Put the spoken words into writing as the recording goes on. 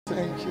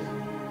Thank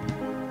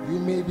you. You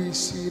may be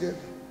seated.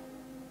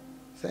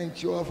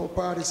 Thank you all for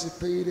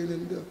participating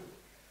in the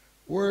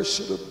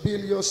worship to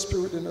build your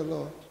spirit in the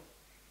Lord.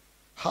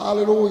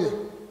 Hallelujah.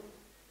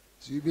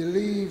 So you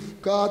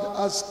believe God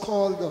has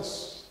called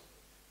us.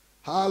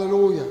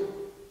 Hallelujah.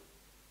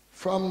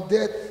 From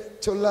death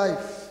to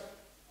life.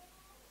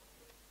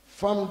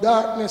 From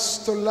darkness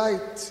to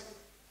light.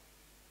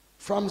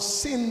 From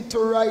sin to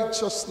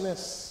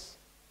righteousness.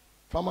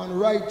 From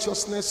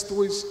unrighteousness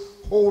to his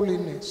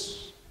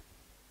holiness.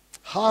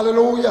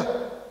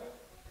 Hallelujah.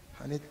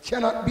 And it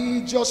cannot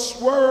be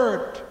just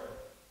word.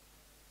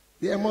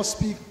 There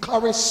must be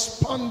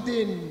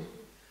corresponding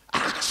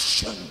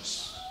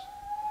actions.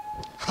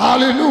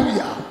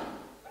 Hallelujah.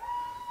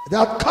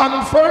 That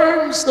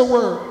confirms the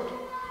word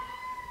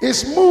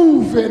is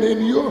moving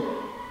in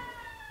you.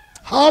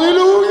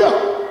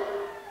 Hallelujah.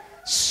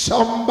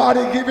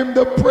 Somebody give him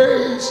the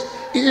praise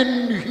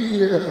in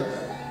here.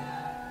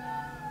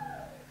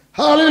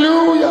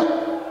 Hallelujah.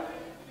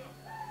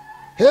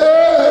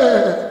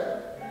 Hey.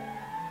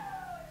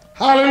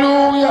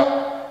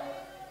 Hallelujah.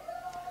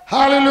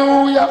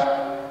 Hallelujah.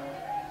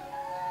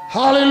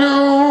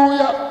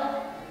 Hallelujah.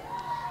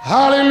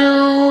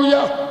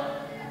 Hallelujah.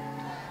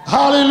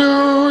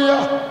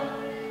 Hallelujah.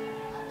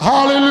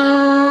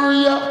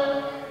 Hallelujah.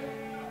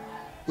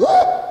 Woo.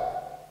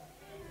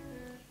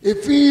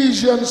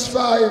 Ephesians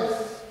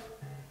 5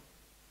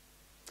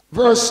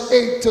 verse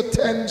 8 to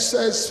 10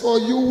 says, for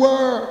you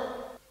were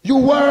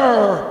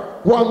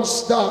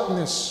once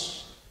darkness.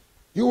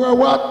 You were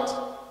what?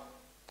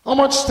 How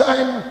much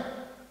time?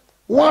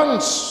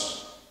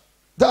 Once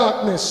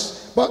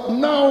darkness. But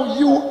now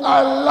you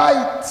are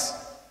light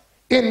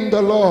in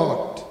the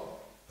Lord.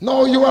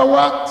 Now you are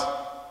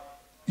what?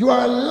 You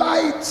are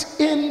light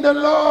in the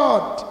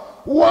Lord.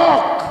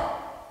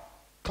 Walk.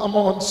 Come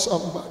on,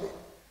 somebody.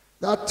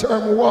 That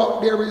term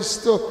walk there is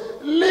to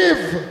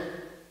live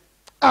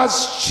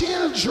as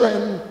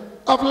children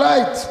of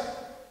light.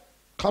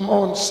 Come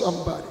on,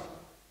 somebody.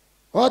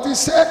 What he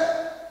said?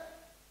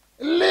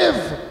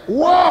 Live,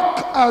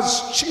 walk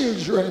as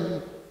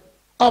children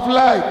of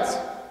light.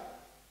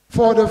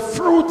 For the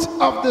fruit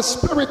of the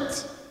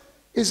Spirit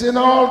is in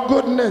all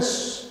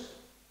goodness,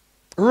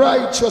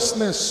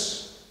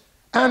 righteousness,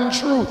 and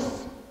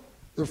truth.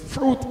 The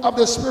fruit of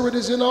the Spirit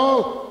is in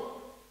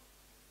all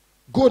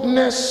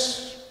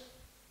goodness,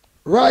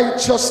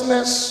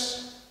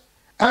 righteousness,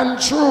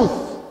 and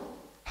truth.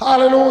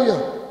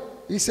 Hallelujah.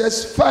 He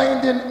says,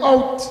 finding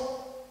out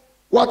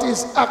what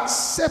is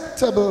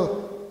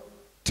acceptable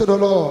to the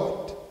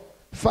Lord.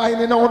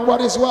 Finding out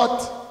what is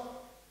what?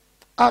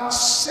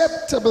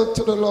 Acceptable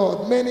to the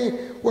Lord.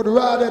 Many would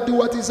rather do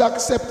what is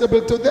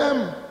acceptable to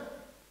them,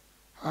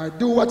 or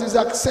do what is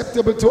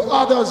acceptable to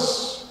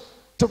others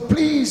to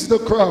please the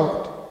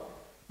crowd.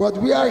 But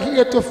we are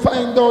here to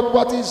find out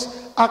what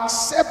is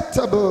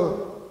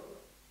acceptable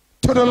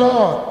to the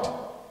Lord.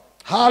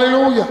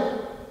 Hallelujah.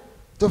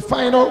 To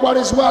find out what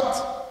is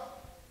what?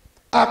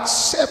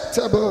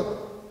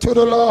 Acceptable to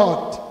the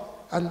Lord.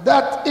 And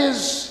that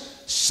is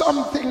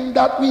something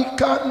that we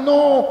can't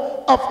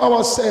know of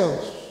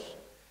ourselves.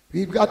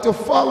 We've got to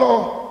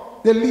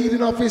follow the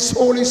leading of his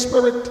Holy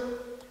Spirit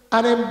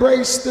and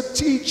embrace the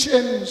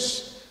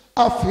teachings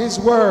of his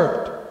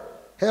word.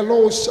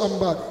 Hello,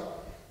 somebody.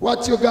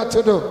 What you got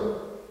to do?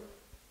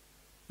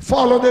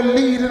 Follow the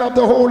leading of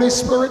the Holy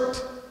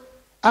Spirit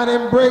and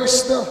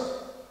embrace the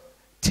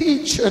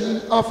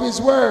teaching of his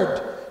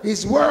word.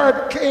 His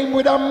word came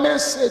with a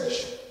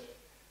message,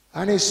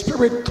 and his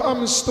Spirit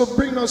comes to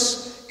bring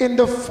us in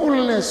the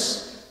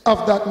fullness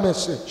of that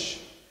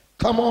message.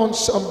 Come on,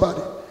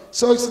 somebody.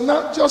 So it's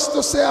not just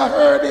to say I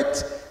heard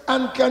it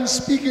and can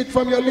speak it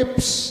from your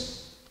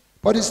lips,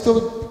 but it's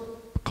to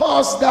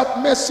cause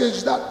that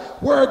message,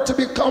 that word to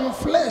become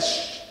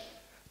flesh,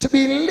 to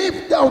be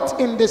lived out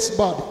in this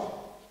body,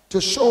 to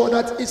show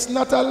that it's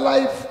not a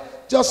life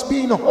just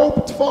being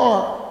hoped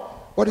for,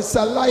 but it's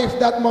a life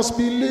that must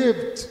be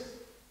lived.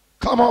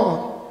 Come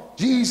on.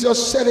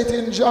 Jesus said it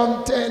in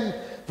John 10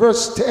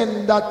 verse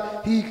 10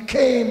 that he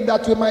came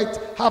that we might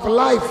have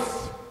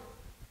life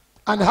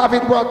and have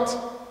it what?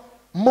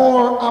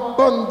 More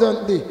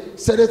abundantly.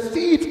 Said the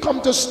thief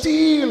come to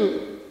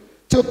steal,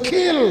 to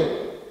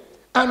kill,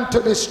 and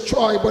to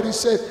destroy. But he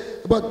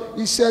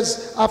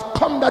says, I've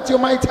come that you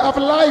might have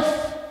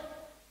life.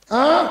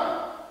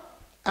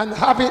 And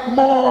have it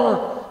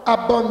more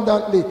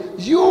abundantly.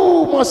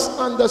 You must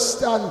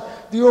understand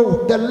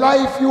the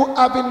life you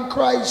have in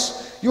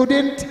Christ. You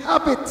didn't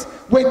have it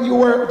when you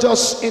were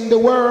just in the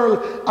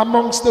world,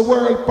 amongst the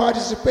world,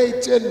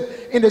 participating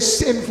in the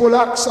sinful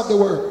acts of the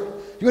world.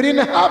 You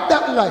didn't have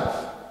that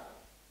life.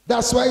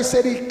 That's why he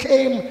said he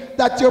came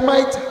that you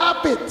might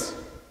have it.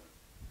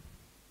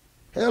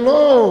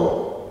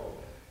 Hello.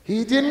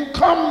 He didn't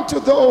come to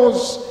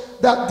those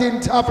that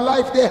didn't have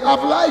life. They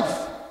have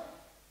life.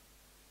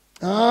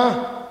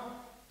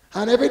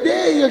 And every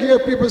day you hear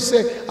people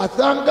say, I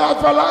thank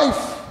God for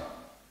life.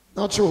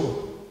 Not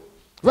true.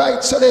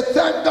 Right, so they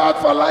thank God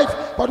for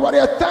life, but what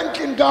they're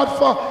thanking God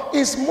for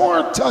is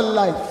mortal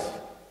life.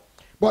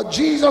 But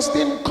Jesus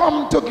didn't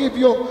come to give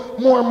you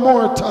more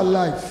mortal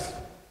life.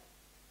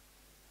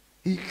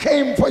 He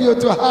came for you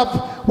to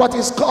have what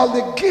is called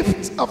the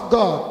gift of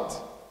God.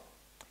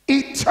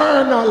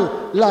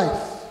 Eternal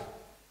life.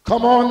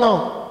 Come on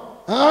now.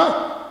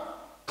 Huh?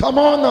 Come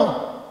on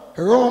now.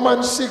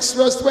 Romans 6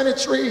 verse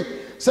 23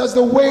 says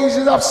the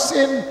wages of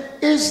sin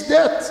is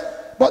death.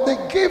 But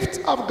the gift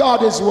of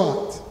God is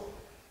what?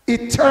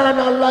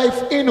 Eternal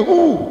life in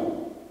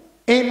who?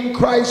 In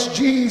Christ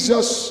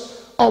Jesus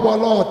our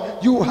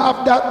Lord. You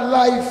have that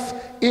life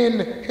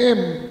in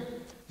him.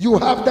 You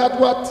have that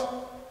what?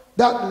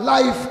 That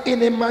life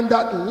in him and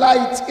that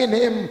light in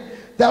him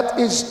that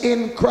is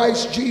in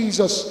Christ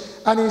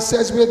Jesus. And he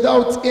says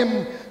without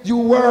him you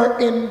were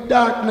in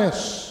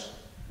darkness.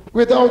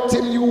 Without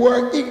him you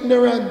were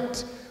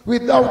ignorant.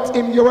 Without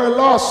him you were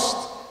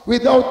lost.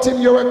 Without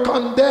him you were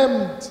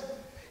condemned.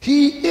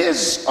 He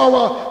is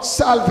our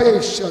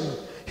salvation.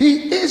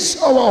 He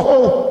is our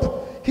hope.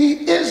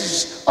 He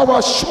is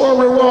our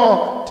sure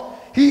reward.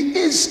 He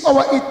is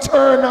our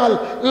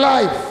eternal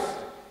life.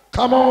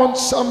 Come on,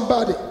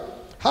 somebody.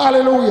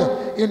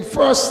 Hallelujah. In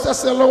 1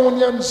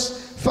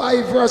 Thessalonians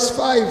 5 verse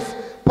 5,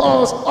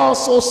 Paul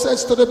also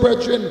says to the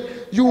brethren,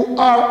 you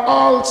are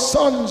all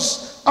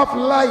sons of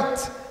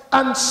light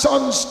and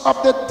sons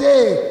of the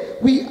day.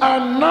 We are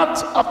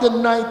not of the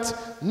night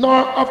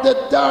nor of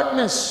the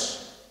darkness.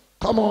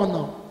 Come on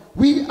now.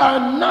 We are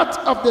not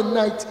of the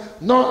night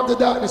nor of the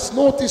darkness.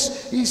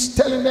 Notice he's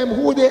telling them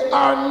who they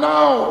are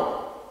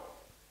now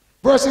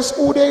versus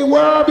who they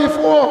were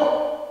before.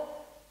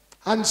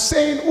 And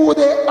saying who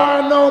they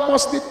are now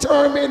must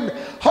determine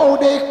how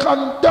they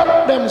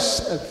conduct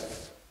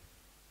themselves.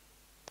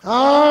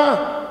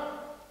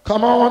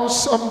 Come on,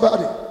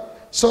 somebody.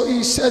 So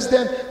he says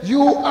then,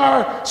 you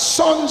are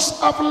sons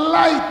of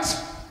light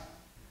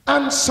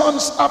and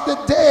sons of the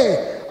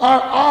day.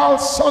 Are all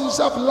sons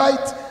of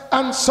light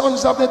and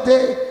sons of the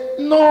day?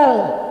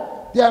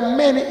 No. There are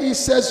many, he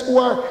says, who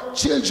are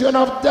children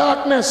of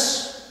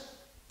darkness.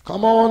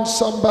 Come on,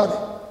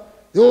 somebody.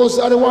 Those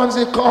are the ones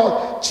they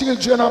call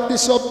children of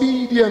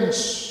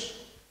disobedience.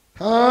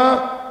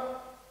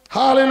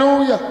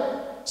 Hallelujah.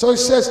 So he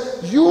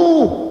says,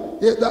 you,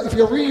 if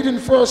you read in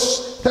 1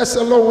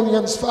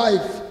 Thessalonians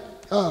 5,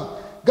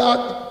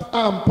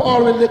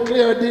 Paul will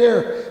declare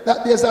there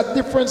that there's a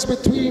difference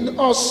between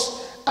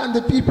us and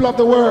the people of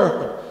the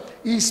world.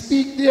 He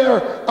speaks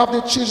there of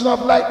the children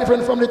of light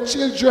different from the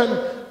children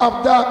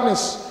of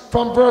darkness.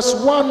 From verse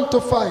 1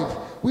 to 5.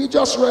 We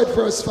just read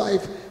verse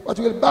 5. But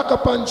we'll back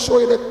up and show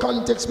you the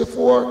context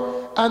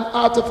before and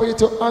after for you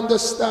to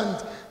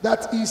understand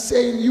that he's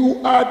saying you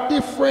are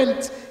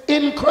different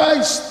in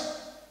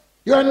Christ.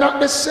 You're not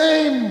the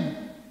same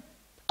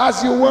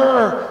as you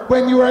were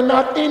when you were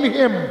not in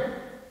him.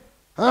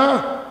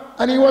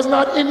 And he was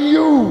not in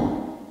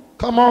you.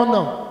 Come on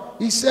now.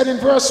 He said in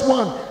verse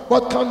 1,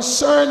 but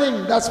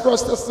concerning, that's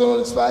 1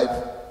 Thessalonians 5.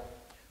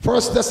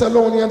 1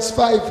 Thessalonians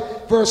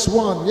 5 verse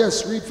 1.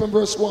 Yes, read from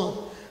verse 1.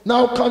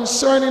 Now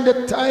concerning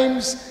the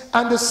times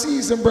and the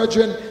season,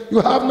 brethren, you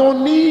have no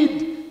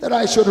need that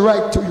I should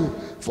write to you.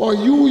 For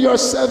you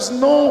yourselves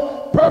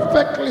know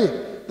perfectly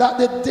that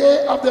the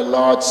day of the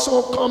Lord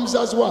so comes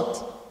as what?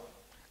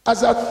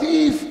 As a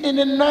thief in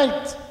the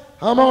night.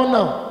 Come on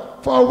now.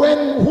 For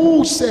when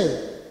who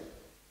say?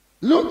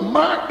 Look,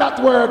 mark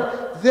that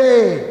word,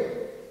 they.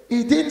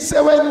 He didn't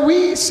say when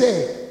we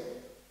say.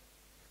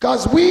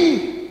 Because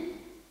we,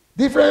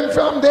 different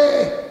from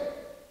they.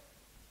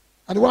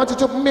 And he wanted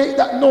to make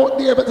that note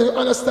there, but to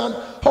understand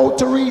how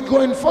to read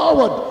going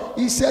forward.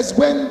 He says,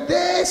 when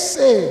they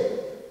say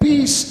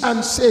peace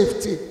and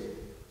safety,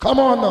 come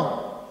on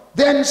now,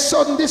 then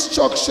sudden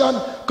destruction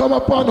come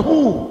upon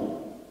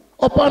who?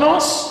 Upon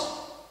us?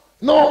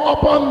 No,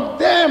 upon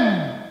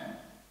them.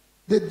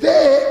 The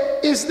they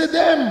is the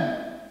them.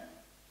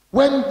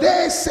 When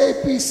they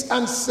say peace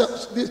and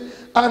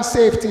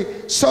safety,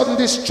 sudden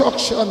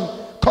destruction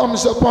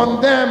comes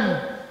upon them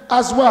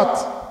as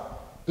what?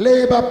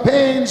 Labor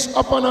pains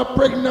upon a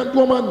pregnant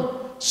woman.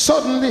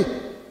 Suddenly,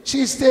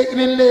 she's taken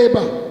in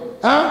labor.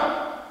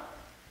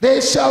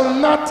 They shall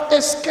not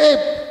escape.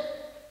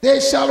 They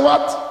shall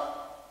what?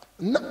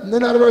 In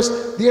other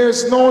words,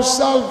 there's no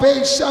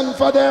salvation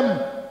for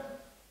them.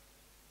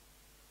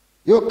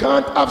 You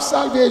can't have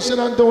salvation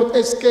and don't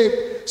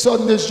escape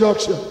sudden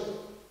destruction.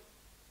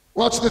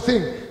 Watch the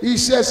thing. He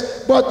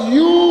says, but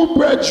you,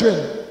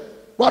 brethren,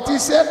 what he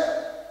said?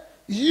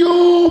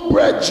 You,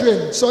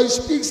 brethren. So he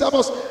speaks of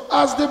us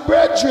as the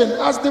brethren,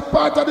 as the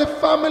part of the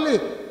family.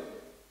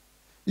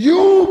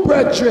 You,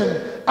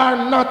 brethren,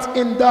 are not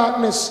in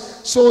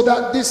darkness, so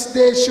that this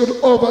day should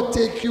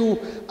overtake you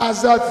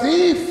as a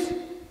thief.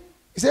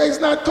 He says, he's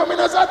not coming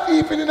as a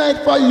thief in the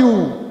night for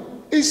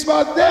you. It's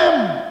for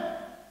them.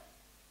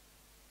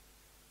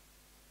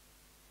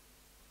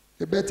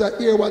 You better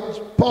hear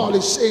what Paul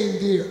is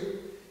saying there.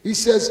 He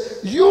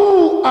says,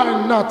 you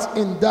are not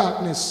in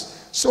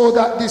darkness, so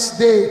that this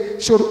day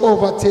should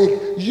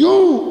overtake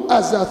you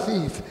as a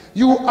thief.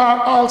 You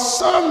are all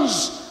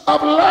sons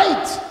of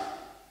light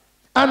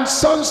and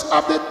sons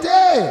of the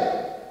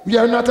day. We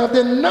are not of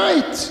the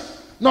night,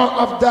 nor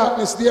of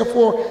darkness.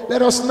 Therefore,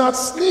 let us not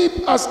sleep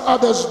as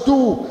others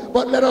do,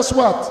 but let us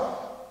what?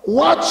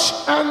 Watch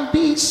and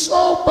be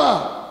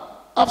sober,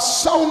 of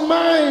sound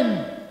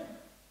mind.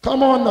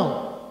 Come on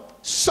now.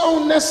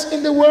 Soundness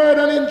in the word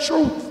and in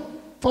truth.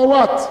 For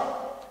what?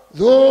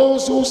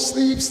 Those who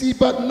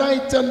sleep at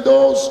night, and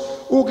those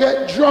who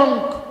get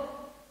drunk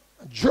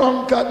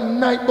at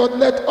night. But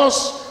let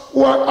us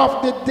who are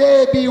of the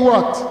day be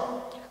what?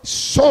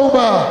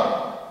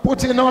 Sober,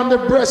 putting on the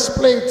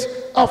breastplate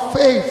of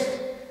faith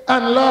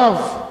and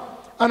love,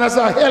 and as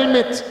a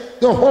helmet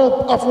the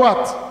hope of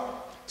what?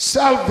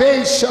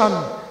 Salvation.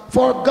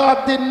 For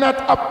God did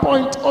not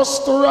appoint us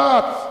to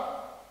wrath.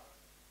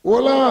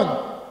 Hold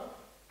on.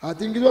 I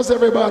think it was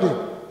everybody.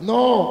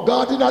 No,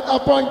 God did not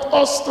appoint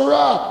us to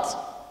wrath.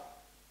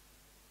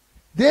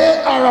 They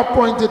are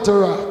appointed to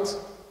wrath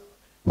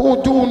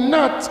who do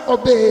not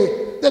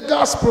obey the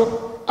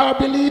gospel or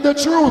believe the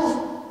truth.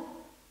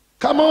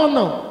 Come on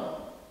now.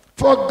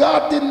 For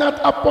God did not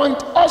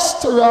appoint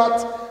us to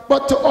wrath,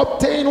 but to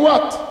obtain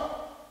what?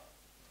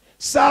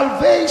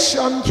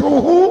 Salvation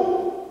through who?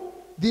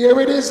 There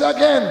it is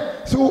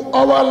again. Through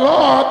our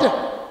Lord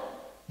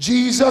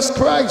Jesus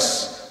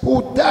Christ,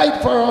 who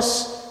died for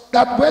us,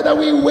 that whether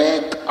we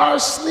wake or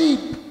sleep,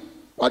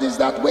 what is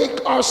that,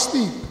 wake or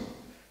sleep?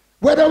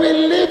 Whether we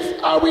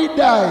live or we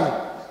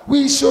die,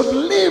 we should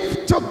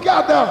live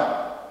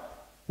together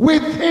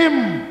with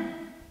him.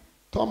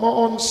 Come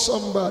on,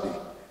 somebody.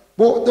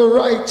 Both the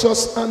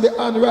righteous and the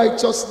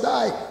unrighteous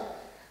die.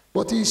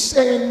 But he's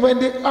saying when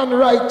the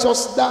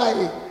unrighteous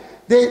die,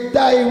 they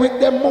die with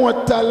the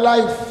mortal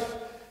life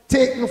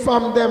taken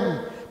from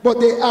them, but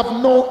they have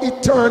no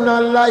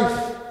eternal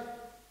life.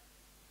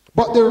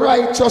 But the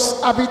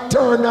righteous have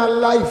eternal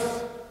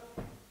life.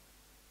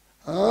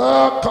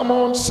 Ah, come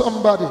on,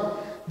 somebody.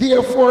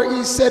 Therefore,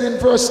 he said in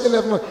verse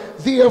 11,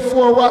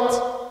 therefore what?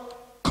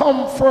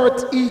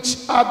 Comfort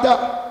each other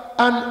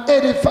and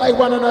edify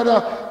one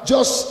another,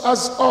 just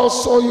as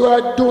also you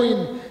are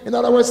doing. In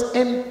other words,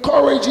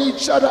 encourage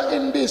each other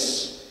in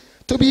this,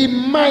 to be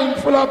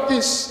mindful of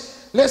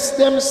this, lest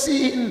them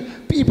seeing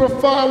people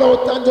fall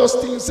out and just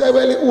think, say,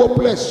 well, it's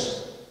hopeless.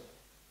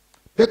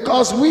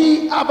 Because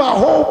we have a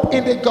hope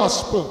in the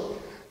gospel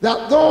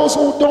that those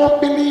who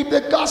don't believe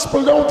the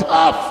gospel don't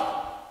have.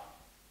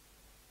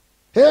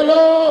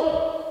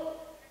 Hello?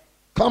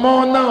 Come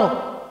on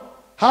now.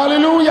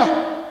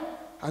 Hallelujah.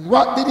 And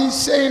what did he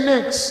say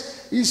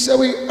next? He said,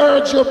 we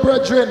urge your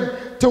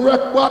brethren to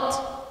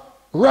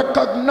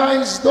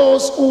recognize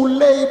those who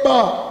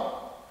labor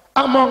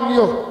among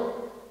you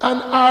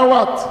and are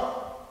what?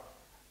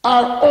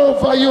 Are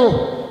over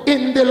you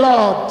in the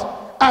Lord,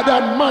 and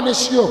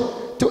admonish you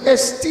to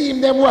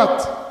esteem them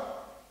what?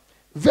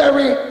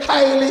 Very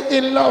highly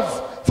in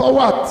love. For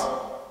what?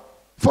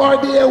 For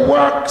their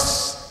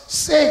works'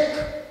 sake.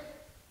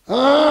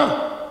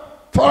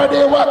 For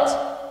their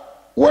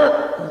what?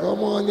 Work. Come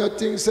on, you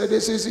think say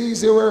this is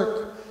easy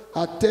work.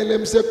 I tell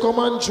them, say, come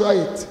and try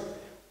it.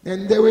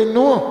 Then they will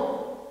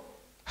know.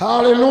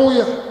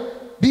 Hallelujah.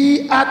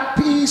 Be at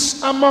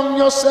peace among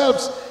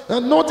yourselves.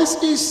 And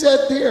notice he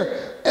said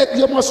there,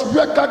 you must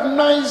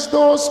recognize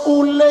those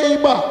who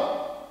labor.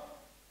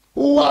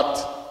 Who what?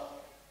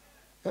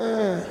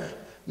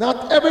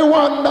 Not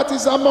everyone that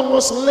is among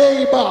us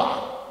labor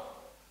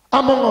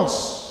among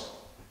us.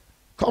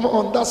 Come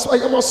on, that's why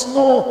you must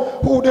know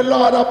who the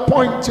Lord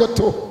appoint you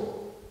to.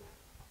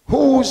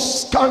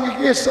 Whose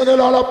congregation the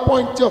Lord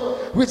appoint you,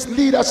 which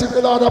leadership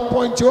the Lord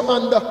appoint you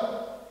under.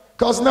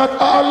 Because not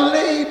all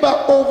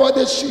labor over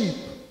the sheep.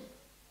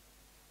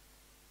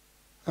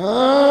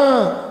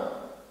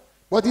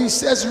 But he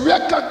says,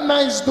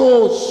 recognize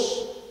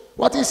those.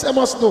 What he said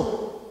must do.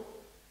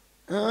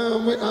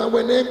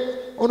 When they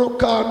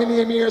call me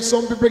name here,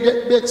 some people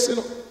get vexed, you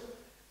know.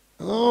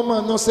 Oh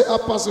man, no say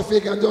Apostle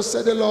Fagan, just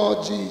say the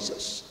Lord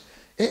Jesus.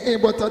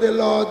 But the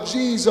Lord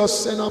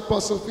Jesus sent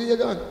Apostle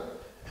Fagan.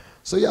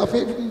 So you have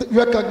to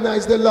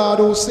recognize the Lord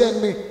who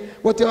sent me,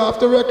 but you have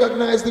to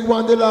recognize the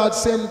one the Lord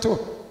sent to.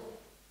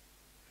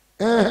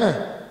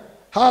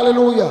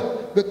 Hallelujah.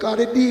 Because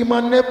the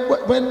demon,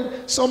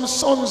 when some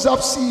sons of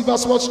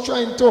Sceva was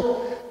trying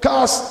to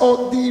cast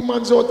out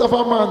demons out of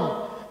a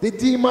man, the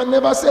demon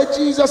never said,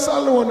 Jesus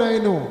alone I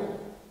know.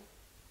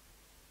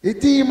 The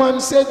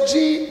demon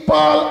said,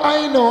 Paul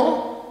I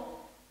know,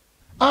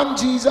 and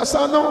Jesus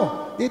I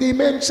know. Did he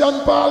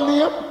mention Paul's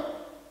name?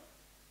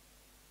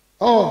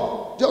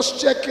 Oh, just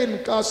checking,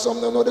 because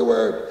some don't know the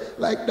word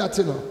like that,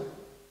 you know.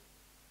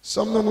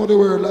 Some don't know the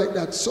word like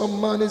that.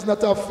 Some man is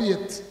not of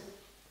faith.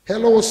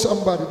 Hello,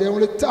 somebody. They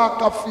only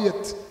talk of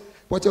faith,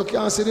 but you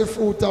can't see the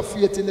fruit of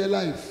faith in their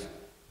life.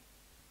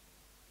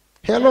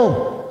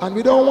 Hello. And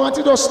we don't want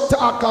to just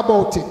talk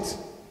about it.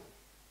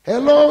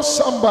 Hello,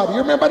 somebody. You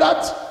remember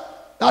that?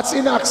 That's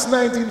in Acts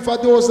 19 for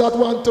those that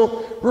want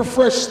to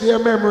refresh their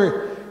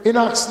memory. In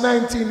Acts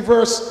 19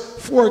 verse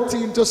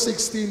 14 to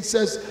 16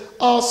 says,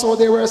 also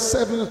there were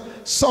 7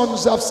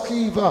 sons of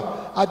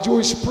Sceva, a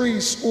Jewish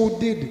priest, who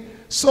did.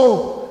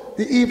 So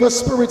the evil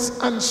spirits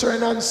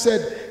answering and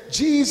said,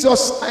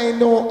 Jesus I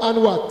know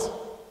and what?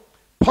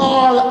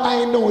 Paul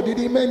I know. Did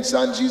he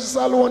mention Jesus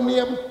alone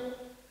name?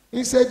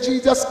 He said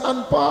Jesus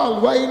and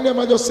Paul. Why he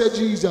never just said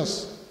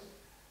Jesus?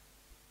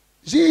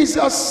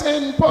 Jesus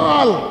sent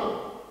Paul.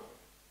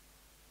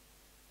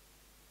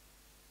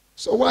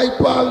 So why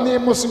Paul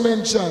name must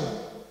mention?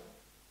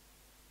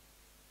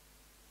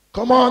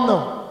 Come on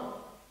now.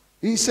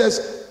 He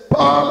says,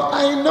 Paul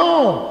I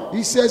know.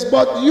 He says,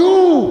 but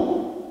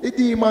you, the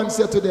demon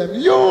said to them,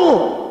 you,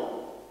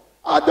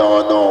 I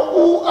don't know,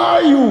 who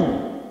are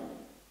you?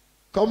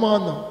 Come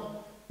on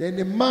now. Then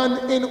the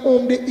man in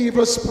whom the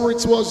evil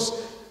spirits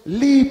was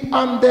leap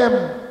on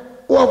them,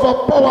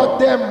 overpowered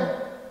them,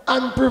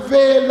 and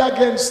prevailed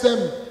against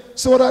them,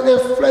 so that they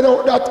fled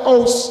out that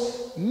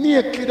house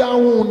naked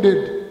and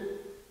wounded.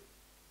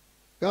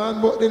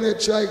 God, but then they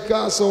try to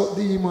cast out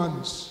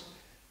demons.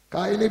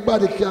 Because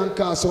anybody can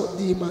cast out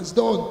demons,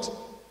 don't.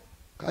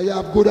 Because you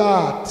have good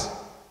heart.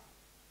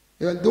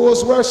 And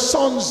those were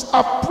sons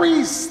of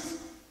priests.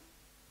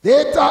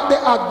 They thought they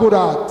had good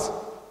heart.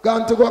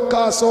 Gone to go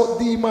cast out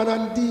demon,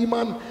 and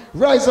demon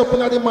rise up in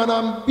the man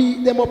and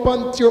beat them up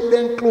and tear up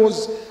their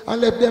clothes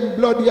and left them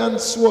bloody and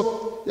sweat.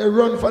 They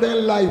run for their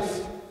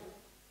life.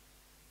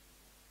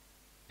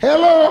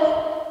 Hello?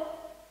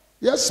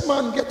 Yes,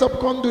 man, get up,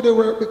 come do the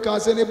work,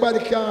 because anybody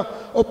can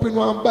open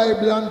one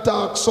Bible and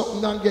talk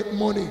something and get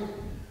money.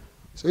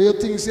 So you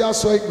think, see how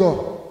so it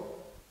go?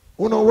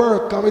 We no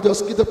work, can we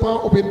just get up and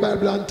open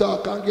Bible and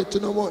talk and get to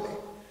no money?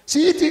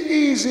 See, it is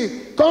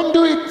easy. Come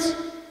do it.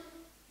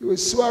 You will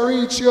swear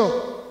reach you.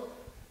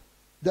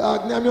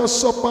 Dog, name your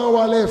sup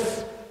and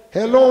left.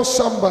 Hello,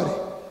 somebody.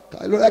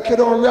 I look like you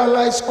don't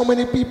realize how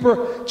many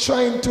people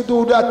trying to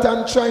do that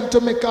and trying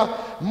to make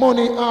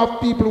money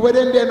off people. Where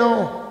then they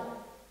know?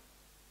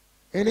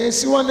 And then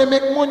see when they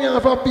make money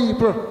off of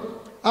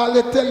people, all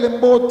they tell them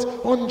about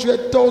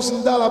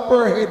 $100,000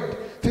 per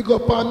head to go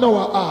up on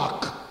our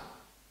ark.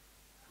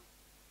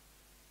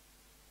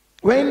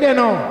 When they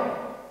know?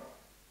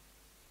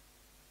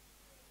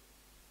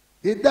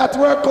 Did that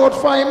work out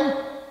for him?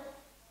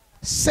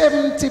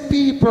 70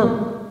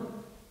 people.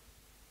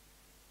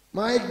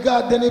 My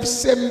God, then if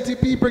 70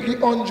 people get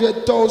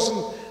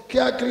 100,000,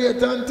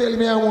 calculate and tell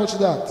me how much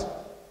that.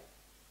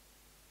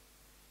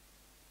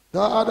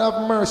 God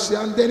have mercy.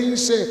 And then he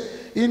say,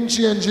 in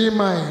change his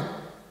mind.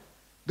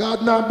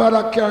 God not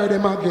bother carry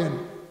them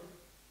again.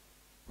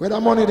 Where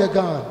the money they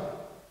gone.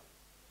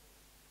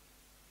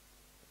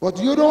 But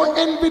you don't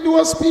envy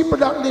those people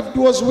that live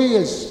those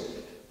ways.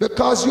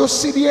 Because you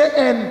see their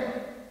end.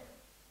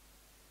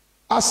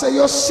 I say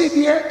you see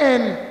their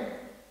end.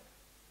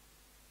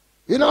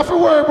 You don't have to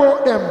worry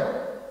about them.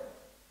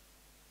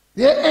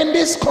 Their end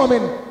is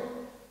coming.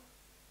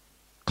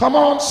 Come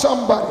on,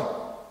 somebody.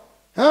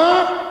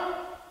 Huh?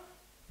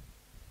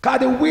 Because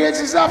the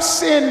wages of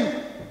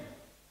sin.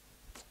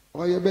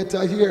 Oh, you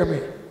better hear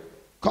me.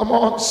 Come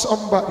on,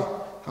 somebody.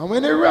 And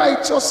when the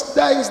righteous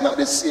die, it's not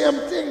the same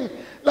thing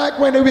like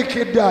when the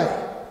wicked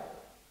die.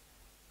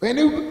 When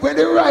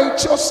the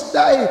righteous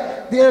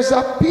die, there's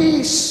a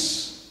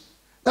peace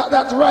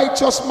that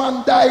righteous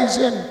man dies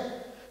in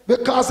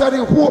because of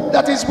the hope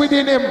that is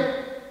within him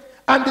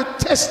and the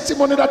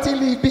testimony that he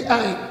leaves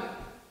behind.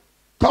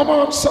 Come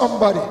on,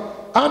 somebody.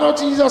 I know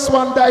Jesus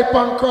one died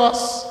on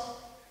cross,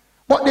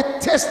 but the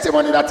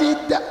testimony that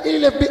he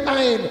left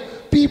behind,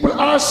 people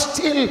are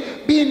still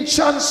being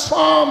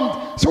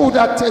transformed through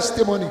that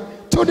testimony.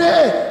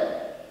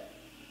 Today,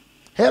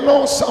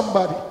 hello,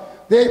 somebody.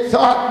 They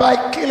thought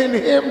by killing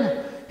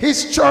him,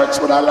 his church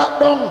would have locked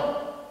down.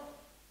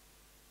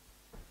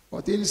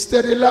 But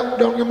instead he locked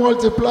down, he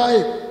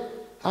multiplied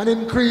and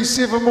increased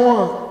even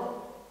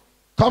more.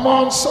 Come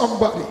on,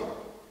 somebody.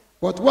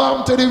 But what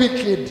happened to the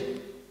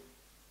wicked?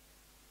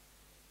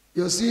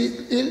 You see,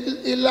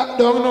 he locked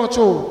down now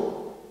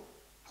too.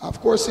 Of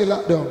course he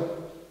locked down.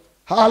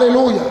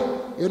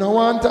 Hallelujah. You don't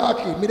want to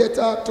talk, me they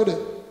talk to them.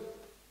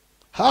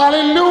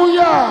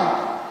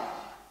 Hallelujah.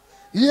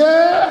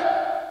 Yeah.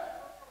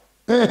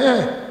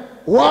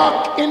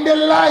 Walk in the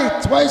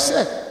light. Why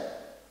say?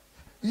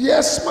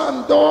 Yes,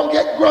 man, don't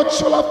get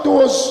grudgeful of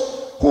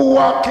those who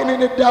walking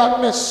in the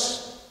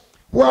darkness,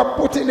 who are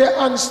putting their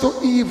hands to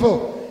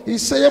evil. He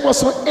said you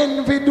must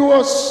envy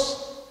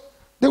those,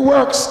 the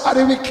works of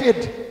the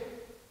wicked,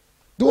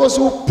 those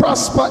who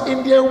prosper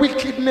in their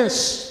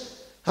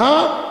wickedness.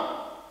 Huh?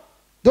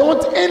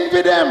 Don't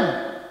envy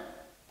them.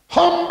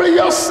 Humble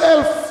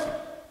yourself.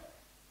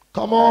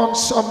 Come on,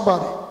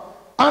 somebody.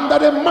 Under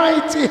the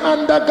mighty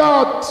hand of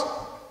God.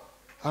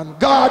 And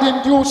God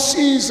in due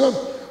season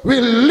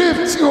will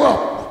lift you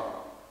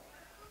up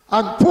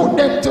and put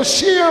them to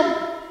shame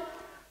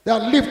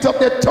that lift up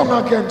their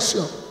tongue against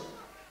you.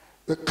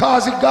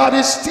 Because God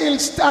is still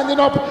standing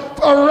up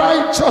for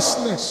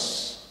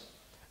righteousness.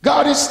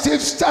 God is still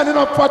standing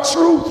up for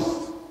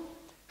truth.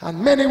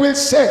 And many will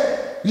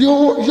say,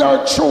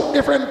 your truth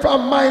different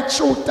from my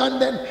truth,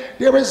 and then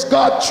there is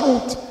God's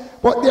truth.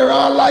 But there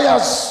are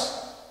liars.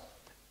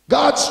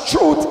 God's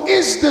truth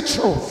is the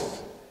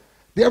truth.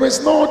 There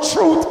is no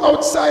truth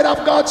outside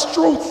of God's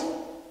truth.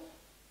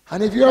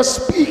 And if you're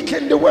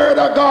speaking the word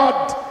of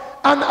God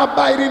and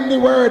abiding the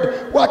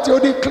word, what you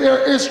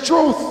declare is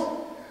truth.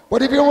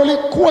 But if you're only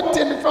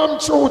quoting from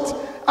truth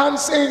and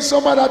saying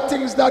some other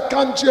things that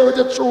contrary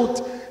to the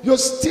truth, you're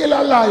still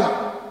a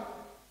liar.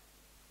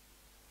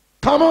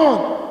 Come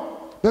on.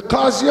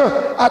 Because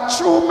a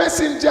true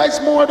messenger is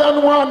more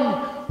than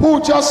one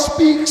who just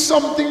speaks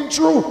something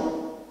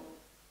true,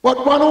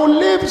 but one who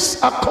lives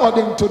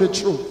according to the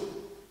truth.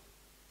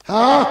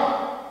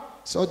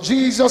 So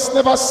Jesus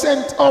never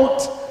sent out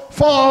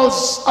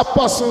false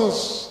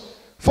apostles,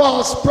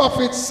 false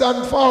prophets,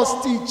 and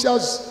false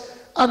teachers,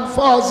 and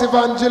false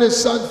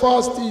evangelists, and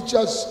false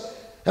teachers.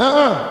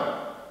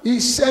 He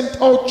sent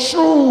out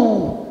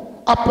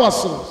true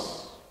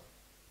apostles.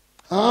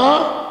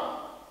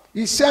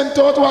 He sent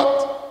out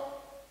what?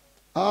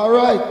 All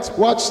right,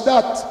 watch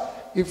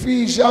that.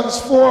 Ephesians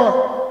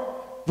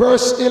 4,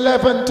 verse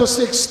 11 to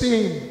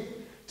 16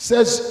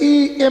 says,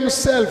 He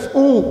himself,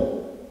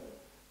 who?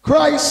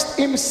 Christ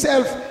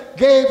himself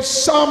gave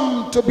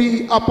some to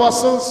be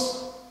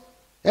apostles.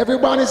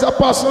 Everyone is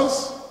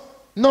apostles?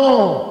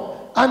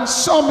 No. And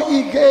some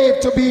he gave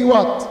to be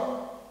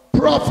what?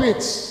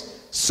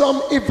 Prophets.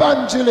 Some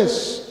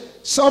evangelists.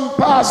 Some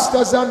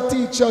pastors and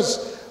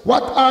teachers.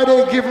 What are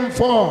they given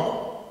for?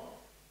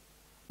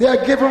 They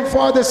are given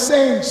for the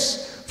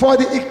saints, for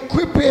the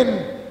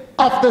equipping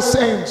of the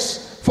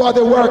saints, for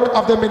the work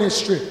of the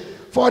ministry,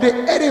 for the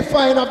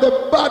edifying of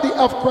the body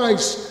of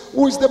Christ.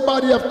 Who is the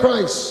body of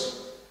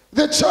Christ?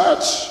 The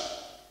church.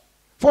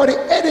 For the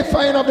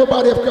edifying of the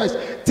body of Christ,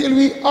 till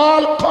we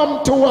all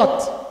come to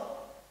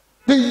what?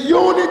 The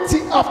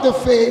unity of the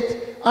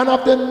faith and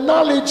of the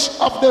knowledge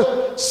of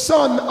the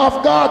Son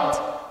of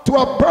God, to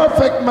a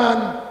perfect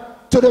man,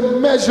 to the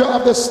measure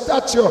of the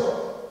stature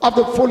of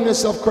the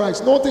fullness of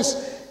Christ.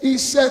 Notice, he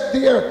said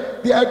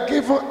there, they are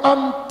given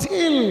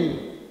until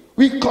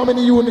we come in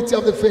the unity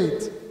of the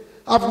faith.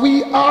 Have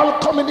we all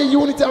come in the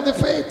unity of the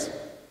faith?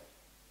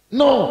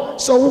 No.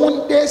 So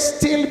won't they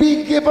still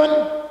be given?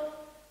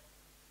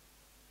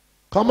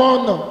 Come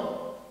on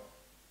now.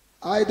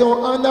 I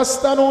don't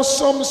understand how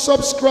some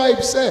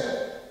subscribe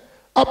say,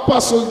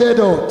 apostle dead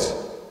out,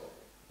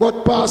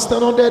 but pastor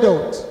not dead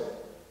out,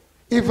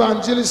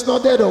 evangelist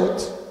not dead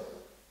out,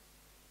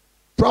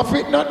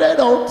 prophet not dead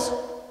out,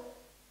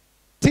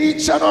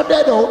 teacher not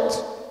dead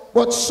out,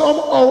 but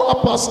somehow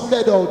apostle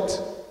dead out.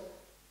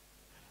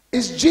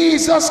 Is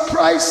Jesus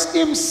Christ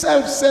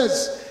himself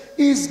says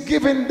he's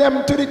giving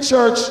them to the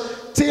church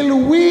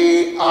till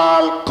we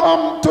all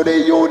come to the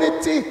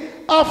unity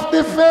of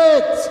the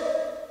faith.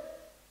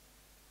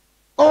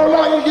 How long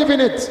are you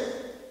giving it?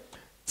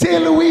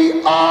 Till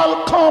we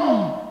all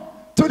come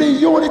to the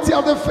unity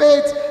of the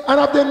faith and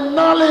of the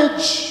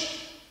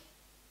knowledge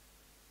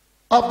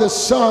of the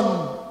Son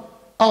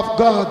of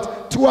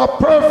God, to a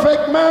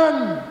perfect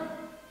man,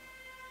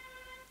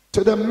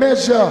 to the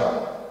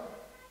measure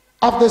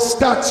of the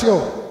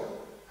stature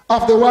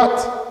of the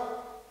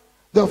what?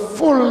 The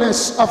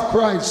fullness of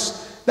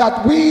Christ.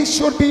 That we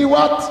should be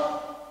what?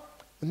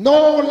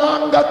 No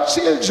longer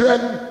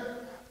children,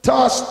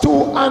 tossed to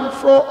and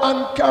fro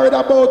and carried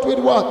about with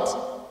what?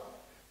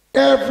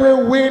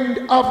 Every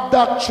wind of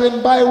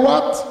doctrine, by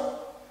what?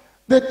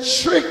 The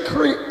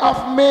trickery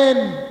of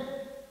men.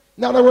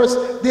 In other words,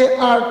 there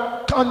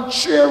are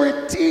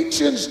contrary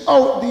teachings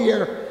out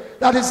there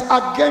that is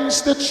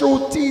against the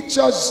true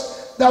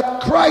teachers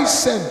that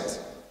Christ sent.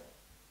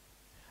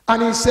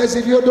 And he says,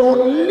 if you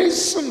don't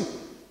listen,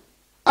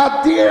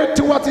 adhere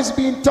to what is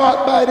being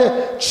taught by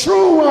the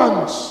true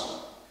ones,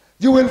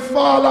 you will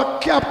fall a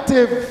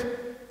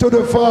captive to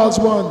the false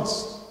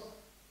ones.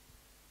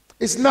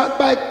 It's not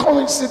by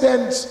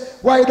coincidence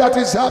why that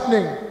is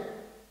happening.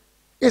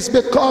 It's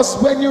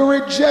because when you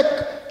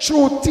reject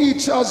true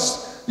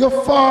teachers, you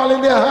fall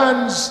in the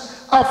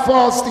hands of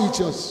false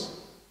teachers.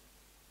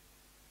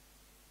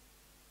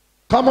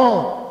 Come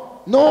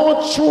on.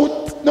 No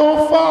truth,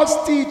 no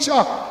false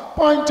teacher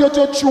point you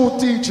to true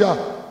teacher.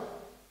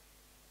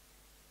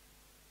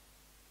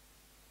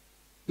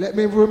 Let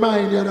me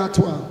remind you that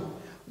one.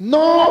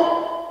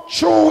 No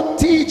true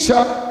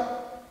teacher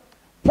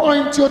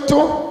point you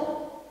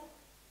to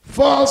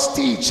false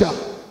teacher,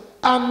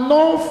 and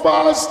no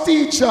false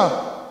teacher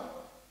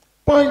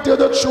point you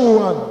to the true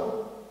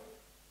one.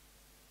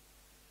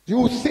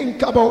 You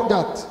think about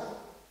that.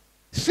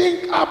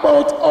 Think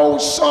about how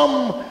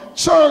some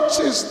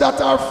churches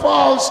that are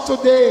false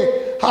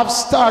today have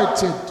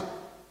started.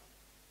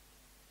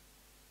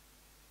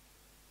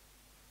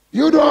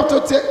 You don't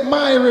have to take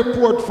my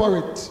report for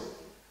it.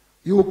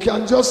 You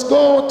can just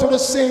go to the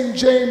St.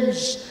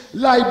 James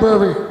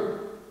Library,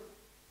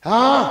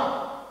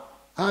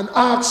 and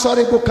ask for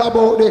the book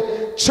about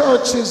the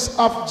churches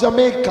of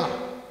Jamaica.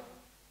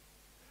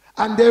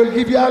 And they will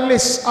give you a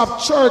list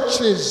of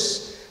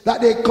churches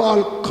that they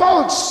call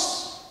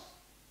cults,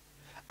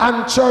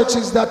 and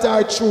churches that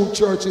are true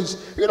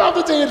churches. You don't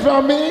have to take it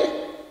from me.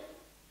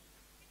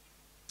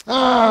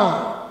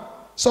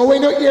 So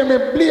when you hear me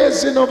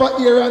blazing over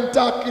here and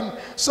talking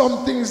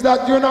some things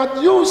that you're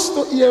not used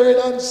to hearing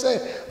and say,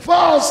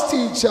 false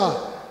teacher,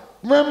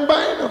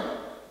 remember,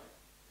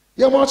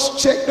 You must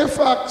check the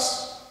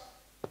facts.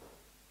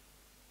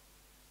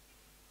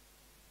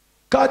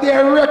 Because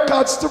there are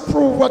records to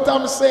prove what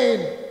I'm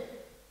saying.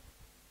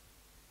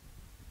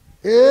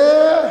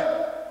 Yeah.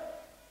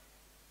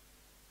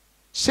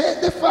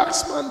 Check the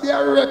facts, man. There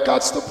are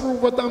records to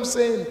prove what I'm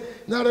saying.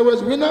 In other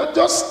words, we're not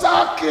just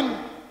talking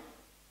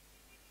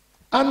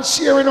and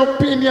sharing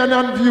opinion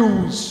and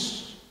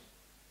views.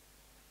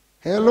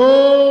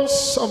 Hello,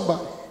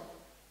 somebody.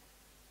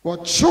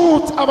 But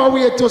truth have a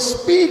way to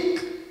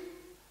speak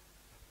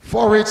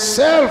for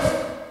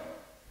itself.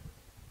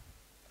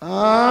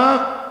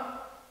 Are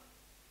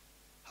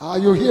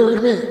you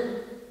hearing me?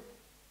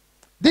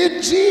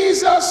 Did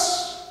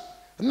Jesus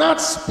not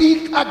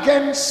speak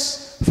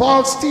against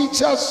false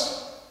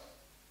teachers?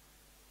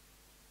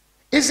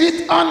 Is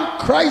it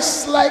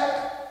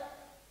un-Christ-like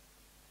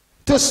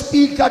to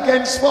speak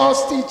against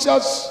false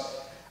teachers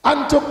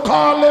and to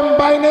call them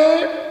by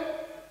name?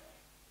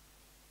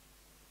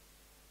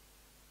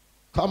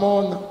 Come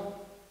on.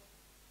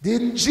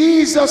 Didn't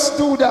Jesus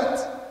do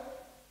that?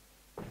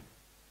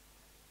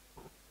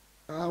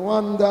 I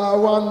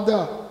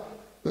wonder.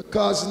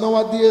 Because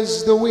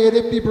nowadays the way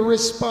the people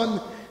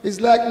respond is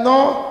like,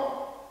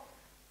 no,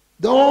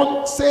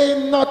 don't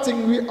say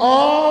nothing. We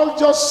all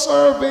just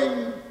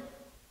serving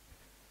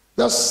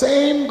the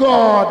same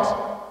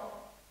God.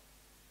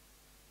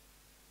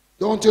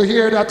 Don't you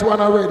hear that one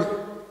already?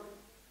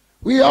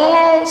 We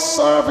all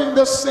serving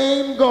the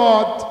same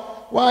God.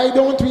 Why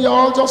don't we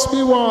all just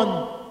be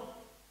one?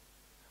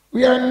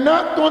 We are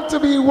not going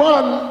to be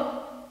one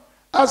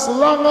as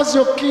long as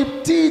you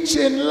keep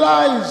teaching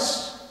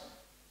lies.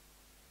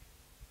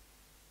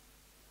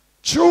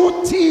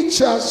 True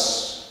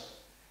teachers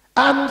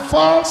and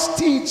false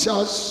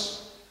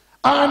teachers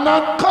are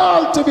not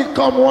called to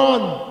become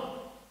one.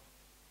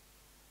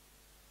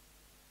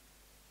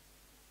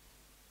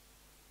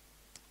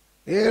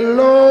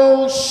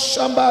 Hello,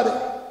 somebody.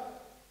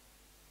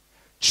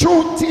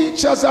 True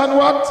teachers and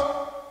what?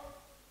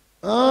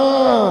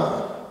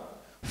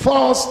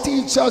 False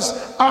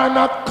teachers are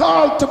not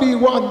called to be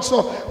one.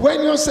 So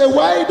when you say,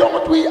 why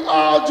don't we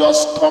all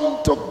just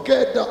come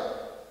together?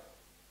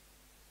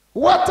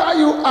 What are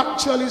you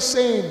actually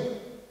saying?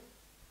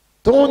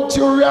 Don't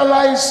you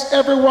realize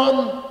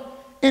everyone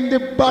in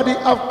the body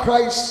of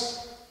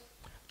Christ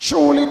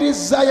truly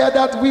desire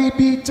that we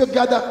be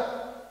together?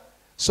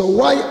 So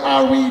why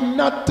are we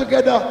not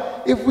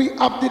together if we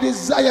have the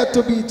desire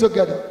to be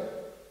together?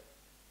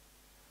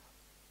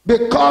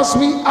 Because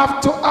we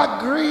have to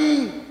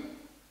agree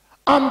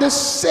on the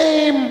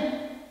same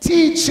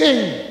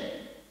teaching.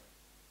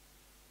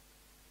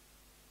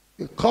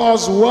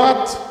 Because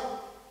what?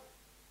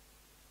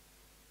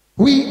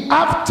 We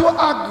have to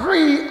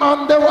agree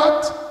on the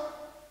what?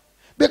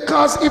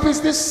 Because if it's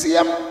the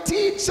same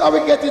teacher we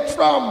get it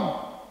from.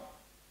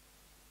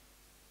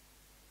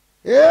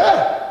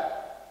 Yeah.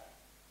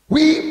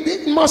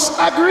 We must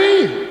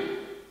agree.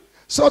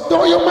 So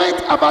though you might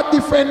have a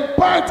different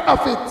part of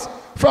it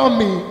from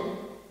me,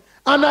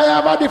 and I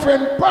have a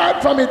different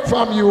part from it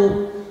from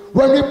you,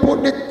 when we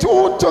put the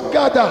two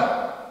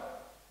together,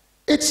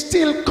 it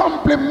still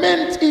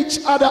complement each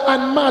other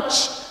and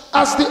match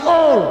as the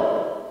whole.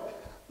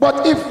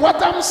 But if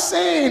what I'm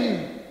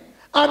saying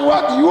and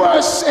what you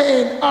are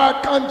saying are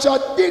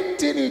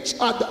contradicting each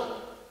other,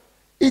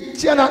 it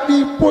cannot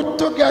be put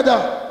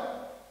together.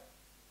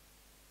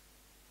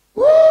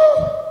 Woo!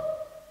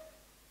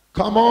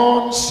 Come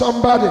on,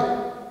 somebody.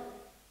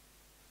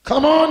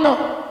 Come on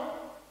now.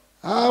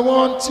 I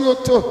want you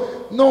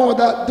to know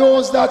that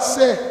those that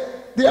say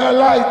they are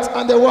light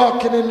and they're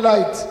walking in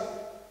light,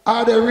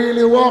 are they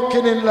really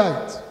walking in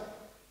light?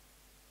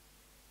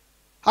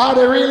 Are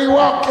they really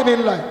walking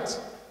in light?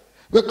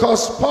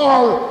 Because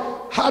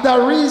Paul had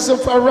a reason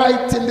for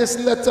writing this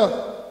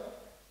letter.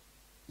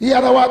 He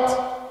had a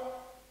what?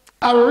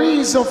 A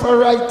reason for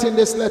writing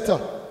this letter.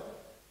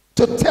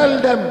 To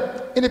tell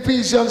them in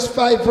Ephesians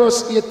 5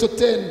 verse 8 to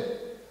 10,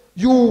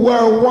 you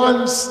were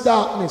once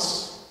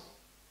darkness.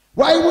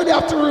 Why would they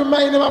have to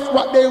remind them of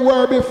what they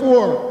were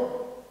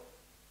before?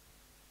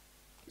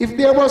 If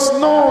there was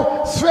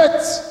no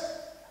threat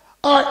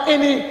or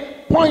any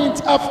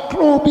point of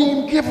clue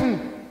being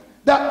given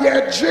that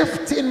they're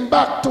drifting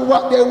back to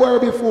what they were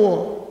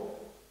before.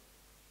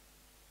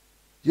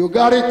 You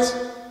got it?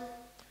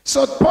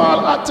 So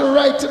Paul had to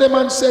write to them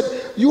and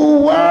said, you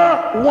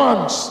were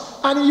once.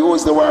 And he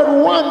used the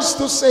word once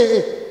to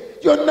say,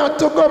 you're not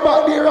to go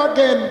back there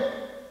again.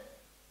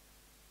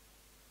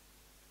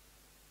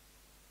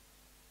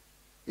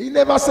 He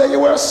never said you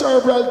were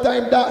several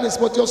times darkness,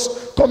 but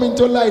just come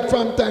into light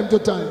from time to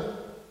time.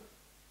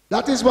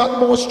 That is what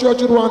most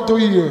churches would want to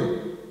hear.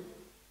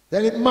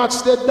 Then it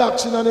matched the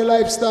doctrine and the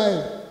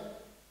lifestyle.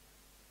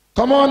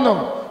 Come on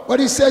now. But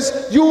he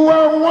says, you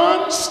were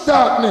once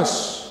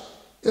darkness.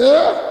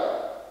 Yeah?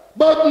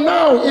 But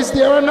now, is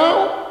there a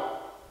now?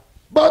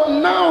 But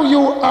now you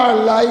are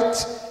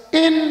light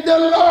in the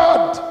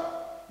Lord.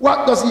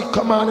 What does he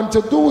command him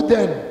to do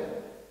then?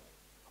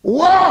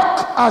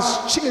 Walk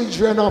as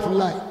children of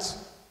light.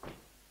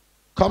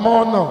 Come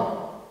on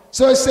now.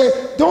 So I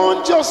say,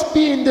 don't just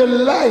be in the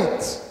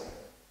light.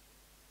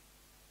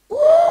 Woo!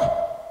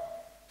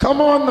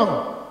 Come on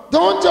now.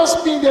 Don't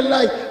just be in the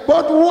light,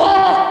 but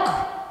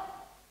walk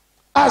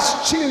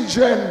as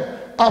children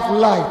of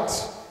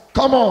light.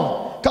 Come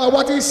on. Because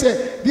what he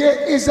said,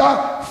 there is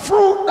a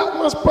fruit that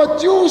must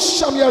produce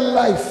from your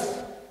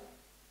life.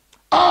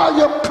 All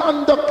your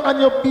conduct and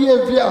your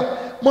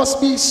behavior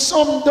must be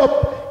summed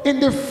up in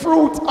the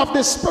fruit of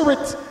the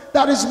Spirit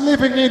that is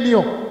living in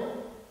you.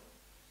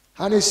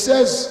 And it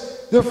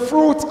says, the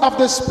fruit of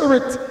the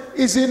Spirit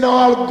is in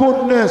all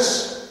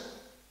goodness,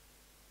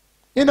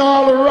 in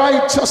all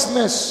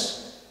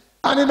righteousness,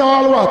 and in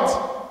all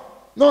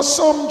what? Not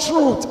some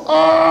truth,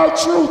 all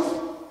truth.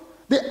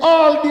 The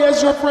all there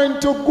is referring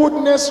to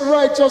goodness,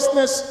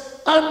 righteousness,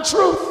 and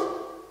truth.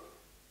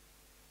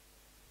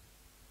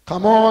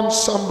 Come on,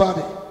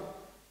 somebody.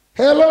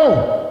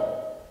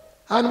 Hello.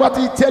 And what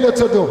he tell you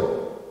to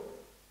do?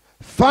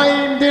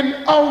 Finding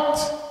out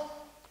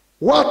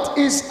what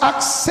is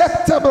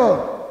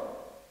acceptable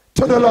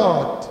to the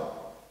Lord.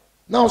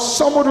 Now,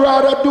 some would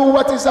rather do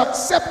what is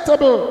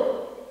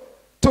acceptable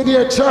to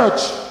their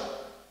church,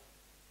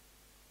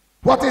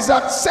 what is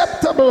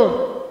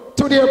acceptable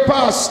to their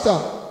pastor,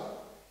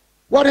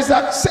 what is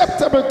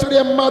acceptable to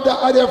their mother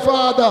or their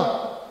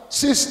father,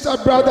 sister,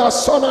 brother,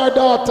 son or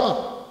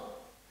daughter,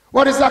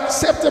 what is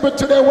acceptable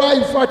to their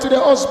wife or to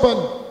their husband.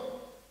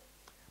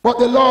 But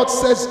the Lord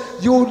says,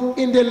 you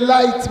in the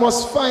light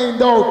must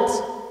find out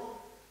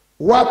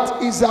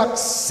what is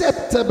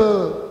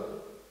acceptable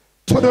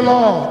to the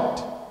Lord.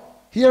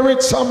 Hear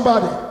it,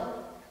 somebody.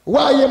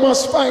 Why you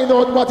must find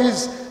out what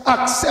is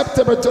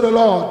acceptable to the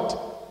Lord.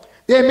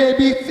 There may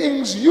be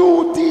things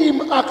you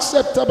deem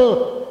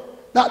acceptable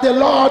that the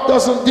Lord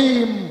doesn't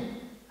deem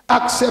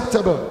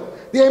acceptable.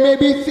 There may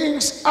be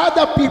things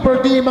other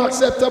people deem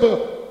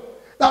acceptable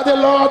that the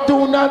Lord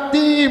do not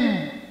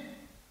deem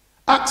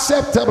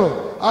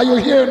acceptable. Are you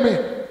hearing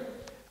me?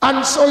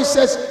 And so he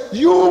says,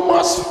 you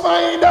must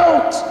find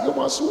out. You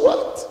must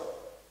what?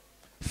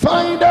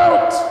 Find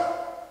out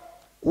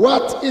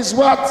what is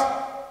what?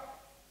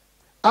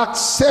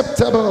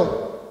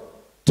 Acceptable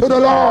to the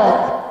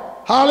Lord.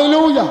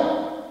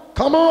 Hallelujah.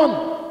 Come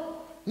on.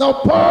 Now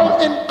Paul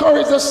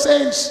encouraged the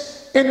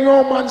saints in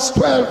Romans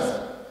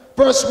 12,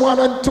 verse 1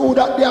 and 2,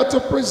 that they are to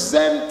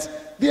present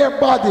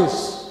their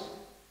bodies.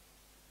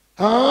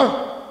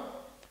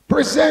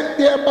 Present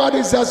their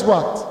bodies as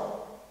what?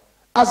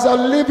 As a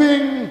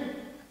living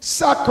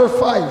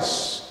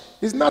sacrifice.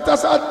 It's not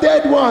as a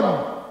dead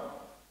one.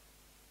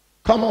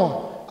 Come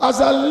on. As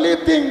a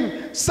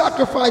living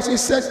sacrifice. He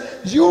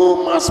says,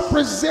 you must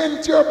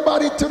present your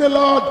body to the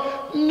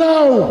Lord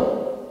now.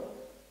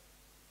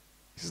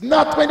 It's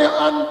not when you're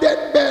on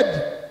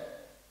deathbed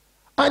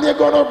and you're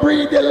going to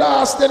breathe the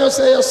last, then you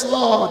say, yes,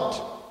 Lord.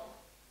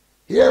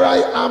 Here I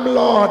am,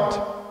 Lord.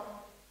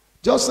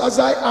 Just as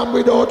I am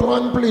without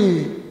one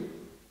plea.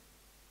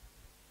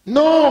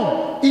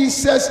 No, he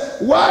says,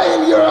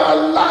 while you're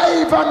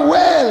alive and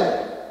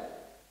well,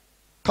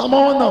 come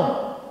on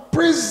now,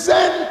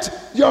 present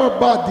your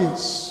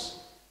bodies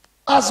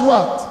as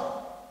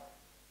what?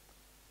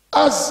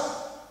 As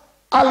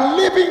a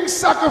living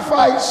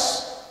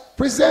sacrifice.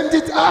 Present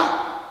it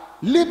a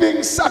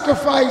living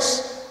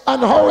sacrifice.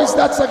 And how is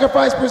that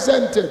sacrifice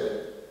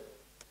presented?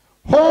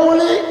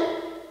 Holy,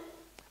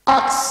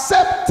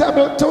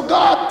 acceptable to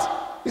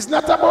God. It's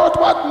not about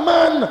what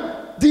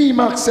man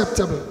deem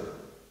acceptable.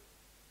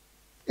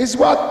 Is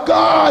what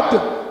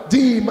God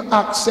deem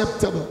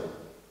acceptable.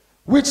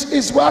 Which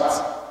is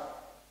what?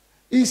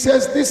 He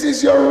says, this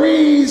is your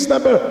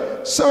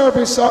reasonable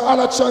service, or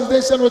other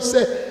translation would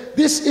say,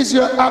 this is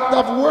your act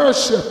of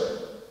worship.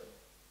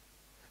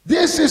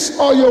 This is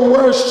how you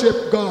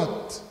worship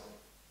God.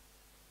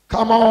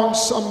 Come on,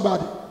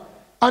 somebody.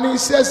 And he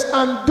says,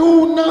 and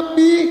do not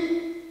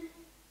be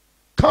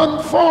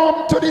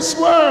conformed to this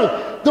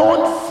world.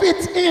 Don't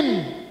fit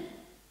in.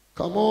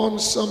 Come on,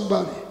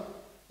 somebody.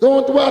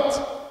 Don't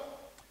what?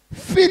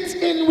 Fit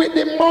in with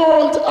the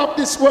mold of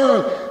this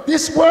world.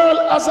 This world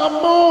has a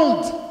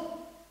mold.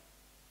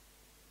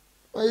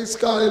 It's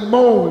called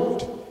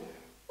mold.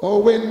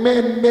 Or when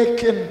men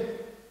making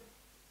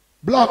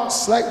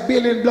blocks, like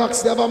building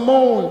blocks, they have a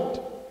mold.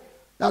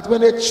 That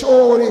when they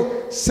throw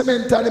the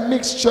cement and the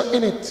mixture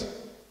in it,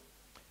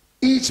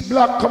 each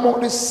block come out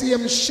the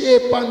same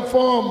shape and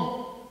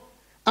form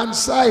and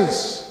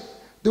size.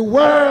 The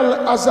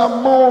world has a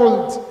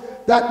mold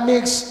that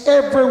makes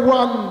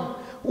everyone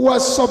who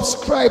has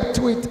subscribed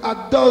to it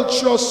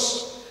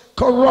adulterous,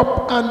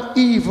 corrupt, and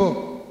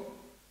evil.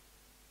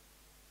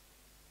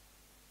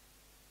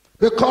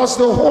 Because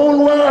the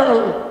whole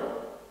world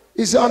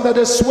is under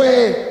the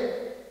sway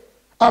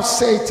of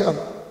Satan.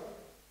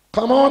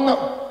 Come on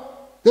now.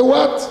 The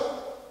what?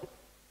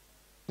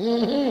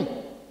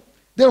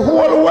 The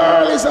whole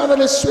world is under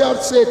the sway of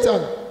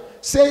Satan.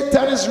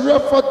 Satan is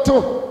referred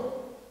to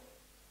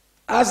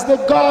as the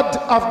God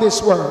of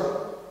this world.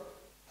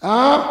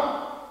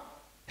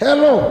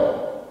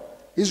 Hello.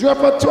 He's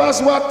referred to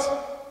as what?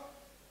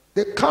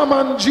 The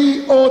common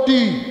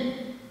G-O-D.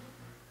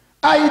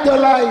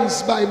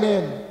 idolized by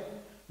men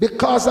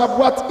because of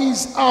what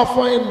he's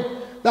offering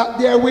that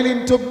they're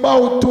willing to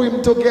bow to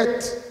him to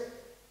get.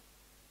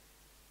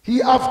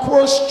 He of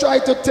course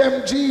tried to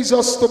tempt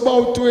Jesus to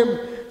bow to him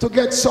to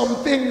get some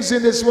things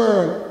in this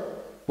world,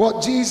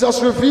 but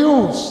Jesus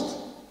refused.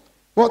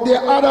 But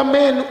there are other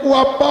men who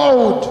are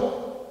bowed.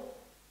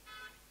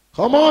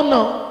 Come on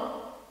now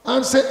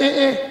and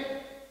say,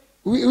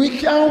 we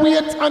can't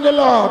wait on the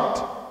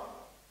Lord.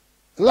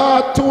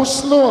 Lord, too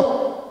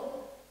slow.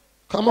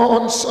 Come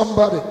on,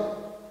 somebody.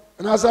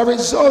 And as a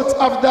result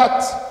of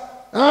that,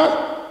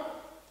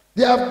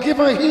 they have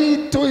given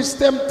heed to his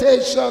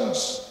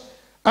temptations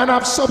and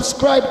have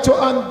subscribed to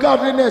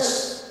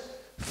ungodliness,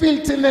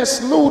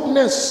 filthiness,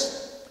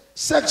 lewdness,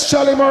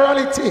 sexual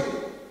immorality,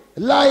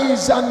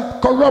 lies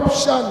and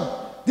corruption,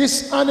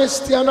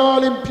 dishonesty and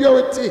all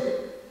impurity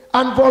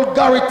and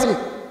vulgarity.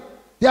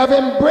 They have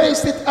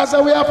embraced it as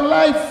a way of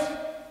life.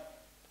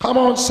 Come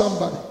on,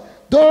 somebody.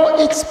 Though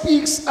it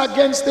speaks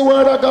against the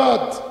word of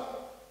God.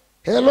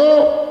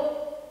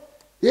 Hello?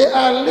 They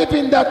are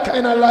living that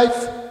kind of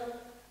life.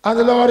 And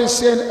the Lord is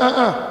saying,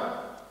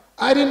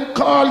 I didn't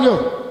call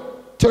you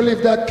to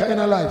live that kind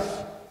of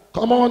life.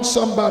 Come on,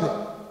 somebody.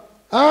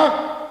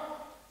 I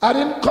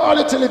didn't call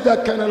you to live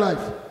that kind of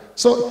life.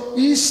 So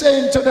he's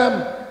saying to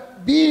them,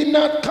 be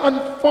not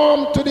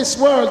conformed to this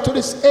world, to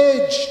this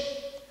age,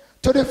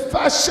 to the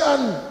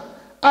fashion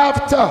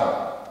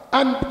after,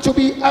 and to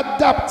be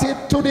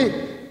adapted to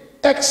the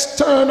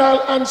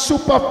external and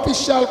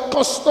superficial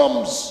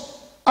customs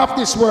of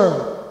this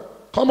world.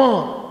 Come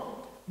on.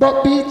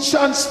 But be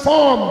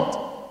transformed.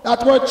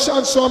 That word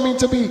transform means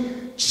to be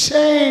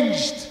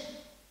changed.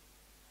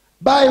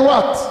 By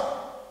what?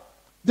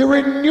 The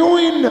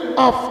renewing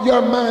of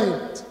your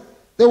mind.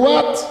 The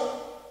what?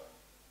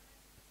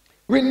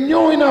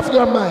 Renewing of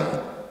your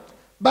mind.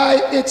 By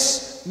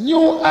its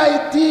new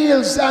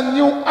ideals and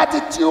new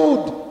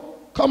attitude.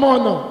 Come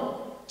on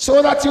now.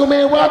 So that you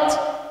may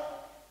what?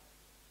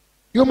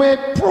 You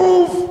may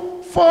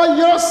prove for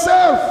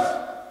yourself.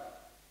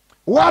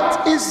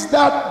 What is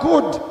that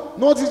good?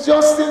 Notice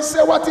Justin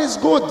say what is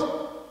good.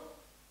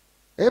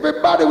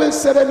 Everybody will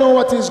say they know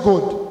what is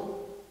good.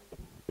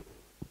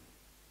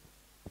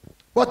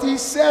 But he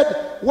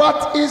said,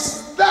 what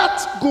is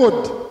that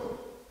good?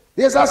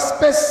 There's a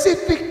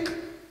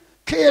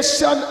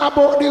specification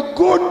about the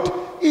good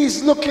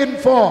he's looking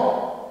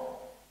for.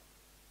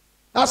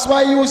 That's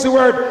why he used the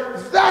word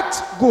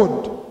that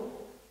good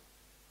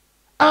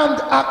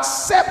and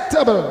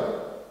acceptable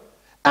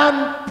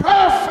and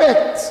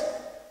perfect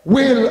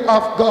will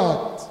of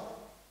God.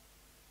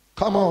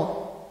 Come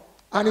on.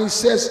 And he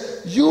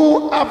says,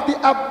 you have the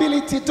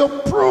ability to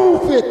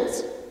prove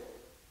it.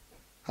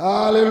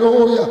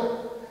 Hallelujah.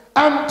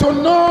 And to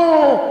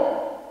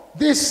know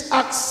this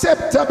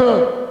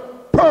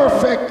acceptable,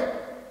 perfect,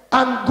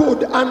 and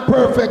good and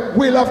perfect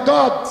will of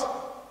God.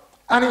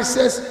 And he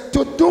says,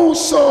 to do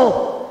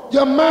so,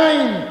 your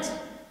mind,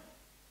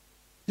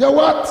 your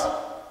what?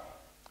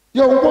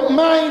 Your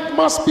mind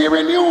must be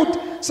renewed.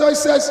 So he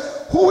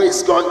says, who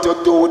is going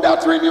to do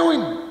that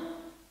renewing?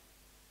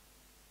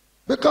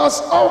 Because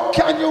how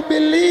can you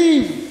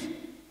believe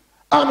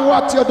on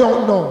what you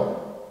don't know?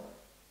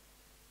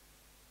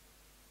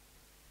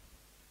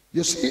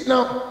 You see it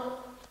now?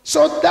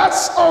 So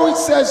that's how it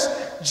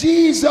says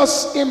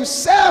Jesus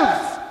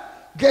himself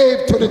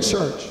gave to the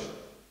church.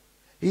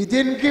 He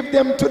didn't give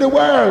them to the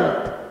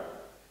world.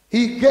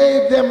 He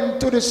gave them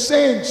to the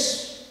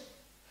saints.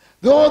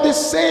 Though the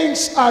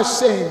saints are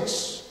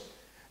saints,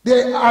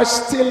 they are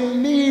still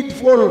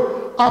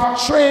needful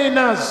of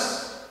trainers.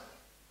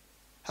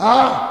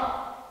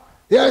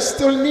 They are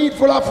still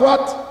needful of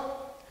what?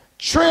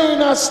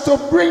 Trainers to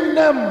bring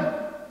them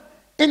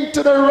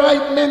into the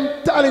right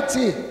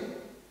mentality,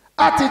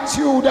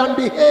 attitude, and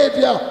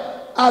behavior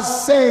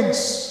as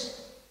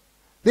saints.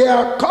 They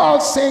are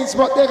called saints,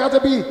 but they got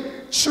to be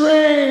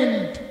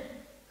trained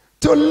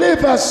to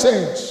live as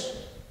saints.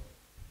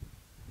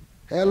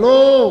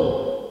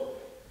 Hello.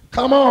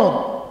 Come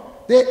on.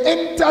 They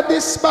entered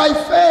this by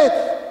faith.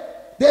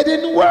 They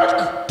didn't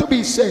work to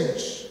be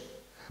saints.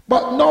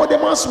 But now they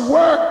must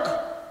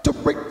work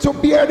to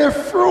bear the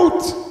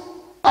fruit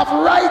of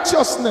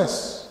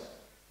righteousness.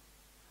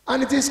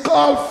 And it is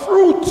called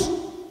fruit.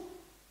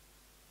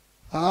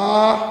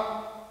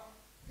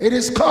 It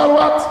is called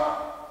what?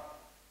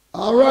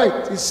 All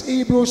right, it's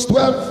Hebrews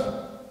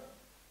 12.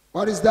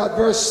 What is that?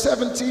 Verse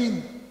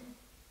 17.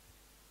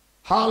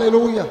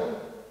 Hallelujah.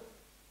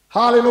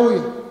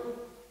 Hallelujah.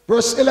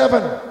 Verse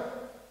 11.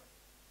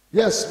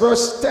 Yes,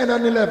 verse 10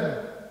 and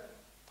 11.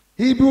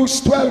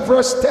 Hebrews 12,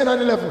 verse 10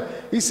 and 11.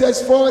 He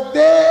says, for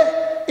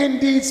they,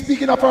 indeed,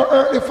 speaking of our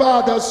earthly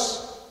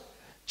fathers,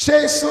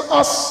 chasten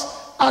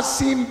us as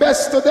seemed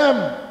best to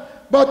them.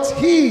 But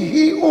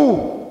he,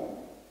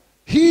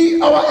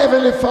 our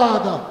heavenly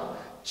Father,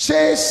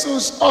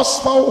 chastens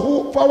us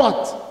for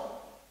what?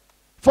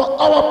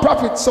 For our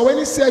profit. So when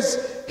he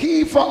says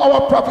he for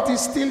our profit,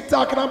 he's still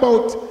talking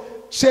about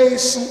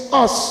chasten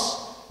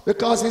us,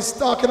 because he's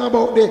talking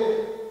about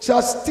the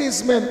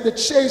chastisement, the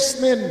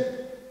chastening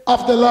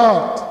of the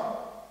Lord.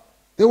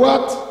 The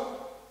what?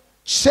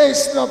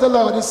 Chastening of the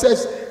Lord. It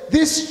says,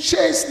 this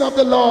chastening of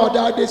the Lord,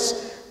 or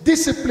this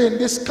discipline,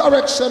 this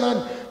correction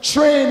and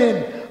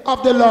training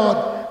of the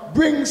Lord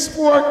brings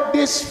forth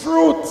this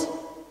fruit.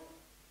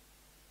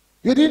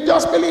 You didn't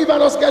just believe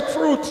and just get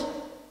fruit.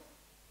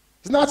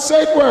 It's not so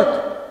it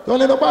work. Don't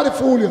let nobody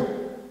fool you.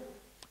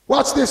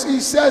 Watch this.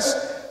 He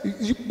says,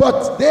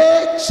 but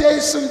they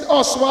chastened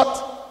us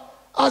what?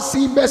 As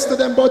seemed best to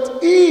them, but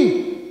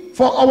he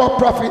for our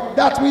profit,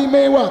 that we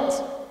may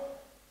what?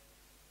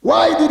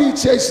 Why did he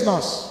chasten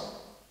us?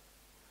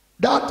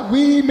 That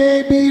we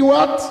may be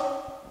what?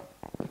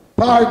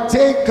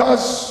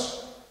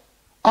 Partakers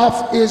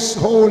of his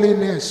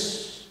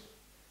holiness.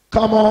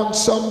 Come on,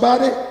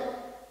 somebody.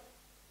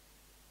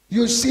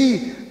 You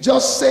see,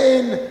 just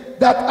saying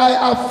that I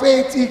have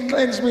faith, he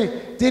cleansed me,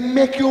 didn't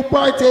make you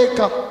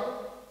partaker.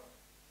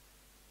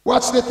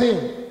 What's the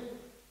thing?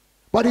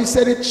 But he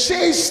said it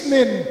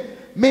chastening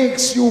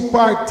makes you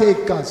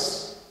partakers.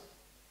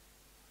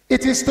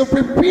 It is to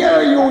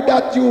prepare you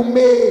that you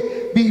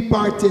may be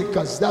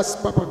partakers. That's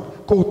proper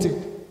quoted.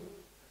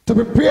 To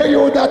prepare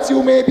you that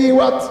you may be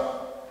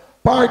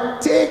what?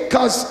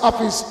 Partakers of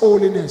his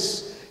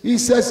holiness. He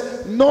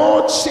says,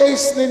 no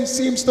chastening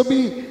seems to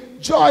be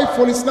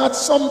joyful. It's not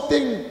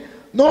something,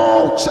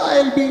 no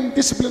child being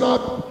disciplined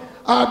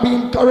or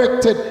being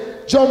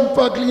corrected, jump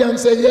ugly and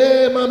say,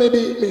 yeah, mommy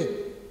beat me.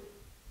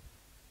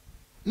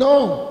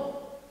 No.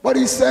 But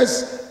he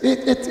says,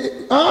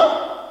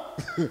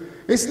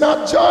 it's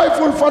not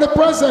joyful for the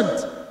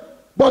present,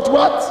 but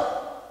what?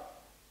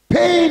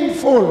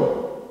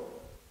 Painful.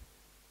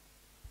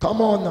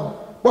 Come on now.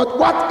 But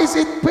what is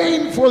it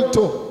painful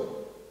to?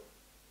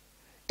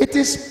 It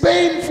is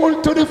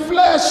painful to the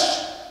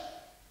flesh.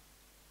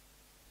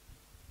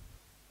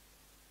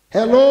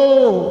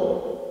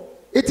 Hello.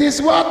 It is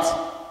what?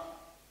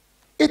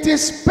 It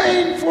is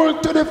painful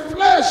to the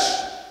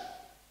flesh.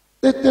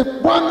 The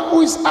one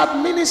who is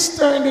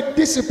administering the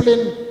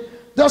discipline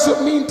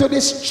doesn't mean to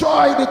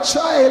destroy the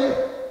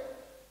child,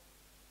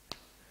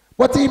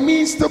 but it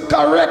means to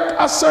correct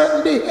a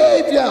certain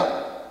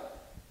behavior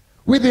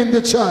within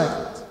the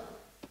child.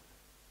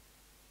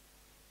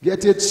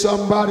 Get it,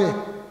 somebody?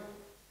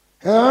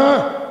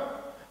 Huh?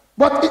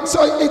 But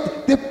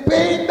the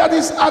pain that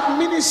is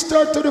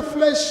administered to the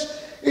flesh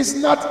is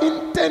not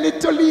intended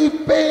to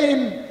leave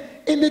pain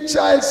in the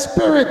child's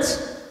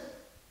spirit,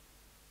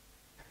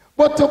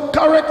 but to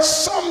correct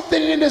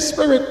something in the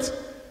spirit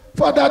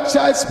for that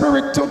child's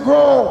spirit to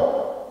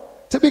grow,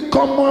 to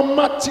become more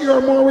mature,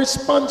 more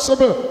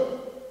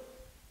responsible.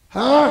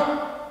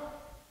 Huh?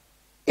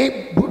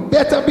 It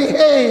better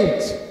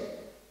behaved,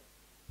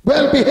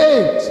 well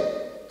behaved.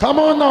 Come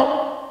on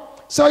now.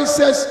 So he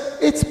says,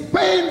 it's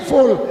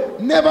painful.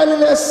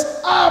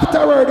 Nevertheless,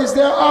 afterward, is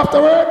there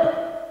afterward?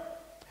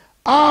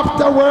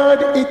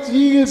 Afterward, it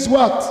yields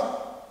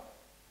what?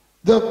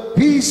 The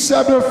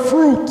peaceable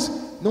fruit.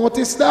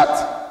 Notice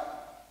that?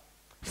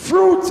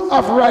 Fruit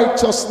of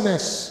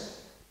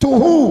righteousness. To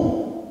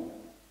who?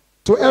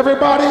 To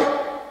everybody?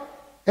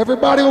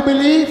 Everybody who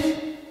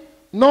believe?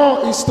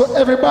 No, it's to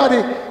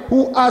everybody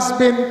who has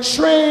been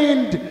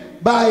trained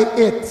by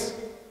it.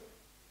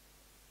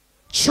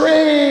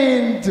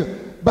 Trained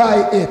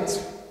by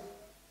it.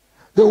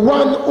 The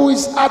one who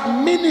is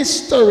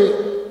administering,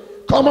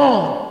 come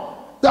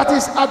on, that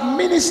is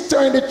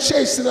administering the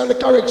chastening and the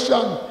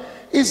correction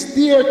is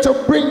there to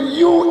bring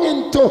you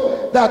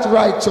into that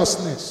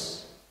righteousness.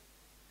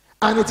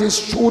 And it is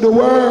through the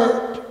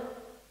word.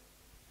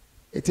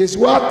 It is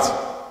what?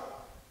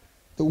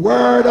 The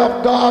word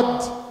of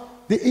God.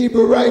 The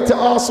Hebrew writer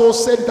also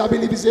said it, I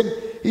believe it's in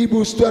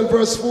Hebrews 12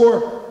 verse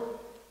 4.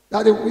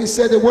 That we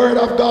said the word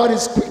of God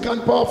is quick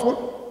and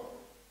powerful.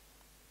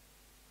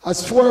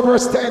 As 4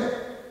 verse 10.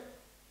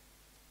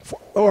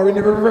 Or in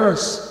the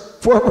reverse,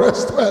 4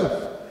 verse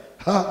 12.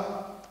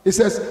 It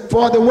says,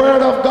 for the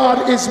word of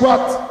God is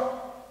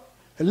what?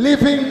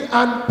 Living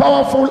and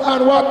powerful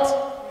and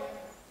what?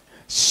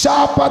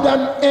 Sharper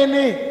than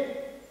any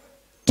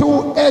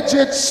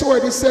two-edged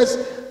sword. It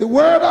says, the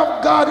word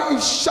of God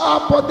is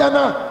sharper than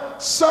a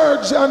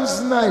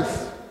surgeon's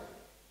knife.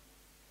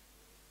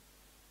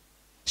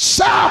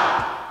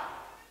 Sharp!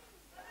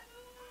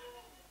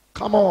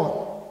 Come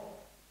on.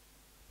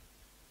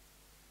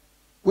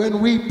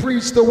 When we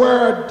preach the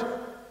word,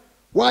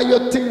 why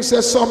you think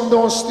say some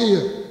don't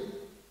steal?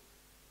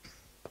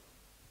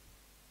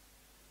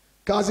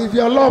 Because if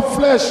you love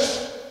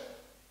flesh,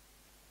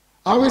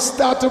 and we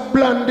start to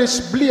blend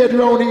this blade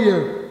around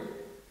here,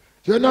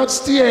 you're not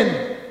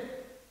staying.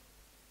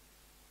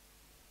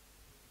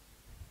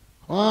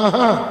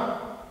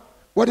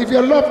 But if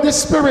you love the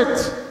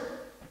Spirit,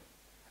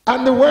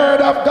 and the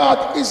word of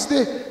God is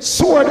the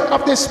sword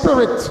of the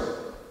Spirit,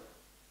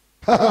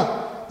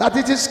 that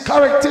it is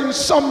correcting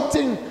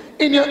something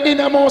in your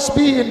innermost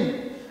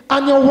being,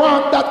 and you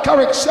want that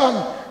correction,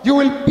 you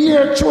will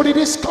bear through the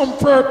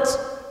discomfort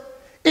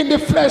in the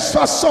flesh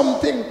for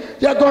something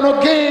you're going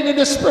to gain in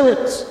the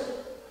Spirit.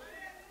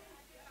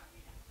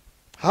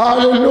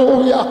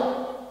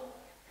 Hallelujah.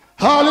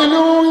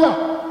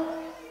 Hallelujah.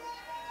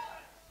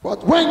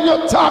 But when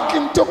you're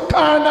talking to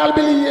carnal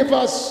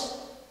believers,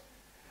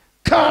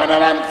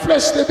 carnal and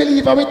fleshly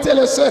believer, we tell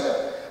us,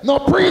 no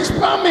preach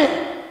for me.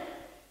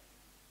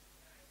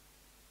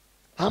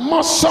 I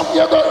must some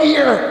you go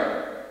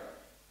hear.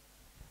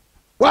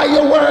 Why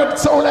your word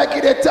sound like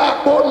it they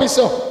talk about me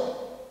so?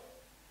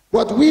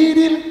 But we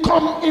didn't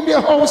come in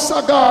the house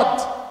of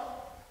God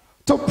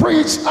to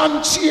preach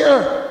and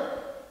cheer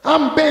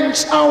and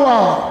bench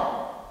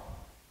our.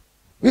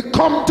 We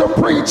come to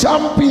preach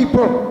and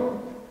people.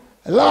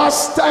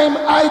 Last time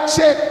I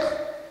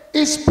checked,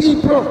 is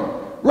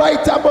people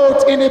write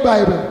about in the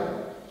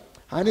Bible.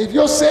 And if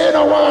you say you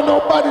don't want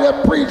nobody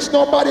to preach,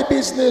 nobody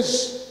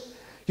business,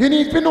 you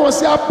need to know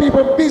say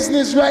people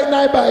business right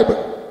now in the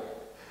Bible.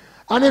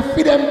 And if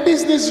you them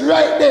business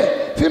right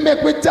there, if you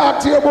make me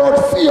talk to you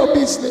about fear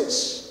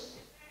business.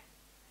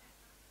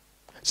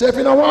 So if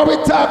you don't want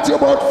me talk to you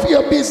about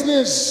fear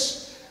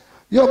business,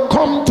 you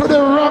come to the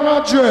wrong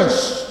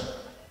address.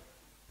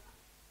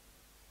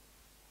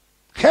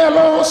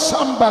 Hello,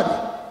 somebody.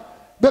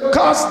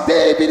 Because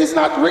David is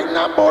not written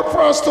about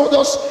for us to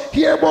just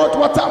hear about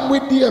what happened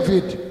with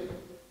David.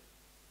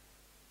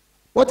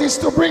 But it's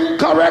to bring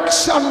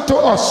correction to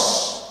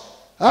us.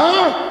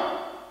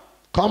 Huh?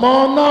 Come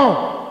on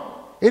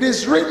now. It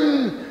is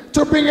written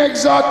to bring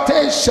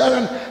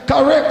exhortation,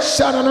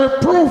 correction, and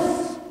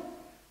reproof.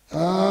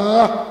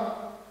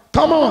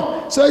 Come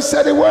on. So he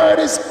said the word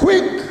is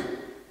quick.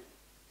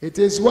 It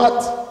is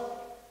what?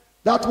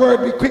 That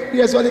word be quick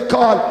is what they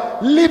call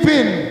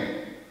living.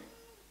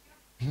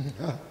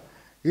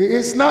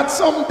 It's not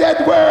some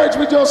dead words.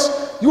 We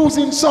just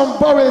using some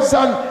vowels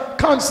and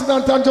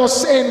consonant and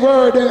just saying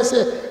word and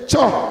say,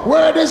 "Cho,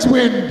 word is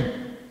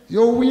wind."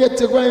 You wait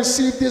to go and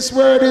see if this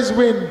word is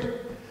wind.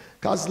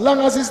 Because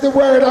long as it's the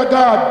word of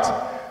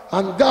God,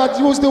 and God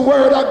used the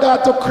word of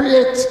God to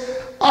create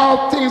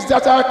all things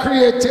that are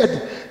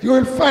created, you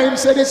will find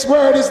that this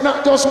word is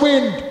not just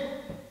wind.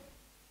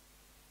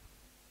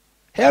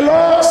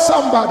 Hello,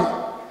 somebody.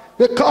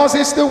 Because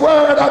it's the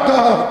word of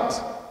God.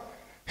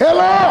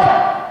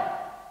 Hello.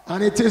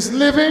 And it is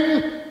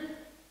living.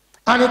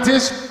 And it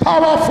is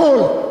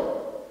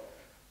powerful.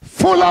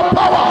 Full of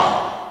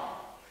power.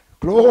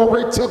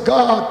 Glory to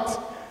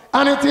God.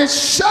 And it is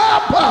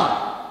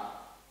sharper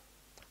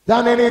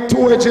than any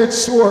two-edged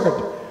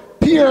sword.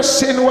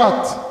 Piercing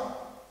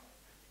what?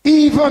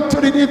 Even to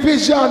the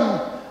division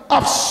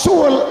of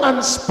soul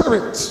and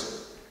spirit.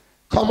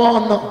 Come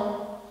on now.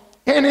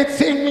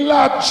 Anything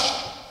lodged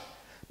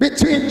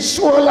between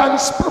soul and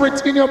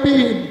spirit in your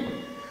being,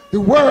 the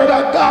word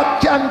of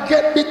God can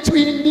get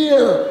between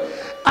there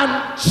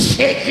and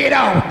shake it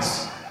out.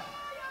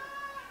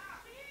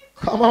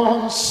 Come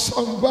on,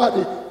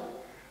 somebody.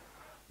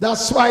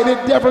 That's why the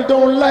devil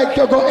don't like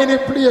you go any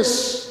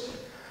place.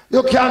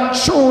 You can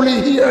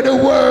truly hear the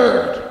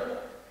word.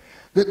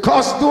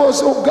 Because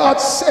those who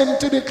God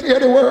sent to declare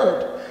the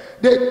word,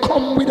 they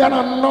come with an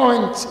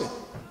anointing.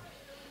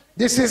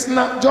 This is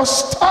not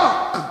just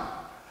talk.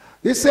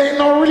 This ain't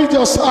no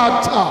religious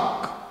hard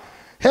talk.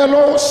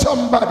 Hello,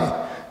 somebody.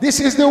 This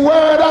is the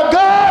word of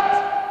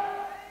God.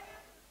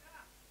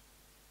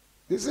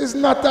 This is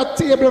not a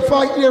table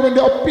for hearing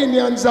the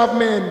opinions of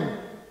men.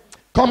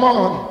 Come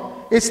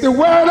on. It's the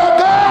word of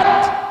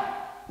God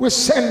we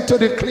sent to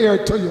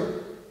declare to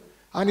you.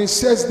 And it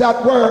says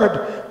that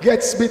word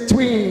gets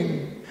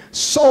between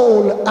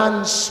soul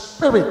and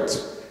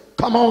spirit.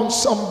 Come on,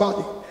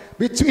 somebody.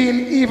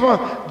 Between even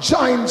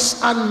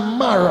joints and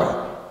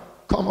marrow.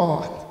 Come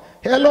on.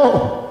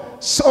 Hello.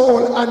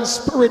 Soul and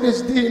spirit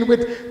is dealing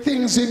with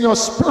things in your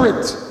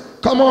spirit.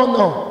 Come on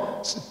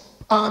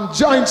now.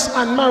 Joints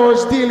and marrow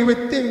is dealing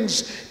with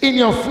things in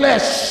your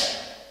flesh.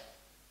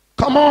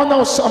 Come on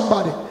now,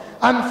 somebody.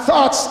 And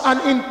thoughts and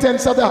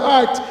intents of the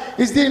heart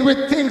is dealing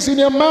with things in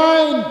your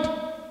mind.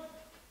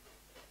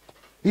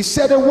 He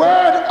said the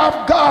word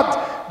of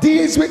God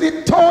deals with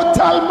the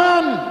total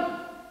man.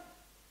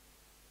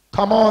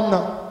 Come on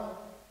now.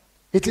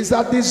 It is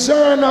a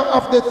discerner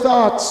of the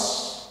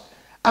thoughts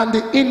and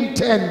the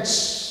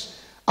intents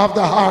of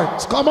the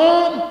heart. Come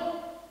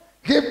on.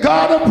 Give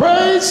God a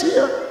praise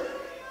here.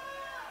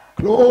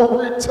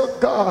 Glory to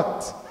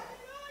God.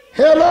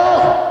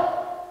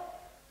 Hello.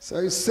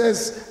 So he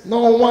says,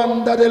 no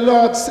wonder the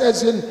Lord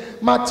says in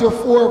Matthew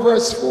 4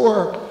 verse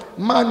 4,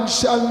 man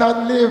shall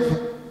not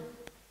live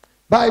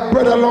by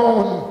bread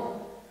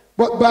alone,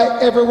 but by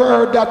every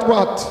word that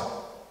what?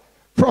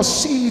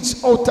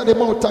 Proceeds out of the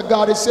mouth of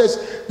God. It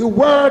says the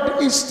word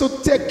is to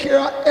take care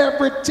of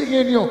everything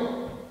in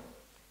you.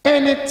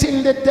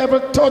 Anything the devil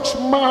touch,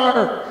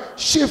 mar,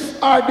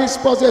 shift or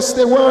dispossess,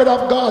 the word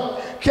of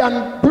God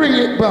can bring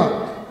it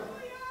back.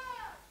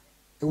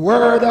 The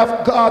word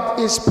of God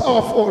is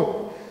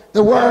powerful.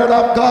 The word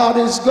of God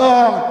is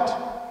God.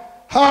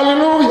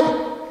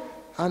 Hallelujah.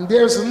 And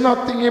there's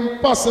nothing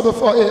impossible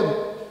for him.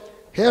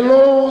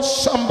 Hello,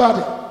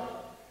 somebody.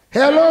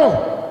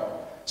 Hello.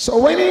 So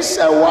when he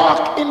said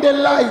walk in the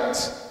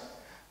light,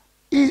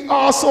 he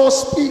also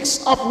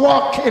speaks of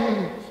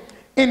walking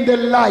in the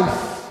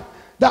life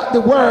that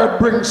the word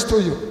brings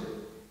to you.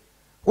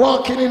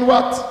 Walking in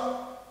what?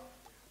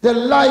 the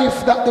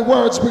life that the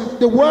words bring.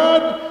 The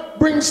word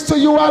brings to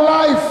you a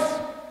life.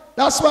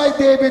 That's why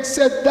David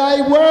said,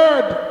 thy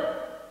word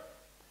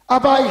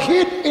have I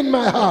hid in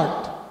my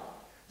heart,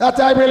 that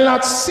I will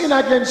not sin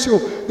against you.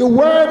 The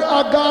word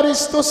of God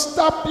is to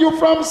stop you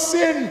from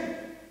sin.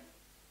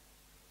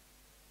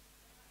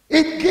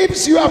 It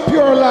gives you a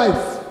pure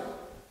life.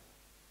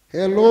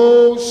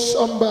 Hello,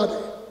 somebody.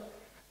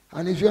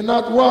 And if you're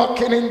not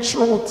walking in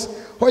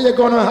truth, how are you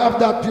going to have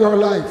that pure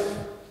life?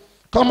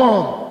 Come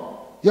on.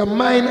 Your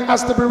mind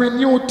has to be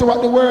renewed to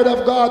what the word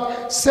of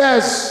God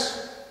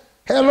says.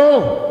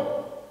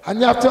 Hello. And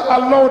you have to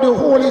allow the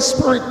Holy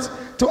Spirit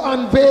to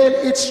unveil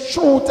its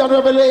truth and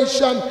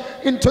revelation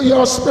into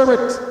your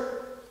spirit.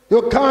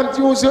 You can't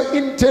use your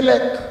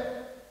intellect,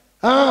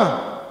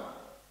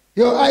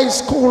 your high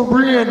school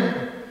brain,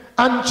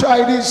 and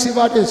try this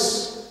over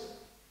this.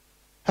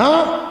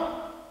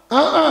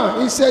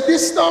 He said,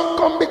 this don't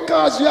come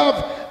because you have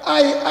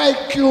high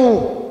IQ,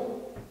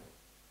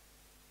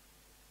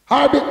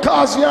 or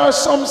because you are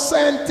some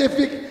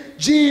scientific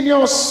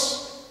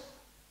genius,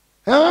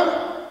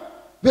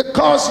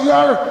 because you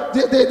are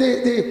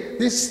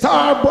the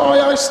star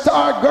boy or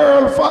star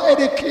girl for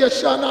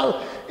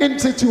educational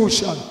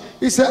institution.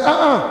 He said,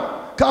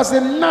 because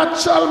the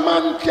natural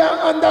man can't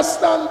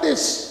understand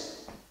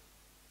this.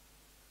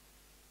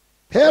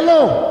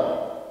 Hello.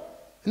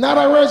 In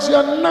other words,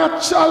 your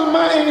natural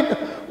mind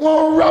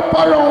won't wrap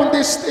around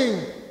this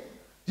thing.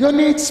 You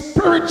need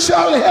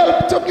spiritual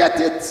help to get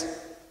it.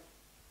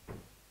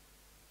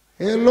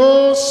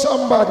 Hello,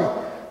 somebody.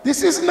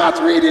 This is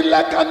not reading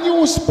like a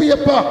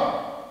newspaper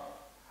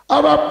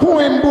or a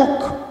poem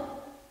book.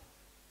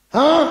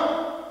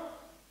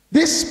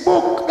 This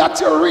book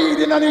that you're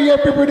reading and you hear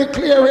people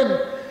declaring,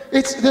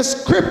 it's the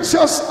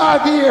scriptures are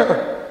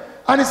there.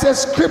 And it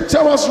says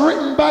scripture was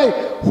written by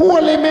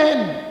holy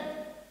men.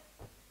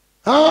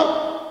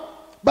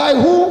 By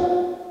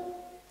who?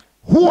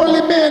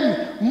 Holy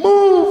men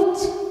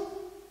moved.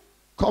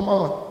 Come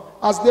on.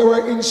 As they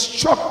were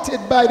instructed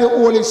by the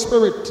Holy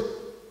Spirit.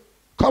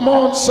 Come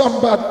on,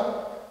 somebody.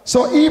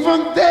 So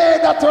even they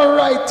that are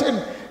writing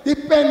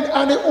depend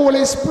on the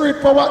Holy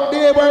Spirit for what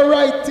they were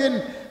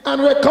writing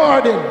and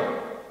recording.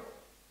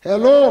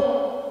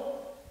 Hello?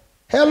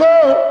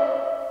 Hello?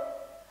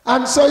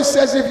 And so it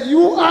says, if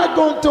you are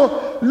going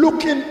to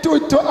look into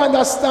it to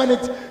understand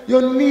it,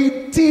 you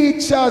need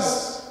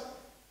teachers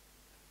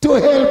to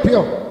help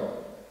you.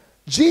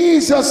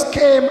 Jesus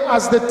came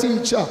as the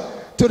teacher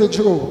to the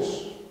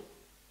Jews.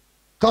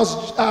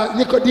 Because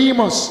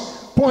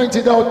Nicodemus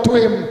pointed out to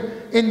him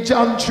in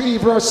John 3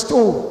 verse 2,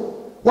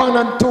 1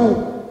 and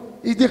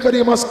 2.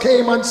 Nicodemus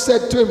came and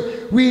said to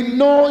him, we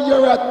know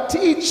you're a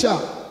teacher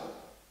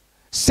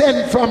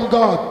sent from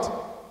God.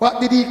 What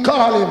did he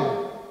call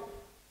him?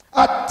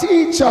 A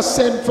teacher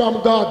sent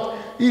from God.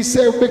 He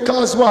said,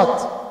 because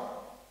what?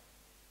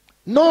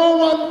 No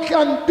one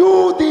can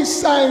do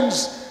these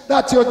signs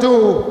that you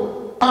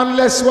do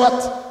unless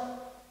what?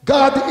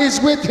 God is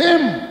with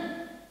him.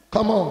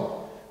 Come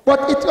on.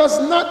 But it was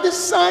not the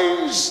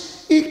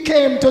signs he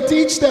came to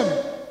teach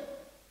them.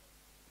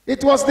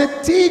 It was the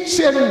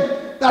teaching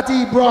that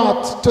he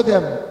brought to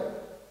them.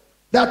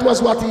 That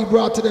was what he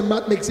brought to them.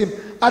 That makes him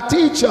a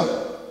teacher.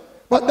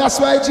 But that's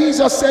why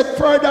Jesus said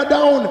further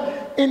down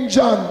in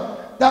John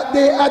that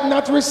they had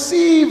not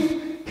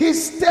received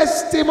his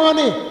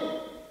testimony.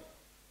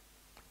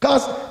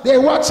 Because they're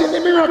watching the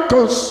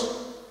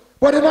miracles,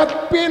 but they're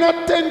not paying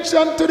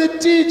attention to the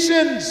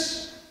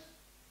teachings.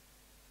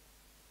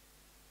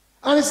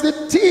 And it's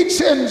the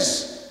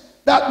teachings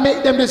that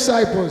make them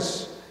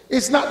disciples.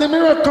 It's not the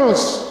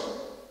miracles.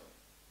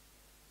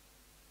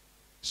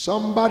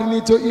 Somebody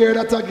need to hear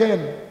that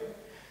again.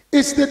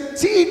 It's the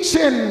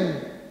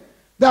teaching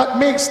that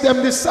makes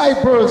them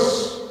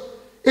disciples.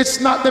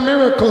 It's not the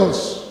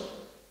miracles.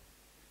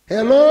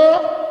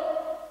 Hello?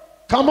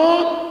 Come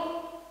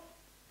on.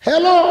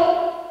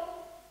 Hello?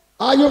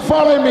 Are you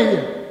following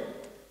me?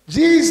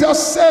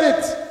 Jesus said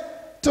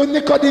it to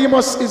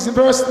Nicodemus in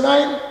verse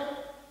 9.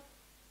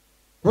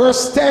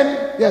 Verse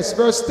 10. Yes,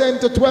 verse 10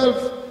 to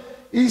 12.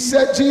 He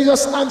said,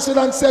 Jesus answered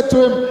and said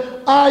to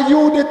him, are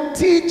you the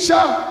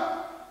teacher?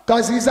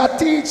 Because he's a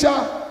teacher,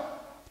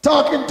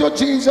 talking to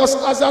Jesus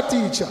as a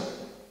teacher.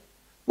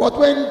 But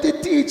when the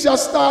teacher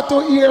start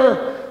to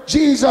hear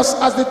Jesus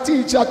as the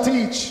teacher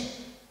teach,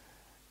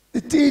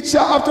 the teacher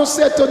have to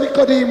say to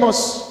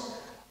Nicodemus,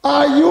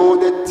 are you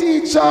the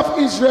teacher of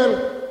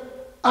Israel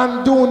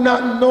and do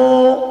not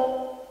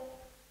know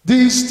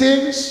these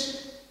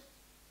things?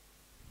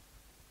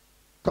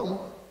 Come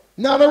on.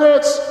 In other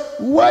words,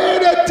 why are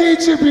they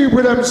teaching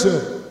people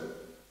themselves?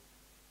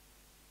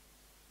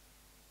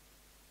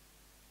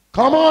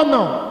 Come on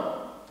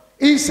now.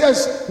 He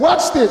says,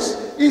 watch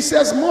this. He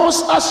says,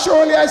 most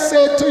assuredly I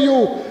say to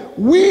you,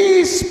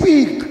 we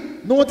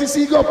speak. Notice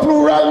he got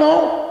plural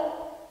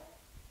now.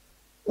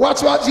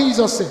 Watch what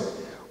Jesus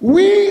said.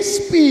 We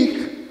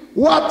speak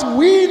what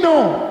we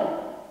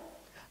know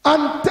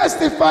and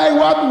testify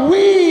what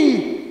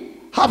we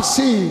have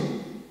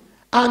seen.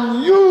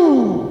 And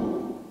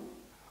you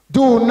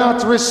do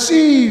not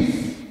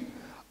receive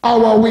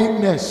our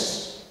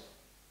weakness.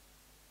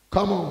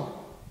 Come on.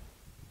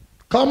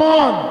 Come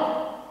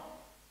on.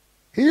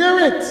 Hear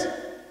it.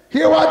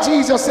 Hear what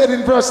Jesus said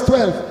in verse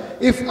 12.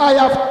 If I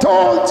have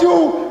told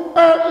you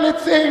earthly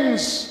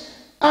things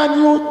and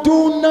you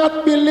do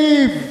not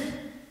believe,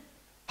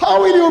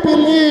 how will you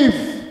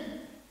believe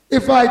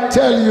if I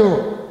tell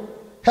you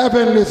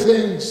heavenly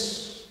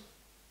things?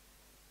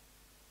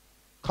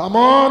 Come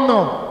on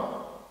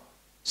now.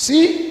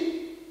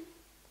 See?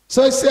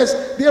 So it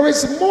says, there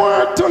is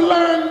more to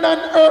learn than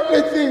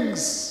earthly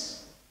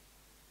things.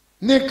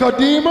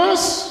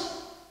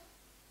 Nicodemus,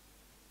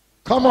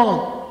 come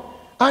on.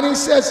 And he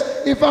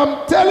says, if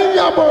I'm telling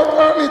you about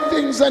earthly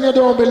things and you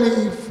don't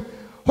believe,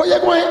 how are you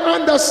going to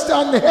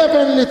understand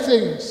heavenly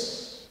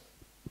things?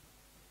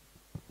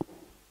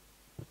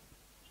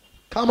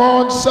 Come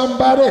on,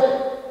 somebody.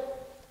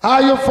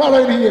 Are you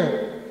following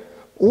here?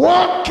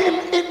 Walking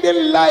in the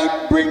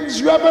light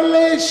brings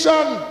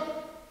revelation.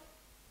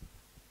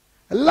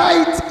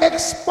 Light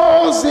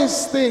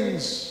exposes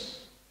things.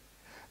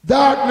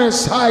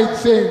 Darkness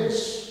hides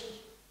things.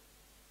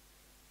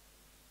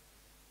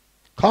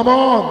 Come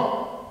on.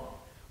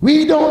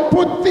 We don't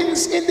put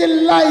things in the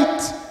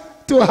light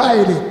to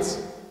hide it.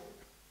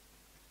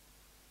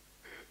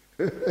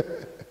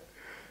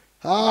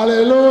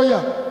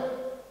 Hallelujah.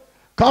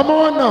 Come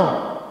on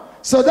now.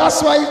 So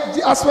that's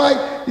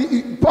why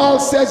Paul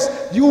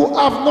says you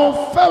have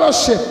no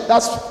fellowship.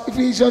 That's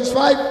Ephesians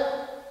 5.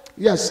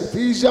 Yes,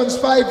 Ephesians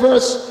 5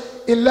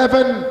 verse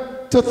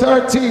 11 to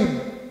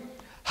 13.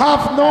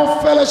 Have no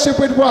fellowship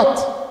with what?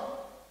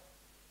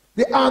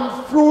 The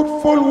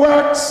unfruitful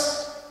works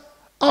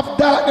of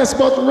darkness,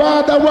 but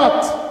rather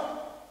what?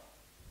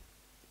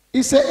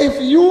 He said,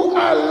 if you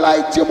are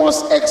light, you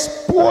must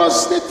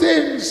expose the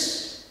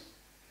things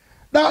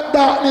that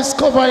darkness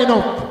covering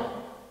up.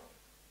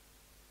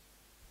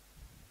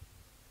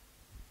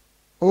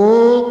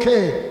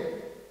 Okay.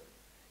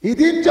 He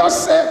didn't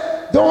just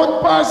say,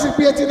 don't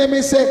participate in them.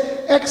 He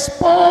said,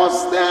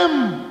 expose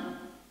them.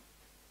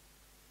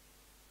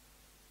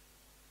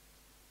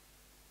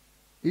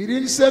 He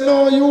didn't say,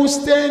 no, you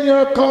stay in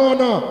your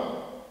corner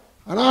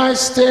and I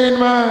stay in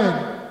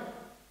mine.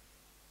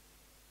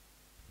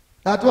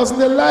 That wasn't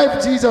the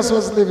life Jesus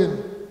was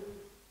living.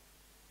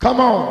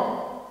 Come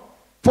on.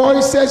 For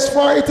he says,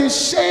 for it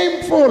is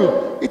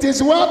shameful. It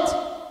is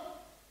what?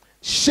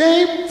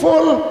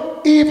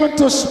 Shameful even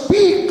to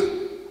speak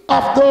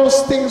of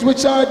those things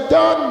which are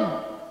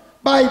done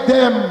by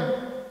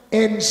them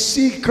in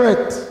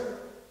secret.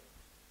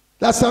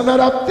 That's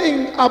another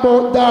thing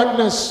about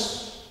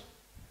darkness.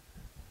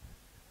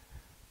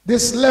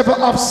 This level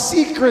of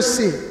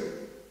secrecy,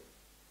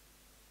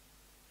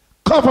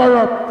 cover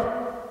up,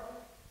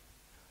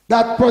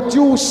 that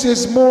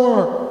produces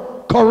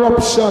more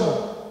corruption.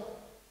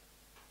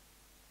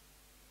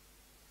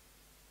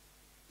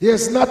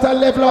 There's not a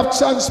level of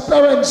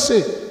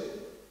transparency,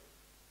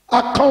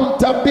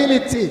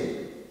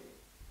 accountability,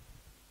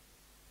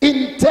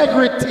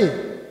 integrity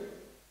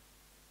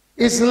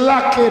is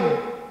lacking.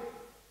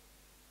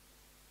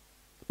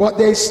 But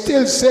they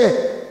still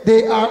say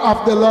they are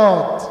of the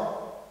Lord.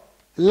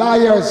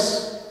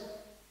 Liars.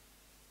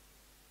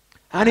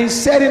 And he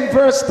said in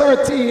verse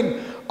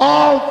 13,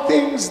 all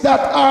things that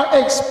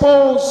are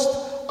exposed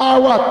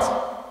are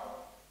what?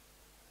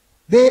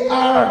 They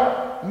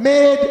are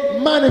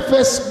made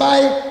manifest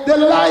by the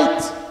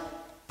light.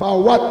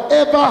 For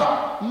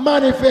whatever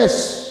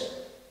manifests,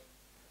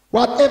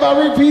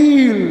 whatever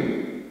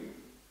revealed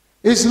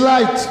is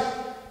light.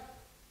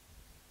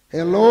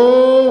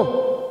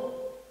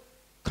 Hello?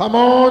 Come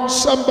on,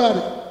 somebody.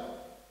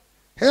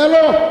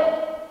 Hello?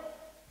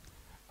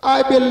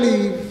 I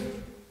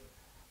believe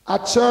a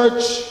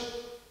church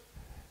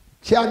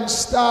can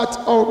start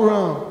out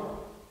wrong.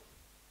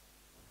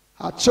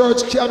 A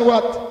church can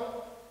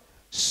what?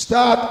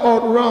 Start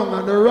out wrong,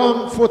 on the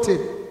wrong footing,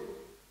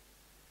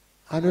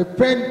 and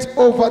repent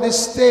over the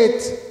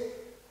state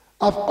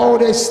of how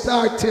they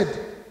started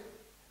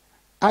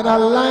and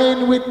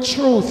align with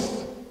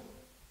truth.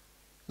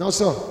 No,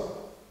 sir.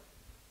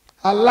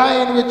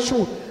 Align with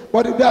truth.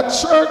 But if that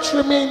church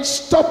remains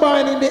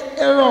stubborn in the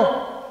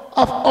error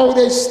of how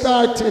they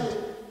started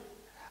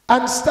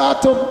and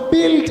start to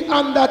build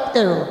on that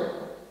error,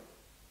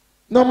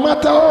 no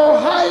matter how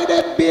high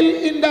they build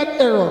in that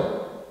error,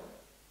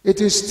 it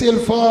is still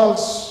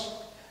false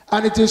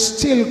and it is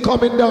still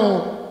coming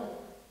down.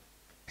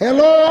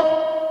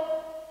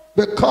 Hello?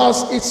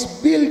 Because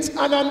it's built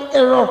on an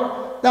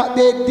error that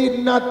they did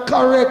not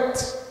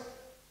correct.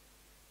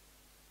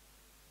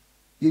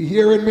 You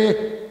hearing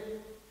me?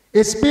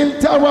 It's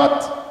built on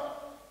what?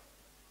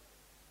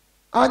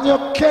 And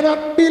you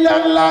cannot build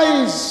on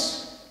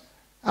lies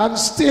and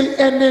still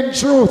end in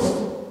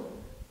truth.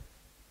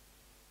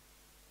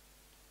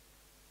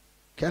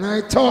 Can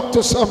I talk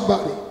to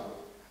somebody?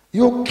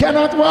 You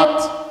cannot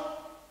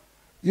what?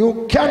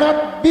 You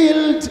cannot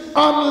build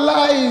on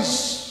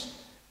lies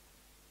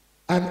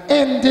and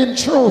end in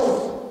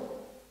truth.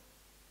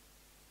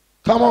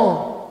 Come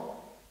on.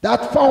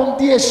 That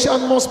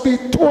foundation must be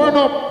torn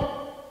up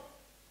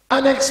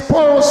and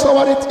expose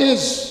what it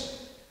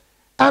is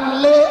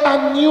and lay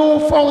a new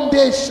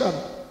foundation.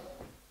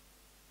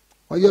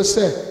 What you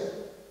say?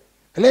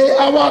 Lay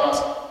a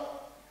what?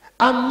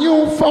 A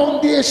new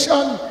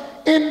foundation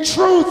in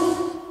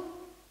truth.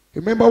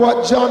 Remember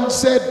what John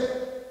said?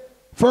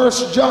 1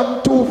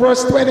 John 2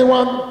 verse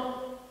 21.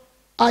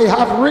 I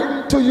have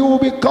written to you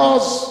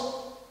because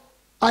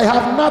I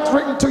have not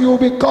written to you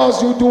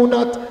because you do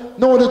not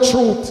know the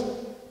truth,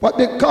 but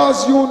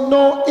because you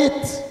know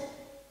it.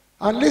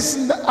 And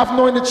listen of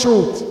knowing the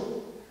truth,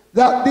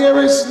 that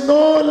there is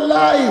no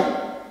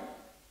lie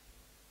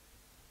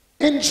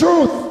in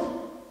truth.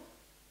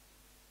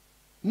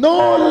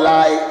 No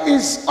lie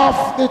is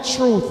of the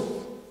truth.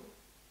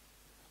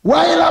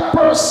 While a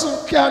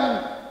person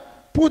can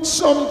put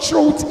some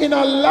truth in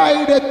a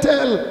lie they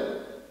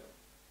tell,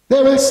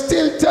 they will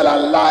still tell a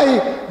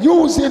lie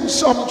using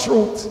some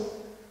truth.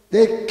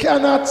 They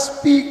cannot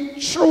speak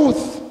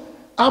truth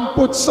and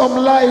put some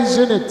lies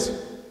in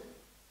it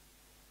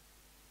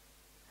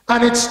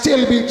and it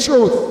still be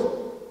truth.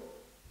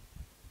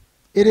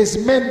 It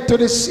is meant to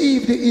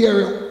deceive the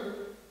hearer,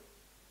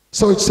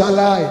 so it's a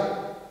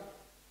lie.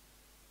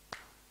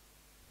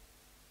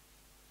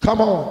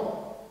 Come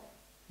on.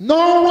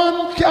 No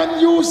one can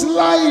use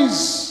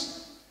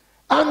lies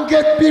and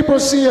get people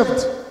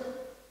saved,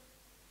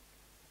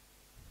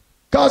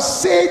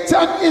 because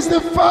Satan is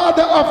the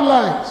father of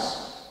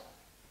lies.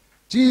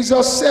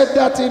 Jesus said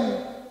that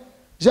in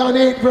John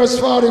 8 verse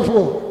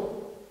 44.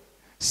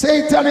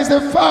 Satan is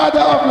the father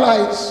of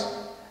lies.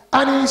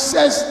 And he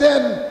says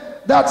then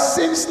that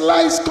since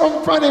lies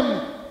come from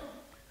him,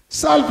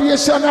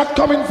 salvation not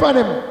coming from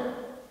him.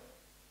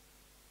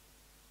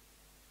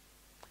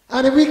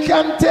 And if we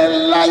can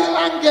tell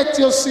lie and get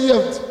you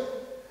saved,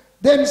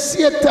 then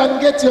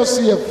Satan get you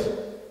saved.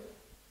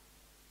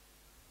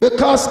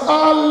 Because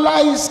all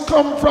lies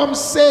come from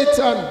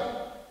Satan.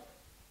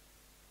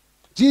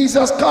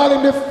 Jesus called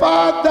him the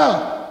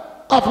father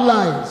of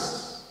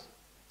lies.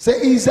 Say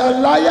he's a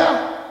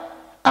liar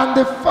and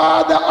the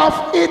father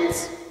of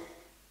it.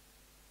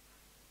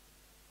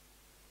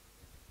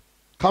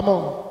 Come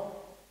on.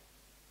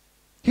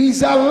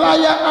 He's a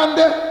liar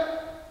and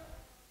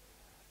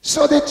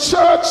so the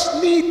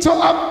church need to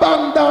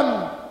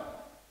abandon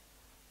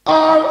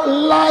all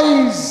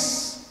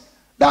lies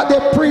that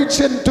they're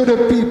preaching to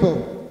the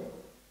people.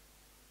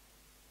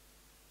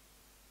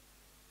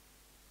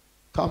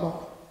 Come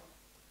on.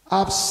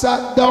 I've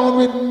sat down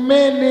with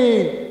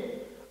many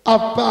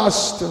of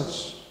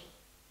pastors,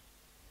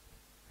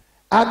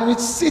 and with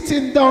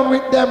sitting down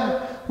with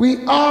them,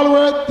 we all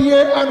were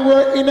there and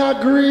were in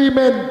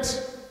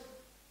agreement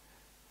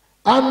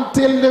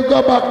until they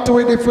go back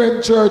to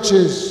different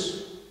churches.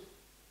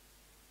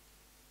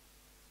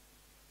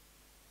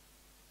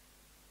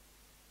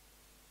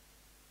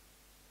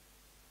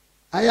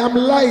 I am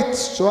light,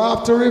 so I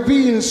have to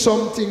reveal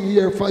something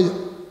here for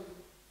you.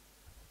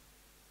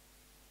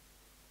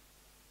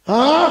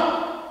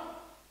 Huh?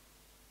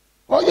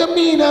 What you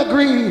mean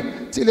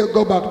agree till you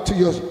go back to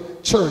your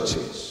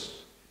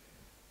churches?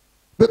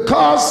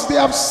 Because they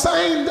have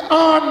signed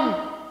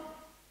on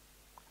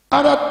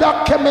a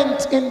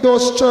document in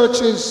those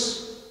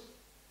churches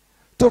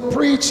to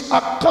preach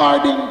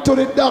according to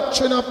the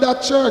doctrine of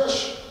that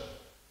church.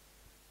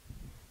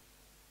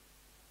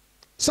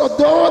 So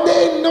though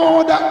they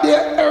know that there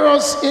are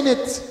errors in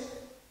it,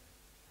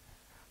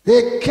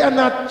 they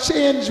cannot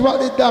change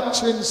what the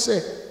doctrine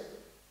says.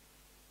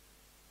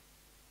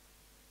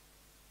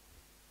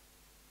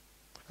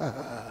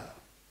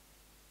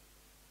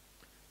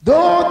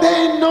 Though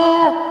they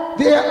know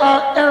there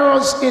are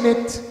errors in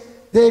it,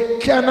 they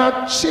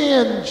cannot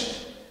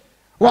change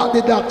what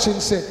the doctrine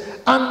says.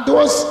 And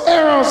those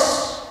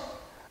errors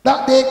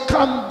that they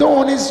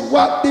condone is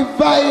what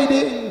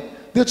dividing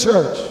the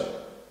church.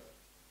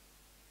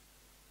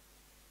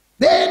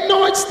 They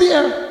know it's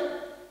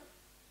there.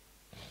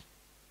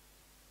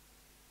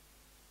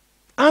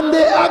 And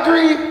they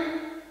agree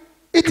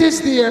it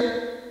is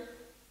there.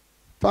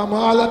 From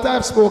all that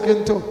I've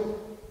spoken to.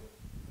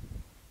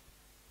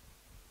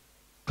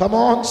 Come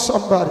on,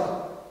 somebody.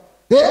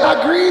 They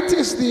agree it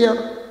is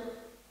there.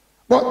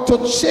 But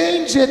to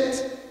change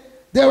it,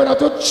 they will have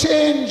to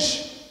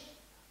change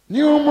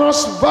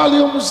numerous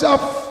volumes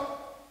of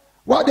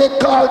what they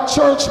call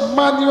church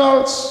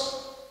manuals.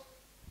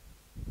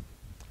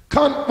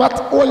 What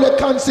all the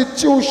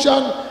constitution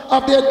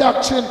of their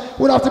doctrine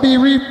would have to be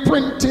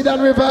reprinted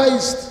and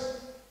revised.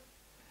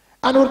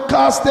 And would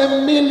cost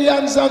them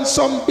millions and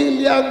some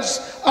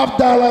billions of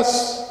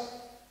dollars.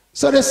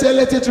 So they say,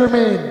 let it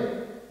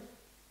remain.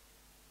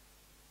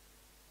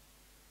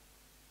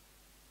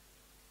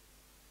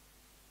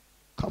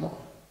 Come on.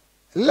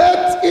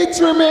 Let it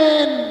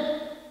remain.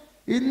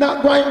 It's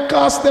not going to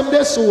cost them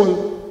their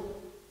soul.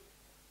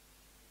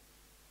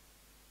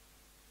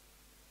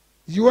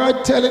 You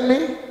are telling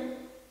me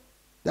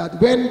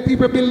that when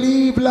people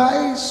believe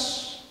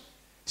lies,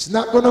 it's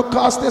not going to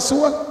cost their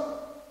soul?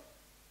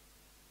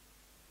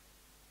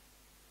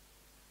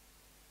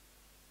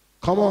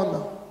 Come on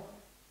now.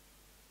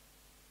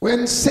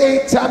 When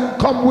Satan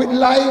come with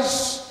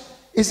lies,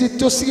 Is it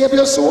to save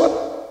your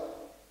soul?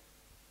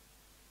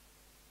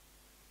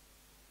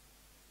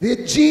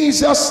 Did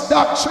Jesus'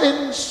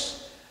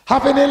 doctrines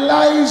have any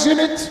lies in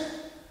it?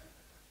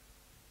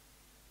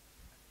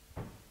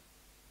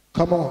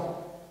 Come on.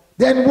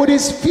 Then would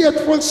his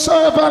faithful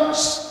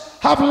servants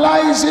have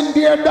lies in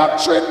their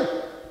doctrine?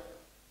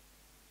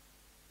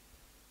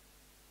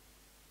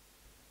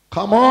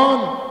 Come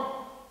on.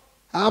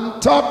 I'm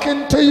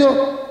talking to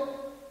you.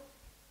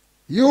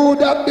 You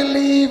that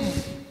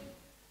believe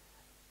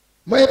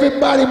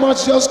everybody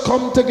must just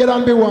come together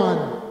and be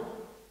one.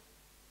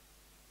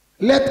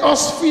 Let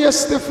us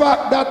face the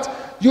fact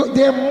that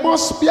there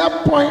must be a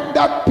point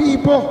that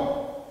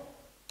people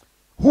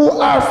who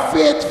are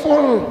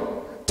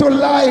faithful to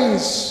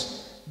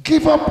lies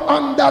give up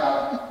on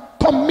that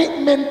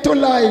commitment to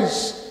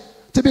lies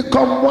to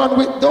become one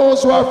with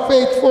those who are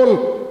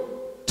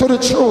faithful to the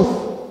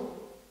truth.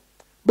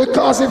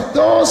 Because if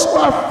those who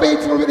are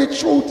faithful with the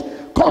truth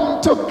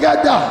come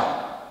together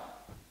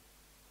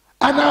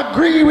and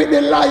agree with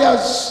the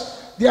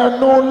liars, they are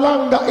no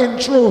longer in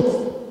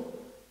truth.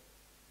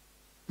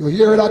 You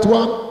hear that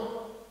one?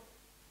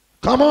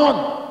 Come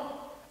on.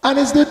 And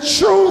it's the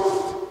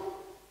truth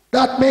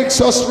that makes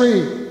us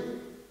free.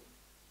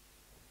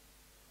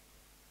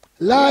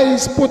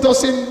 Lies put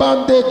us in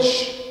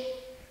bondage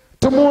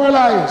to more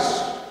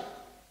lies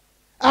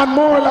and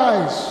more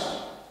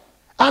lies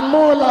and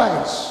more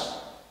lies.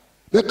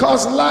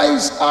 Because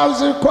lies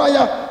always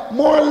require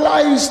more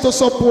lies to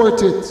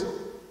support it.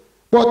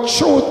 But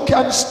truth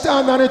can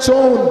stand on its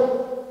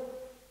own.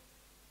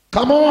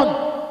 Come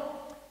on.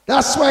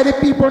 That's why the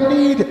people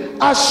need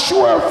a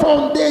sure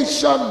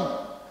foundation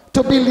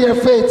to build their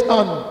faith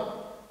on.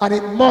 And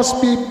it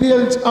must be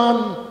built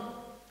on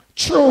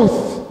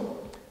truth.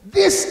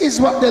 This is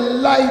what the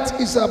light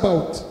is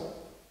about.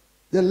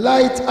 The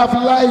light of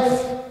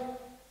life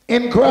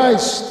in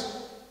Christ.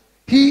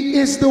 He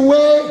is the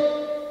way,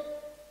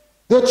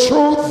 the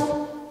truth,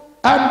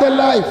 and the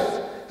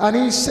life. And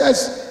he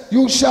says,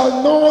 you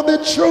shall know the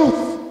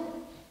truth.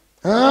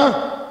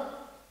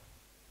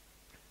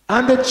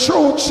 And the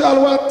truth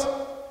shall what?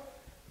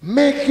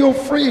 Make you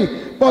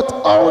free. But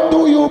how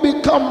do you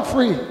become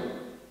free?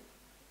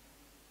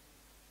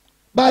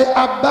 By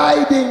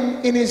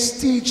abiding in his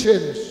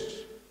teachings.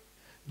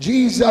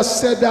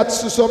 Jesus said that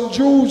to some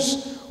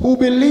Jews who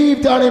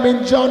believed on him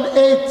in John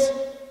 8,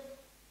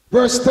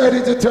 verse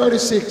 30 to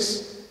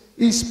 36.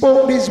 He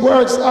spoke these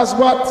words as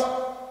what?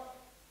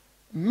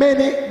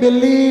 Many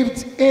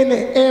believed in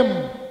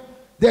him.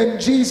 Then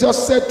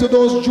Jesus said to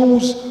those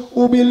Jews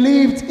who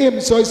believed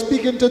him, so he's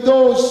speaking to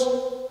those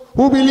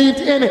who believed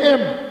in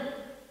him.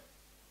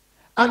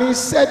 And he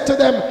said to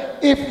them,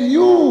 if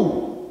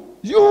you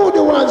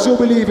the ones who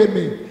believe in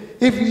me,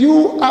 if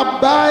you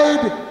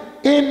abide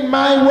in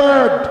my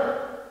word,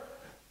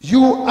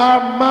 you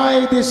are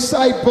my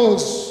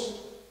disciples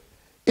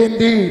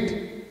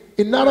indeed.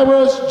 In other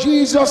words,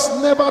 Jesus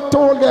never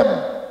told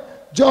them,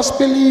 just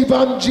believe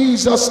on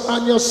Jesus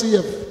and you're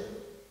saved.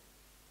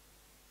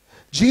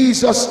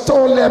 Jesus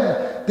told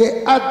them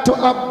they had to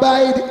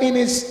abide in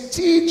his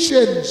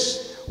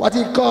teachings, what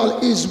he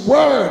called his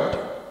word,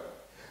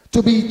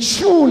 to be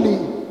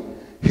truly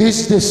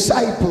his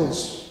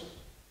disciples.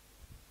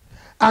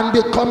 And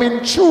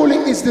becoming truly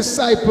his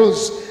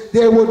disciples,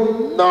 they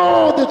would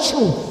know the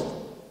truth.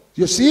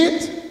 You see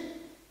it?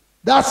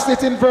 That's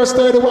it in verse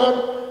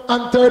 31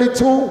 and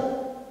 32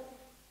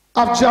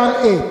 of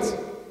John 8. It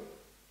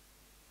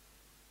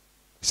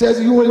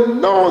says, you will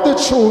know the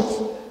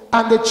truth,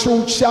 and the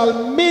truth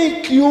shall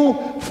make you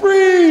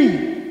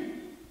free.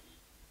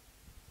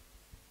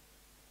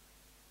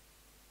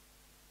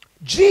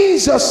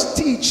 Jesus'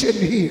 teaching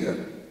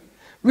here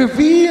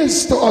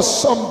reveals to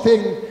us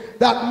something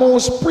that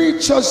most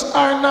preachers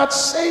are not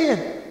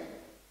saying.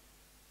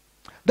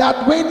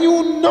 That when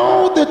you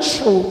know the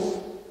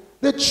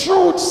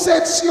truth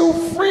sets you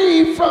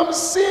free from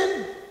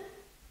sin.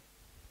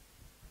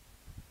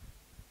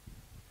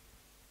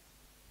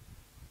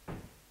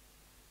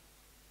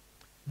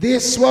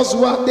 This was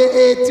what they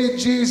hated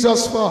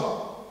Jesus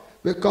for.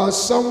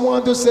 Because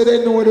someone to say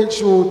they know the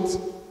truth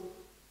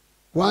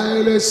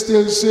while they're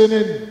still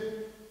sinning.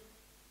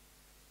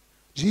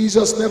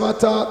 Jesus never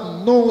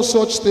taught no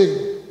such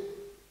thing.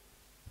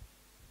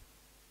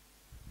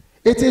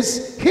 It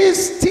is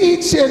his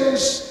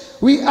teachings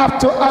we have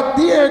to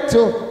adhere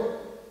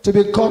to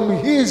become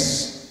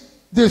his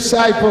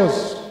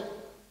disciples.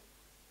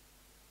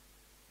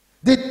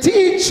 The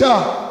teacher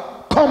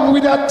come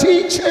with a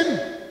teaching.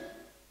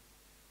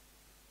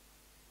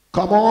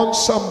 Come on,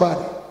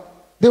 somebody.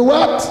 The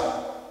what?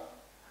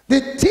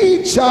 The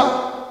teacher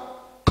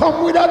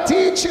come with a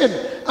teaching.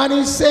 And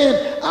he's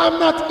saying, I'm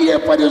not here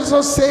for you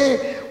to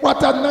say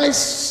what a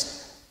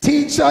nice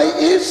teacher he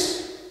is.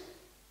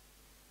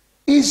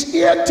 He's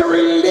here to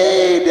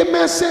relay the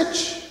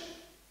message.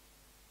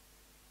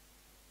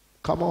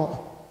 Come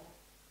on.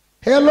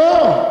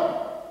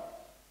 Hello.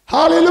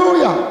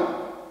 Hallelujah.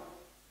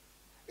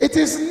 It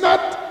is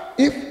not,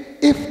 if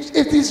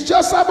it is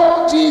just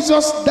about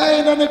Jesus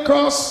dying on the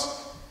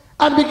cross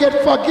and we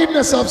get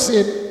forgiveness of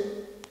sin,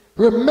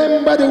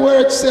 Remember the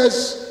word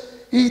says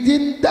he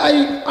didn't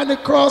die on the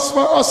cross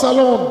for us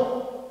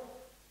alone,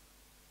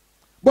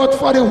 but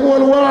for the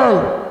whole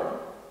world.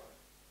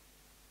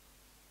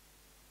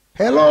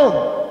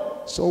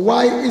 Hello? So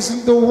why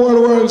isn't the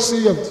whole world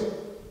saved?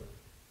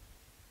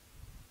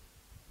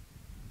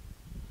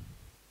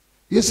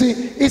 You see,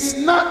 it's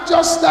not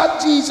just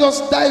that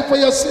Jesus died for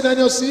your sin and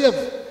you're saved.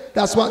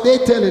 That's what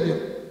they're telling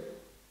you.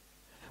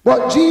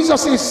 But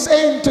Jesus is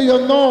saying to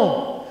you,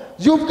 no,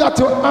 you've got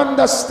to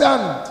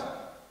understand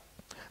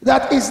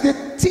that is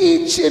the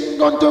teaching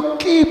going to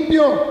keep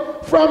you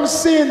from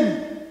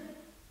sin.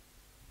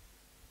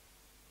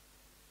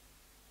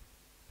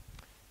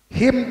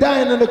 Him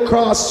dying on the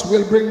cross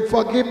will bring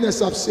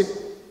forgiveness of sin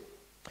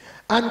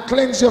and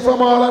cleanse you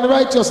from all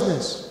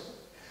unrighteousness.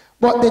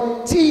 But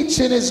the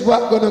teaching is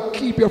what going to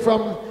keep you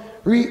from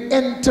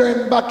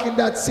re-entering back in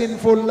that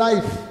sinful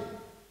life.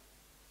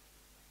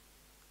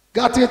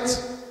 Got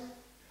it?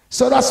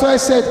 So that's why I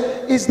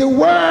said, is the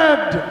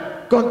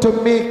word going to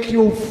make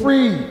you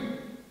free?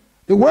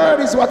 The word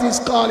is what is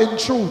called in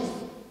truth.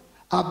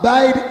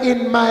 Abide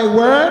in my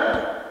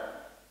word.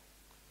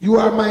 You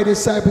are my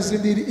disciples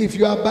indeed if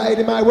you abide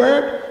in my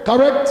word.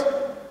 Correct?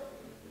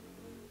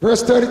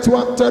 Verse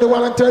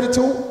 31 and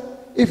 32.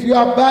 If you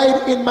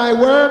abide in my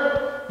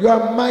word, you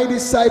are my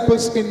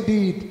disciples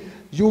indeed.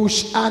 You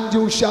shall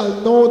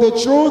know the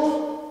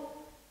truth,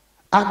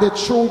 and the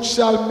truth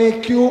shall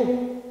make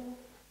you.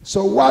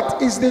 So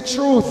what is the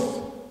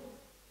truth?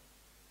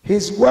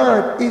 His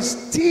word.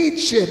 His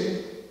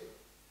teaching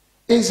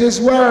is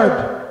his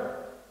word.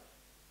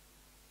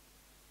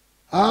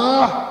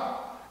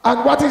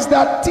 And what is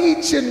that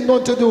teaching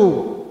going to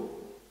do?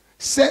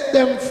 Set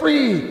them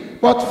free.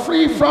 But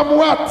free from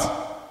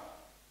what?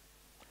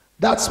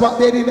 That's what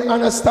they didn't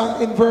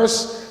understand in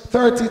verse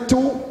 32.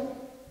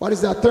 What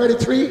is that?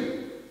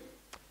 33.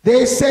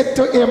 They said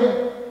to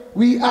him,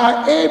 we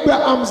are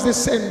Abraham's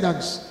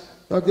descendants.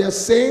 Now they are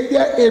saying they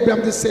are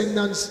Abraham's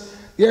descendants.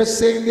 They are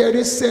saying they are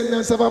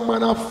descendants of a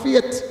man of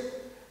faith.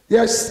 They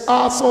are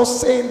also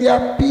saying they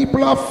are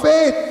people of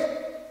faith.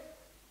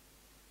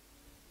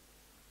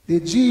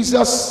 Did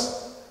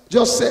Jesus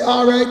just say,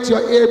 all right,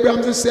 you're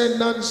Abraham's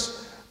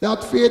descendants,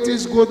 that faith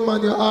is good,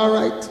 man, you're all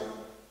right?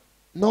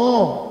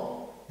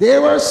 No. They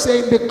were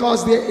saying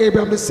because they're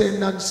Abraham's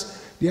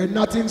descendants, they are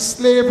not in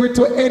slavery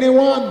to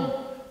anyone.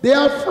 They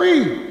are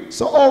free.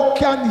 So how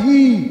can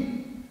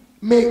he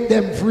make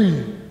them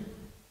free?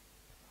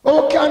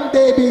 How can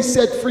they be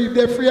set free if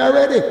they're free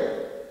already?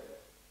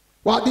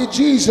 What did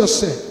Jesus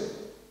say?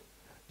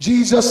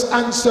 Jesus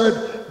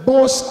answered,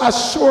 most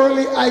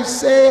assuredly I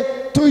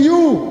say to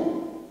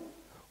you,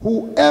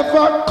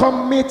 whoever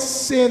commits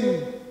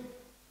sin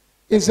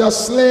is a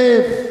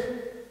slave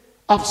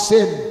of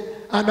sin.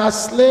 And a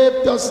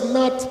slave does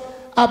not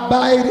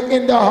abide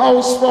in the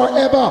house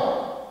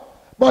forever,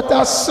 but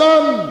a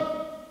son.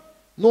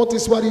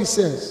 Notice what he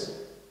says.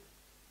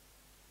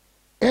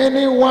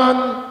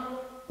 Anyone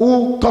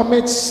who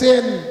commits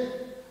sin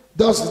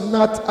does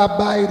not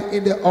abide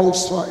in the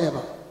house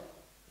forever.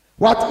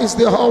 What is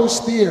the house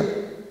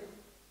there?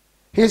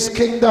 His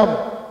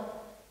kingdom.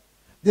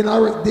 They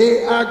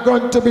are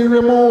going to be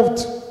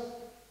removed.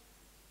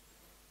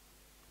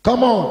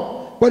 Come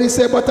on. But he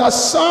said, but a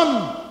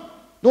son.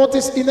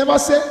 Notice he never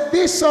said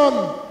this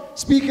son,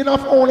 speaking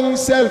of only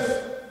himself.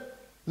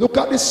 Look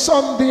at the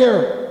son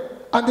there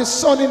and the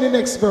son in the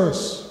next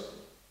verse.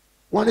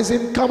 One is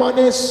in common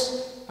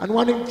S and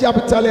one in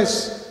capital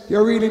S.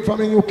 You're reading from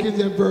the New King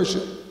James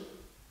Version.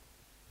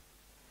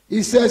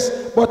 He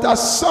says, but a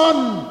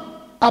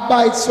son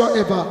abides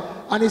forever.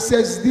 And he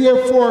says,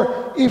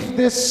 therefore, if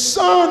the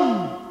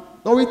son,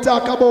 now we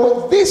talk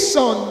about this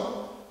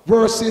son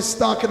versus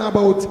talking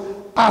about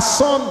a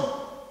son.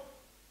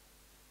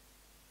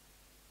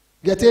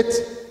 Get it?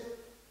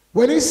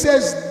 When he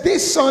says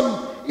this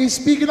son, he's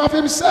speaking of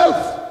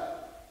himself.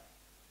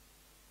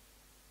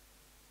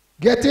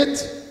 Get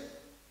it?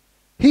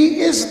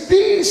 He is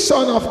the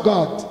Son of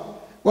God,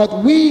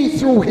 but we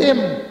through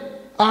him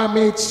are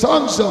made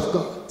sons of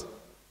God.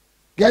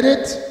 Get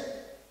it?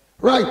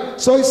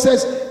 Right. So he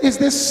says, it's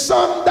the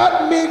Son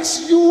that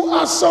makes you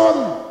a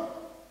son.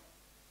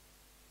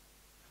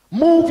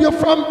 Move you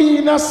from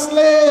being a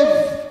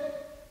slave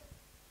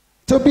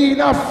to being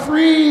a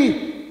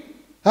free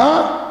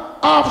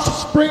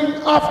offspring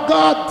of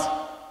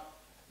God,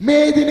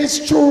 made in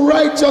his true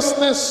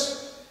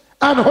righteousness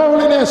and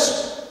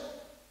holiness.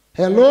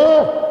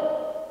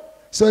 Hello?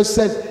 So it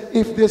says,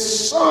 if the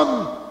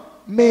Son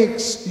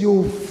makes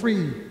you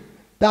free,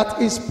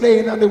 that is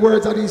plain on the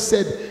words that he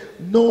said,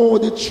 know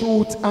the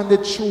truth and the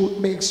truth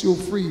makes you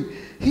free.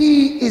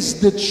 He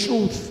is the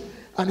truth.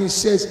 And he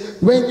says,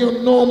 when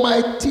you know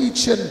my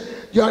teaching,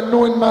 you are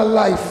knowing my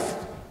life.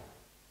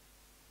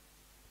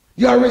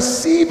 You are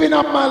receiving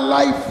of my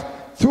life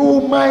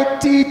through my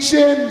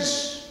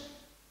teachings.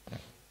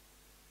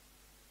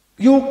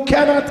 You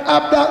cannot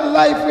have that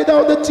life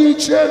without the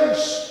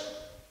teachings.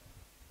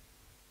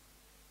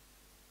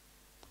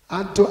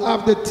 And to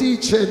have the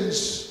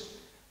teachings,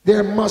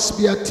 there must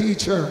be a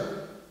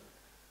teacher.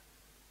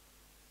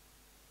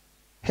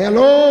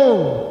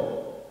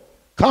 Hello.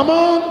 Come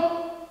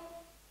on.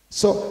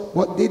 So,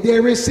 what did they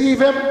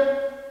receive him?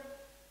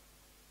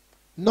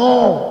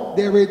 No,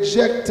 they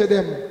rejected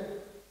him.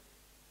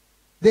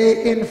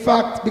 They in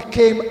fact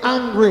became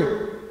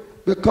angry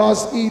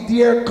because he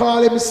dare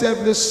call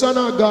himself the Son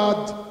of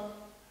God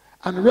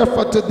and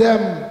refer to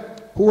them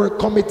who were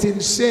committing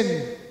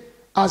sin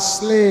as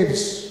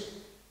slaves.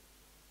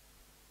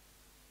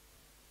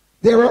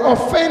 They were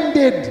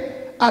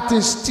offended at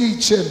his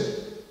teaching.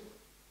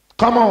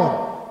 Come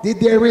on. Did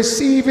they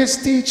receive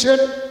his teaching?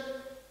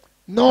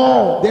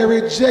 No, they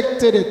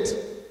rejected it.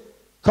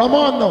 Come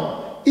on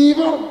now.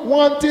 Even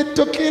wanted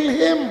to kill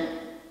him.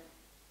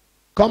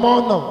 Come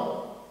on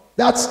now.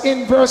 That's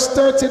in verse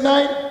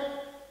 39.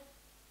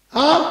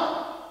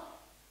 Huh?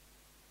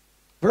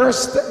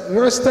 Verse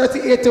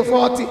 38 to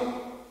 40.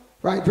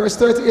 Right, verse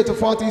 38 to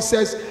 40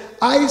 says,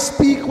 I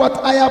speak what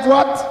I have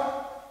what?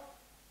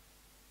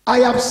 I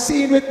have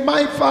seen with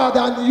my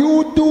father, and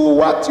you do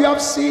what you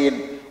have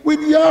seen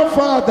with your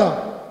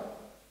father.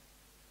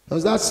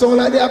 Does that sound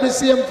like they have the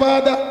same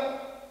father?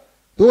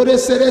 Though they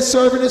say they're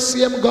serving the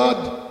same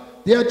God,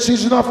 they are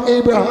children of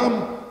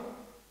Abraham.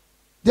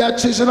 They are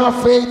children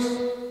of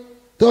faith.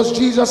 Does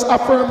Jesus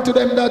affirm to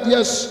them that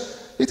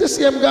yes, it's the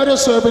same God you're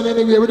serving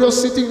anyway, we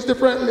just see things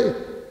differently?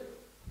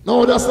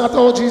 No, that's not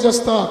how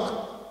Jesus talked.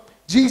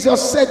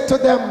 Jesus said to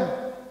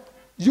them,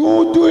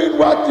 you doing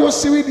what you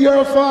see with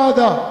your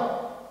father,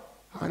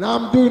 and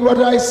I'm doing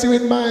what I see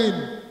with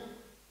mine.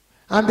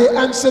 And they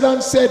answered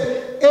and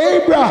said,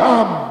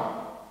 Abraham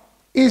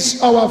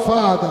is our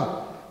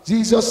father.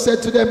 Jesus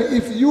said to them,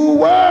 if you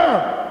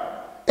were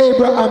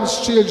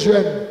Abraham's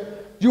children,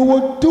 you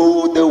would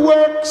do the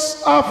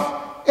works of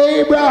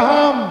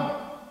Abraham.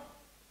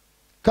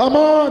 Come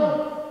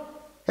on.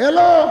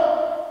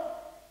 Hello.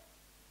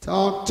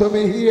 Talk to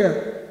me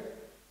here.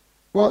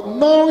 But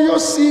now you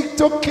seek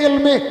to kill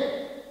me,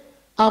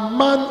 a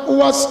man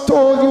who has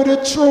told you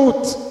the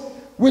truth,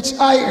 which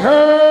I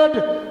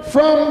heard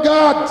from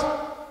God.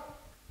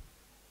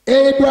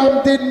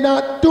 Abraham did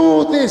not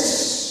do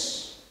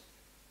this.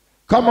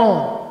 Come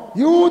on.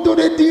 You do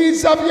the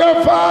deeds of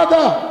your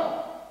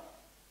father.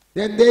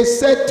 Then they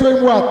said to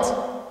him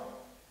what?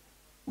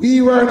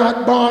 We were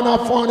not born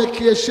of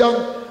fornication.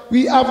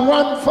 We have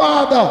one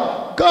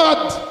father,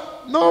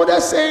 God. No,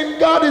 they're saying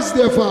God is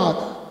their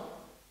father.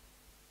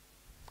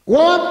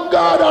 One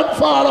God and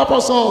Father of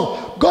us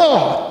all,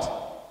 God.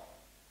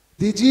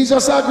 Did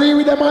Jesus agree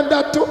with them on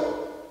that too?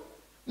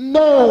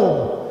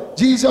 No.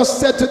 Jesus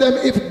said to them,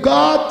 if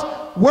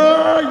God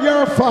were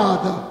your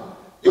father,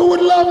 you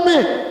would love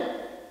me.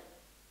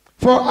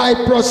 For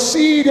I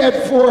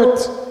proceeded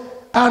forth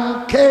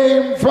and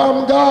came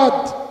from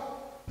God,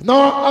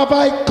 nor have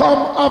I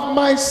come of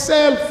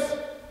myself,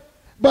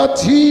 but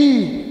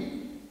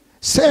he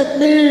sent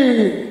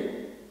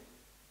me.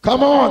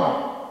 Come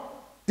on.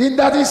 Didn't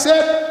that he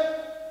said?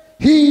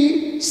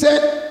 He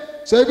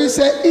sent. So if he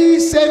said he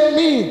sent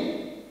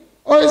me,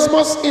 or is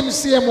must him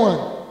same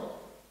one?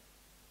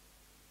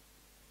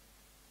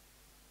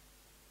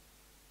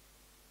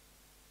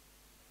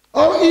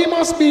 Oh, he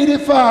must be the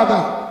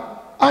Father.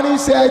 And he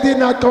said, I did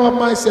not come of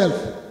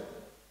myself.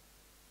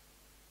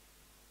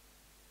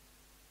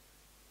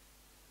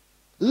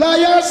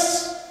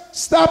 Liars,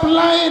 stop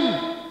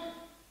lying.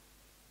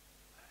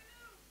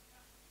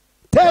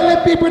 Tell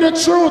the people the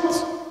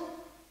truth.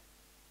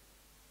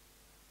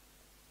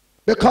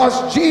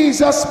 Because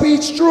Jesus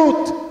speaks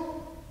truth.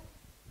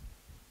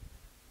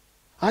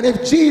 And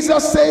if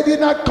Jesus said he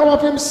did not come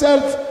of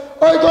himself,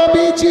 or it gonna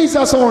be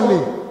Jesus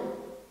only.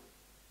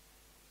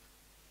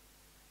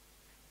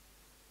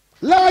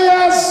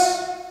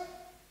 Liars!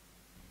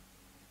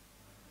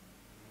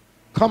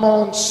 Come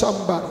on,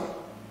 somebody.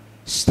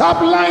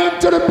 Stop lying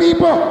to the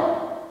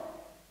people.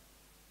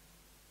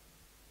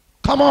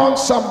 Come on,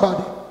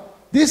 somebody.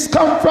 This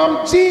comes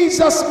from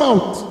Jesus'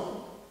 mouth.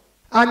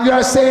 And you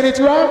are saying it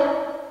wrong?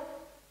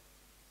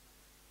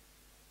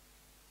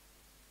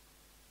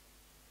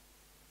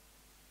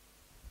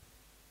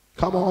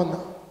 Come on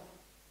now.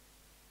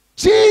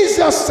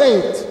 Jesus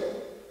said,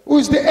 who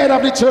is the head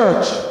of the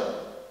church,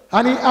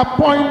 and he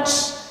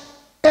appoints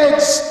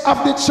heads of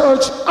the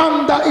church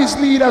under his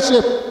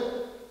leadership.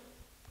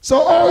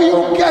 So how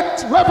you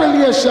get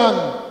revelation?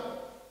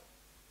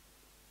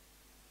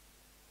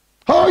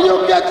 How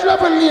you get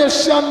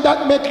revelation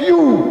that make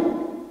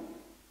you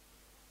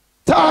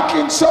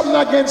talking something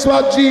against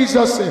what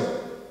Jesus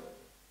said?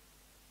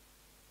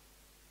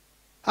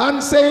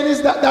 And saying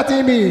is that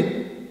he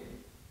mean?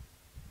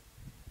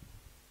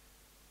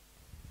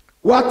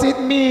 What it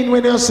mean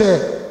when you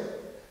say,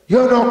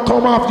 you don't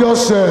come off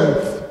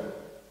yourself?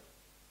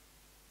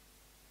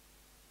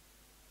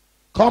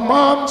 Come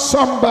on,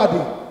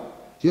 somebody.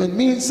 You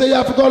mean say you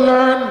have to go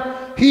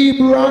learn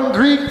Hebrew and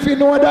Greek if you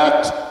know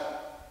that?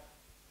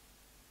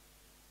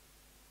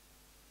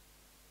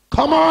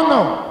 Come on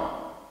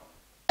now.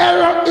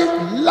 Error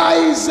is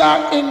lies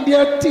are in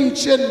their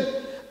teaching,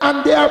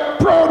 and they are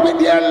proud with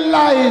their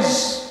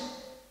lies.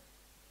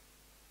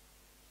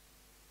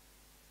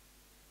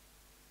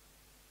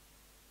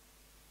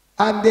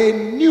 and they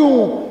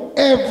knew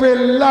every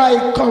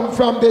lie come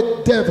from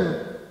the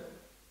devil.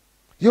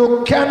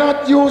 You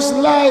cannot use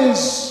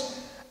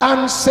lies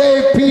and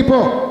save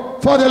people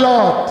for the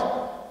Lord.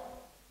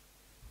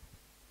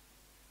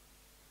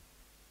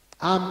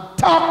 I'm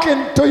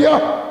talking to you.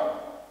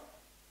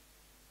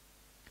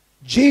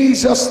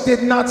 Jesus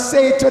did not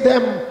say to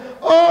them,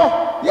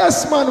 oh,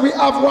 yes, man, we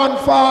have one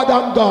Father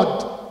and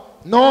God.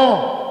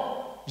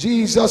 No.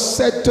 Jesus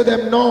said to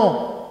them,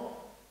 no.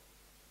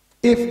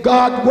 If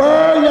God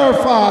were your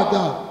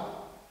Father,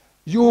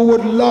 you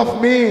would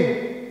love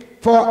me,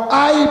 for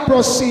I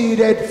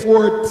proceeded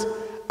forth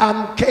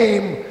and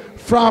came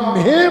from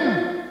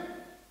him.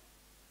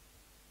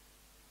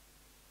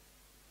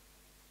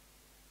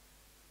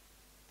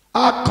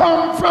 I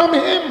come from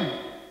him.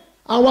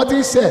 And what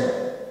he said?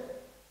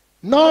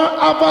 Nor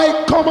have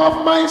I come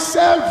of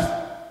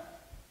myself,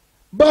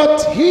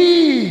 but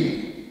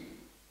he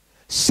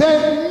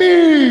sent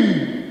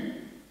me.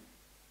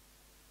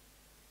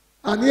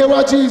 And hear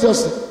what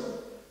Jesus said.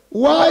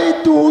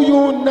 Why do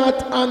you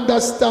not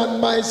understand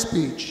my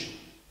speech?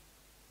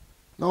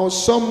 Now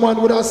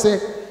someone would have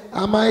said,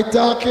 am I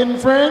talking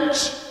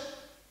French?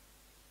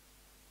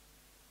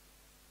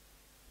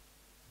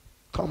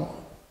 Come on.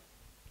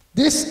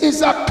 This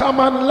is a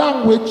common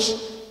language.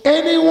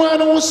 Anyone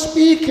who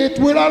speaks it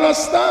will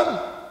understand.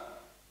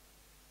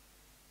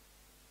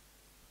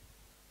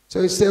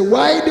 So you say,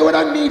 why do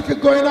I need to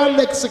go in a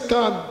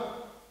lexicon?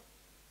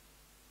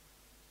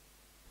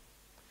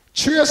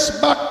 Trace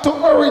back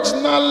to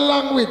original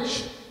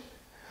language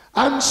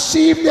and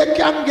see if they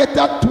can get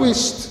a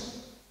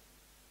twist.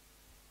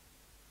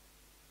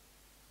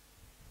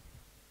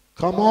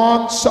 Come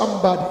on,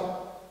 somebody.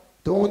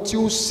 Don't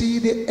you see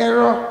the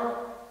error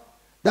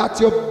that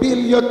you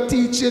build your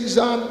teachings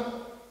on?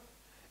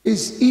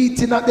 Is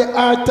eating at the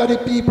heart of the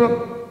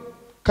people,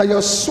 because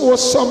you sow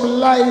some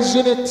lies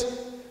in it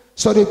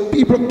so the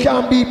people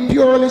can be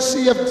purely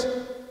saved,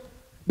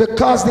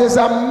 because there's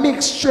a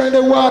mixture in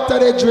the water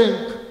they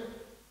drink.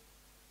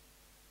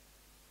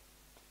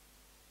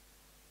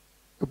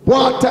 The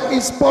water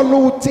is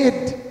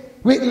polluted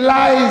with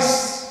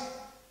lies,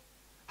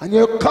 and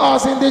you're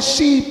causing the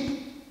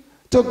sheep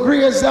to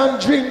graze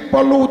and drink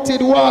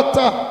polluted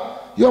water.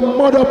 You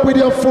mud up with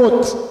your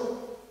foot.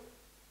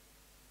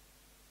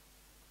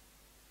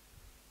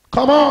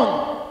 Come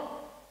on.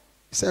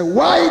 He said,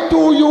 why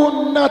do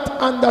you not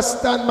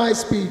understand my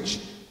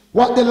speech?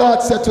 What the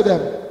Lord said to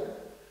them.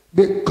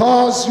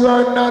 Because you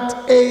are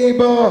not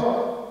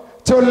able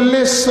to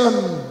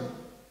listen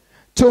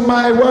to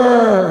my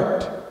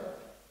word.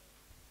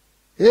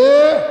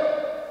 Yeah?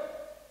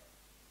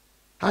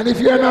 And if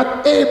you're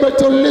not able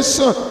to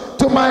listen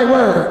to my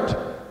word,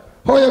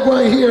 how are you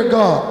going to hear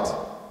God?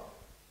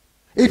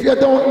 If you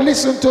don't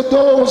listen to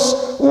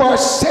those who are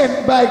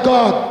sent by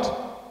God.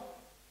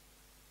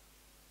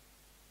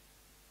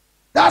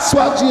 That's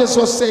what Jesus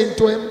was saying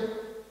to him.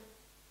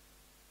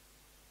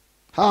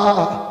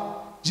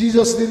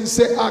 Jesus didn't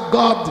say a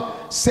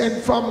God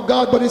sent from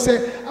God, but he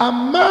said a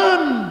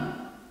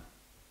man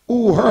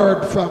who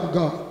heard from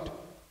God.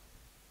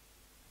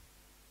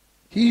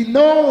 He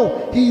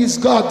know he is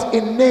God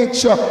in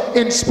nature,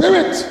 in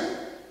spirit,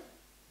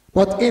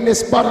 but in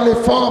his bodily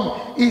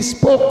form, he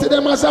spoke to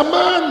them as a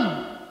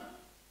man.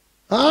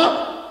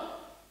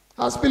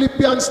 As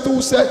Philippians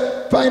 2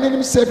 said, finding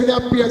himself in the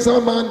appearance of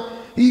a man,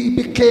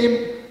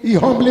 he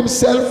humbled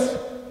himself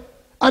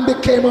and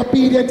became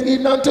obedient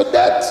even unto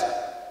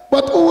death.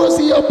 But who was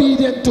he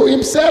obedient to?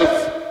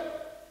 Himself?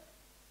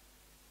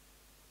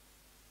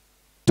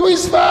 To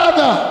his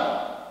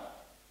Father.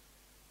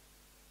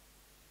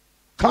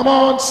 Come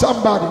on,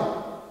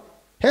 somebody.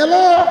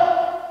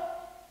 Hello?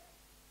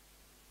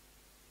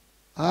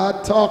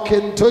 I'm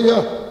talking to you.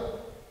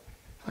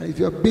 And if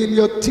you build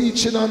your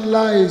teaching on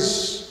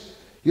lies,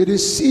 you're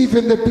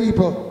deceiving the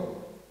people.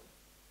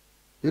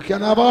 You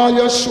can have all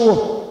your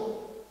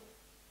show,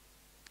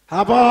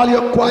 have all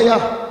your choir,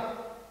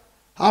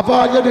 have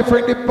all your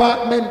different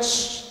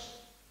departments,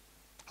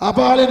 have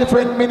all the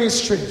different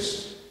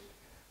ministries,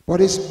 but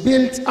it's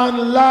built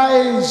on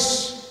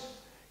lies.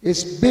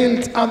 It's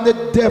built on the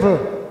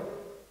devil.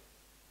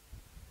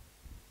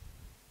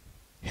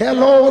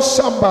 Hello,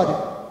 somebody.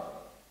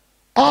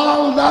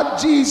 All that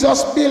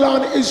Jesus built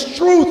on is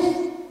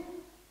truth.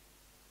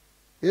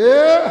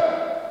 Yeah.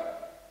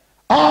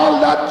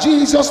 All that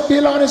Jesus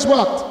built on is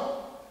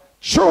what?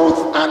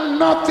 Truth and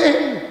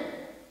nothing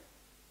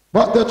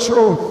but the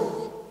truth.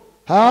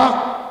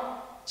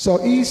 So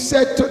he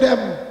said to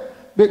them,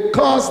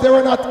 because they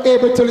were not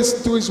able to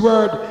listen to his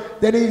word,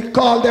 then he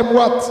called them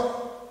what?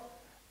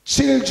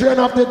 Children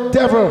of the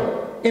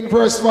devil in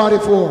verse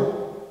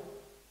 44.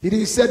 Did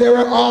he say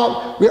we're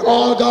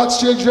all God's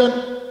children?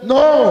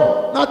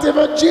 No, not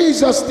even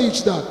Jesus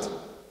teach that.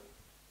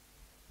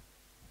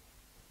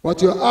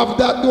 But you have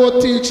that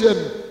door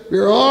teaching.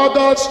 We're all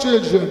God's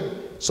children.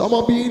 Some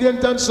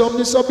obedient and some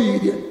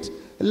disobedient.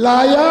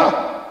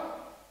 Liar.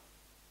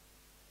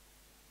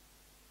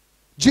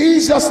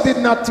 Jesus did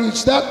not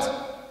teach that.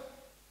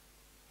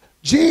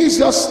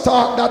 Jesus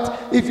taught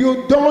that if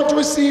you don't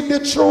receive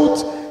the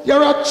truth,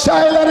 you're a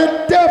child of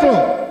the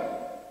devil.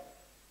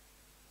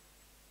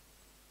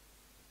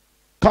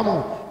 Come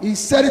on. He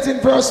said it in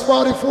verse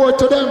 44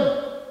 to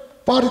them.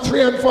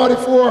 43 and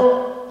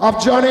 44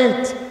 of John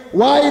 8.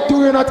 Why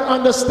do you not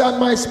understand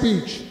my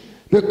speech?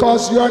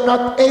 Because you are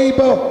not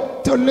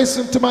able to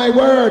listen to my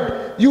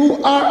word.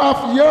 You are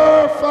of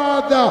your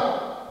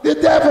father, the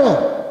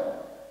devil.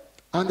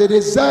 And the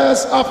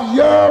desires of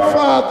your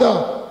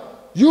father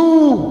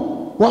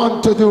you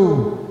want to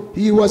do.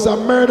 He was a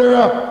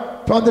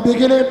murderer from the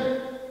beginning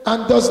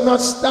and does not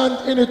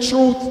stand in the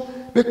truth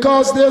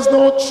because there's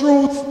no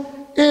truth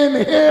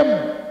in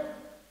him.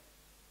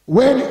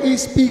 When he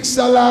speaks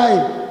a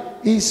lie,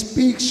 he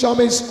speaks from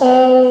his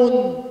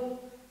own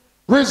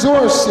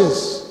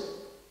resources.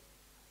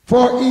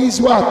 For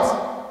he's what?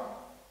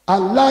 A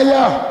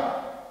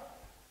liar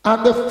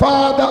and the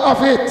father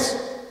of it.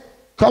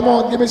 Come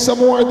on, give me some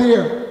more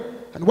there.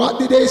 And what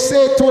did they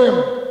say to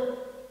him?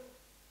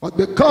 But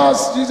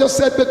because, Jesus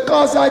said,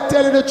 because I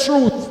tell you the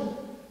truth.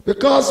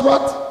 Because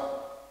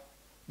what?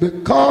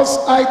 Because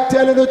I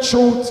tell you the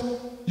truth,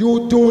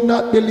 you do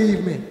not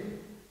believe me.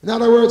 In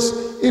other words,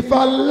 if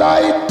I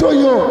lied to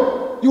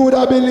you, you would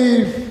have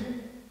believed.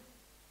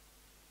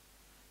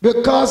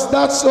 Because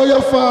that's how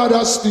your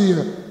father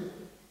steers.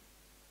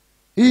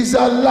 He's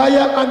a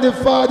liar and the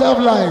father of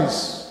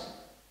lies.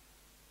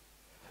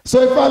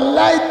 So if I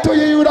lied to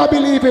you, you would have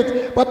believed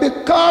it. But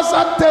because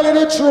I tell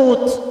you the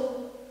truth,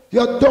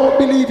 you don't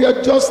believe.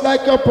 You're just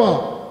like your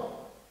papa.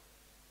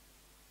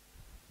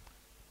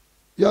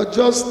 You're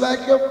just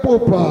like your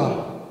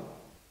papa.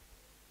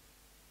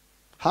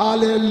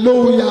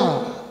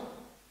 Hallelujah.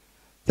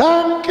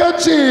 Thank you,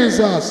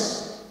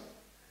 Jesus.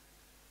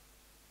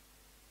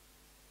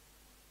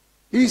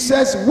 He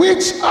says,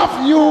 which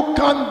of you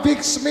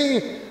convicts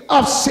me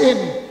of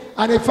sin?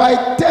 And if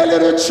I tell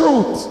you the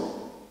truth,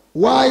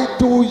 why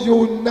do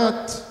you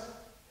not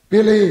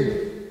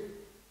believe?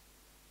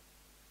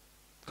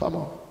 Come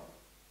on.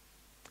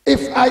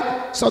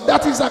 So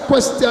that is a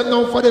question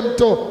now for them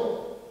to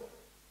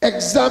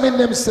examine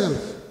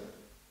themselves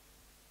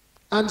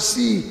and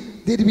see,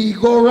 did we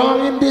go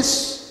wrong in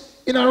this,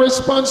 in our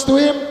response to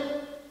him?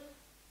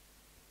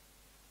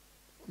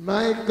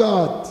 My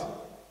God.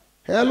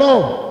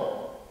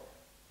 Hello.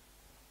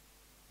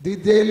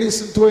 Did they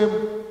listen to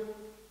him?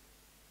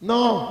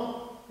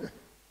 No.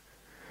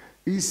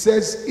 He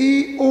says,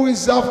 he who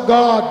is of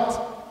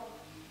God,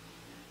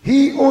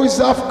 he who is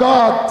of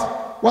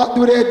God, what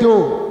do they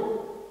do?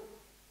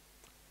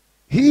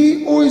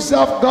 He who is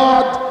of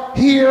God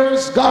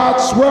hears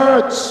God's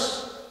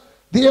words.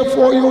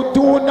 Therefore you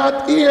do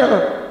not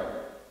hear,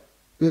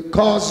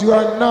 because you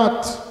are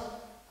not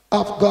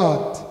of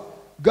God.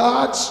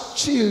 God's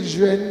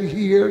children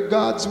hear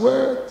God's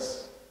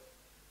words.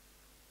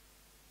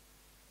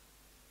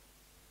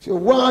 If you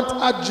want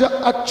a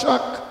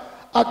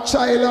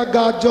child of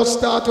God, just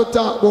start to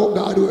talk about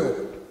God's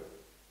word.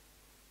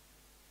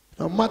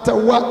 No matter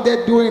what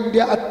they're doing,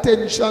 their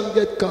attention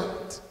get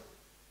caught.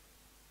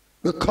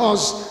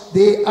 Because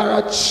they are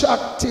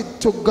attracted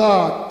to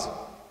God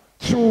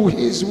through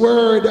his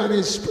word and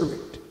his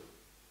spirit.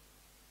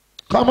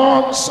 Come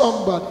on,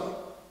 somebody.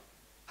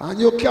 And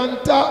you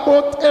can talk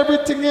about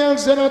everything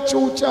else in a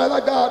true child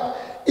of God.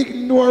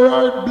 Ignore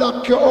or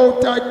block you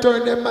out or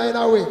turn their mind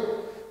away.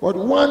 But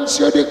once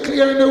you're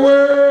declaring the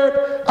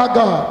word of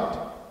God,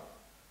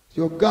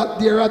 you got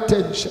their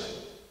attention.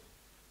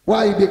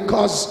 Why?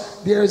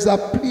 Because there's a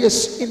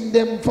place in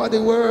them for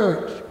the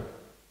word.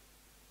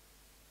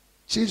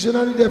 Children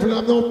of the devil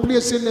have no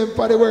place in them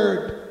for the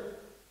word.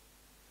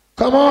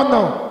 Come on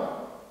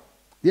now.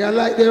 They are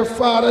like their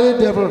father, the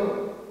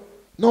devil.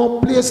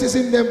 No places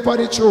in them for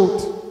the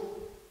truth.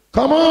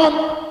 Come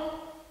on.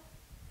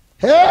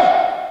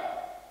 Hey.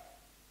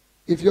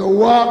 If you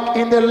walk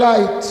in the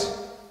light,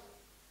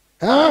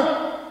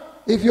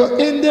 if you're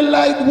in the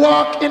light,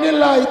 walk in the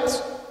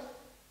light.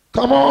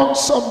 Come on,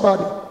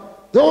 somebody.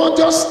 Don't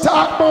just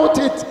talk about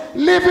it.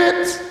 Live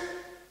it.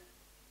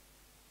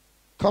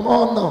 Come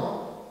on now.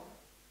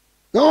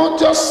 Don't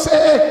just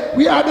say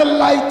we are the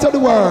light of the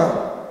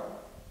world.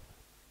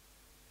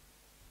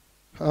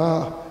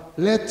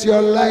 Let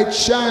your light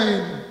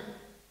shine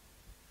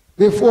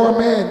before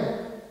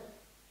men,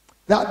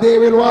 that they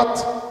will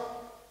what?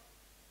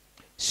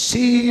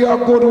 See your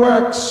good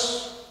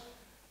works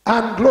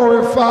and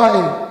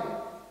glorify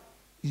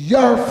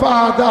your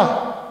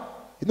Father.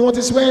 You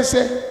notice when he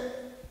said,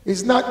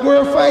 it's not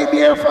glorified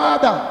their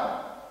Father.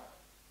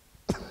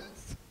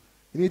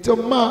 You need to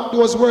mark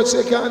those words so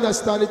you can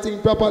understand the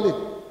thing properly.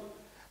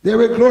 They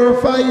will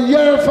glorify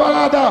your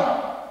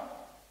Father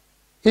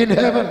in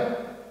heaven.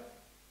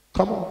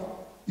 Come on.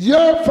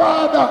 Your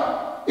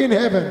Father in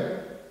heaven.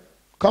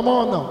 Come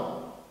on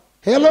now.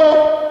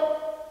 Hello?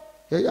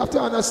 You have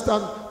to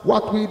understand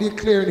what we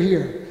declare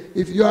here.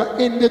 If you are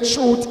in the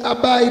truth,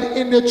 abide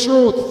in the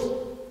truth.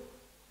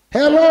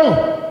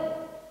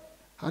 Hello?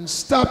 And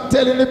stop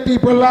telling the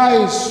people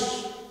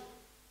lies.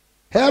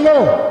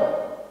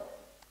 Hello?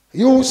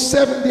 You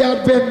Seventh-day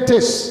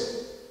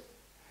Adventists,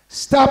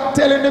 stop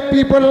telling the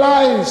people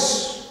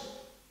lies.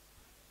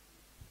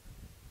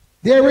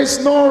 There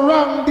is no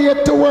wrong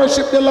day to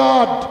worship the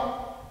Lord.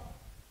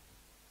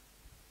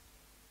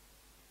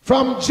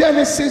 From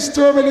Genesis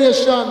to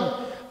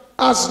Revelation,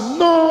 as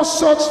no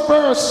such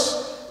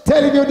verse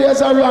telling you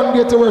there's a wrong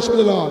day to worship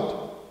the Lord.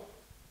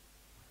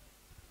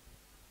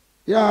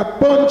 You're a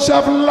bunch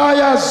of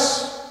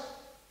liars.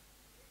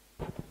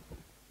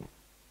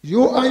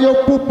 You and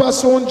your poopa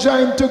soon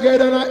join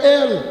together in a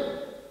hell.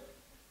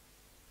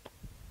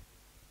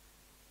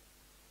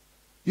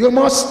 You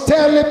must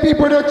tell the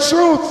people the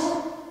truth.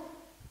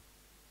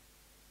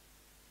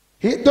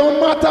 It don't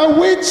matter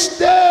which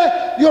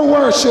day you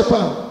worship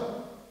Him.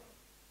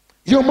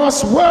 You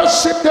must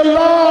worship the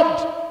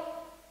Lord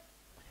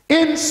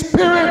in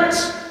spirit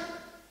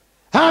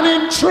and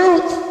in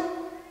truth.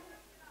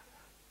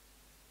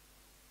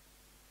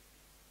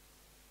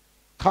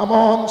 Come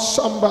on,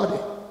 somebody.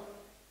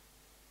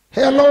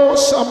 Hello,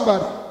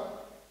 somebody.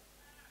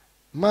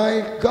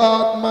 My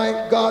God,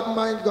 my God,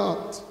 my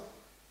God.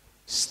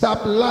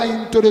 Stop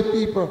lying to the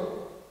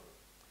people.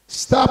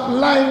 Stop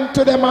lying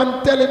to them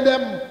and telling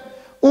them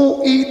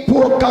who eat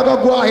pork can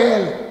go to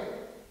hell.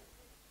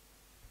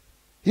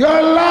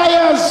 You're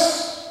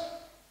liars.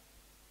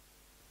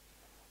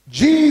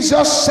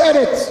 Jesus said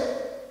it,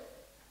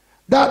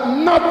 that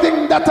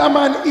nothing that a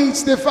man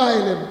eats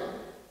defile him.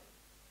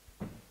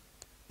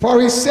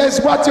 For he says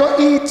what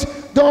you eat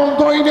don't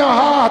go in your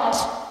heart.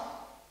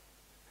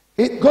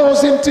 It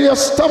goes into your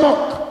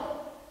stomach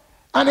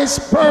and is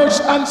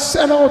purged and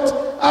sent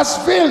out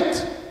as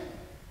filth.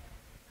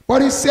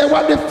 But he said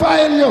what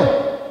defile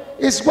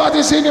you is what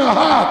is in your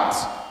heart.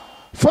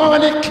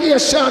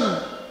 Fornication,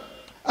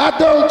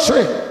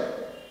 adultery,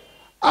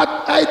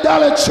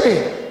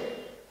 idolatry,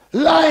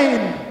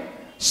 lying,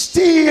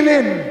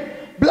 stealing,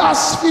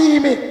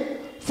 blasphemy,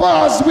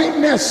 false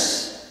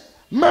witness,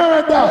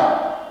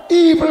 murder,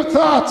 evil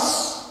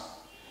thoughts.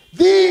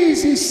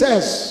 These, he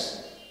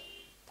says,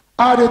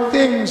 are the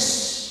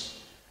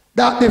things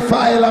that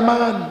defile a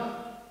man.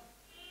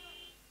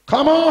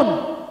 Come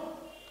on,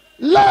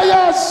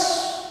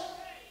 liars,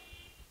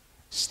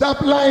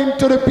 stop lying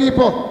to the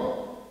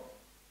people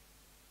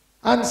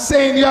and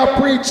saying you're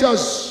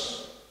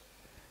preachers,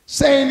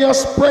 saying you're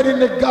spreading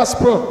the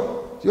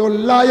gospel. You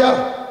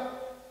liar.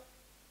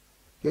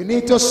 You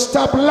need to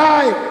stop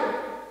lying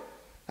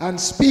and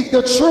speak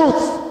the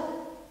truth.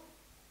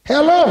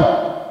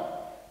 Hello.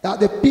 That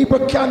the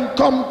people can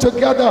come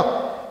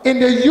together in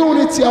the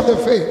unity of the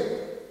faith.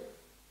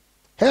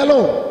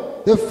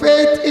 Hello. The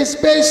faith is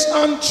based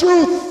on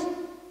truth.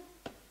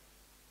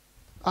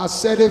 I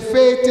said the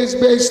faith is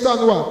based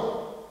on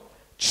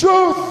what?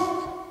 Truth.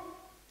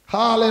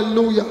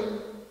 Hallelujah.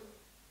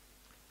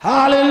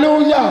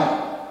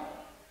 Hallelujah.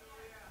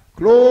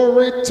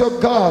 Glory to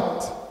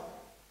God.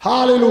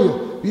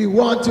 Hallelujah. We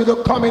want you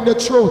to come in the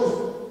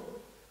truth.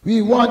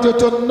 We want you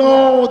to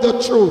know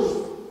the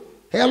truth.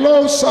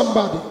 Hello,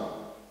 somebody.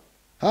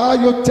 How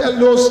you tell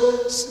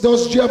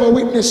those Jehovah's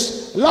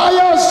Witnesses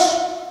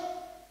liars?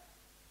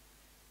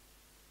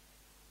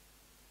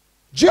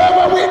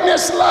 Jehovah's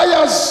Witnesses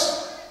liars.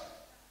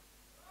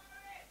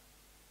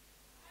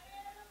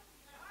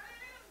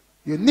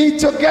 You need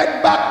to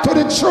get back to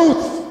the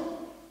truth.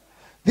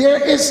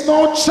 There is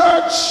no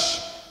church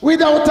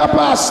without a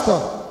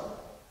pastor.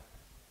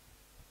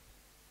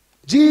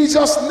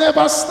 Jesus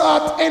never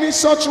started any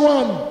such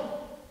one.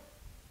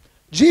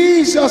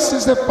 Jesus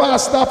is the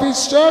pastor of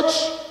his church.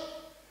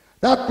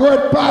 That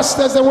word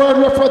pastor is the word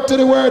referred to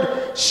the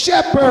word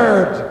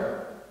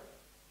shepherd.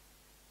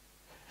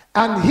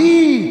 And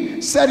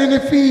he said in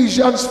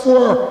Ephesians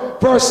 4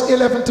 verse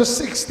 11 to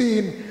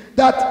 16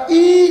 that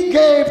he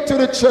gave to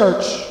the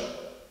church.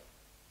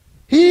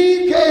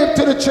 He gave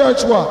to the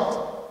church what?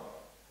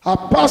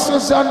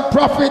 Apostles and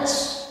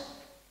prophets,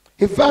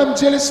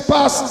 evangelists,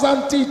 pastors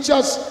and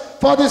teachers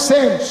for the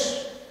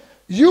saints.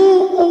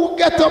 You who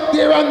get up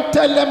there and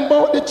tell them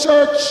about the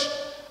church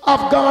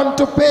have gone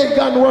to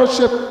pagan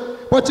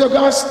worship, but you're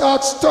going to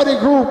start study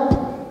group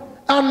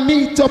and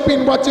meet up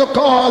in what you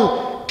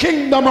call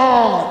Kingdom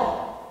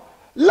Hall.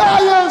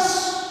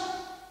 Liars!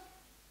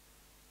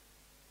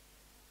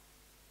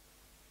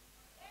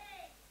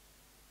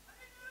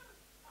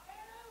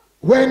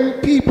 When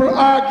people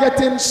are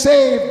getting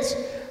saved,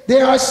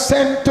 they are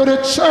sent to the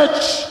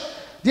church.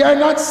 They are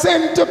not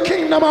sent to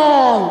Kingdom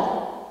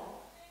Hall.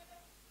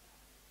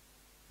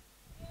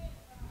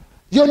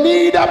 You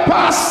need a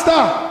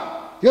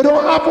pastor. You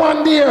don't have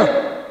one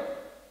there.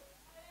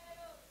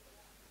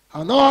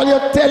 And all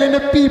you're telling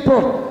the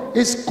people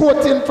is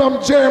quoting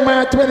from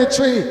Jeremiah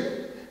 23,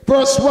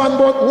 verse 1,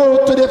 but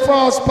woe to the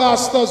false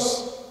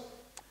pastors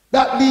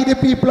that lead the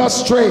people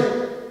astray.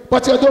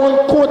 But you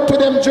don't quote to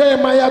them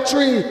Jeremiah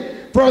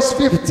 3, verse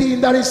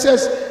 15, that he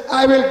says,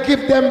 I will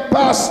give them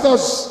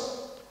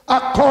pastors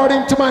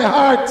according to my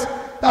heart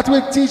that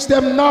will teach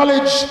them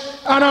knowledge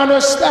and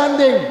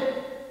understanding.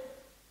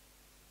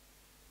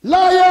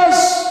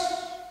 Liars!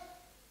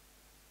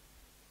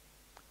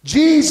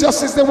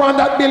 Jesus is the one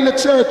that built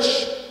the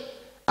church,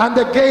 and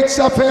the gates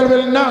of hell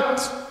will not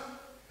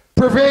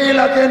prevail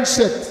against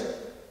it.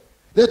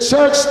 The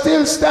church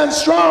still stands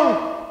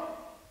strong.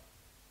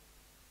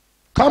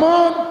 Come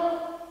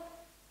on.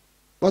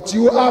 But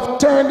you have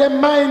turned their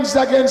minds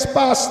against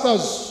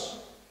pastors.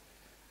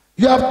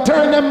 You have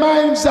turned their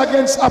minds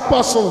against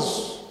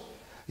apostles.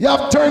 You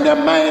have turned their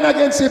mind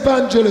against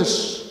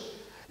evangelists.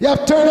 You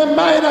have turned their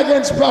mind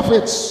against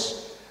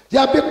prophets. You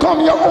have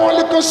become your own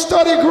little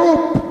study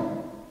group.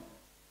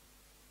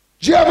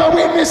 Jehovah's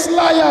Witness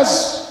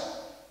liars.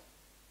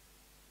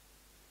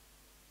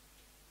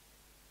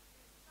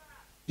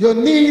 You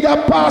need a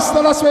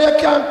pastor, that's why you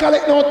can't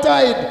collect no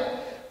tithe,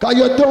 because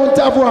you don't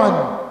have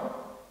one.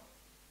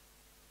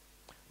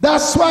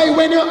 That's why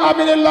when you're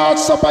having a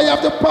Lord's Supper, you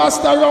have to pass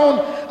it around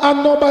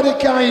and nobody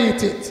can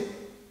eat it.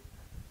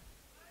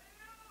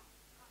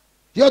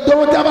 You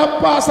don't have a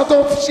pastor to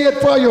officiate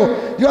for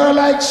you. You're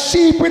like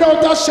sheep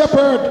without a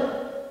shepherd.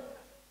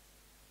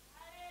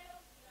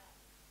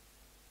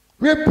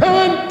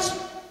 Repent.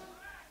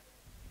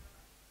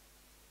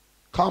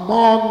 Come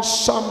on,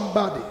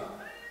 somebody.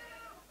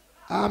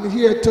 I'm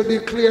here to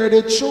declare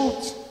the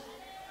truth.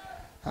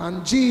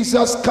 And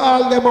Jesus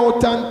called them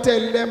out and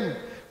tell them,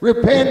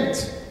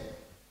 repent.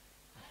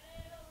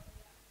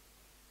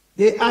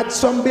 They had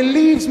some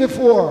beliefs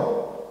before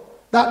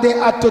that they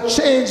had to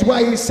change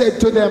why he said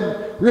to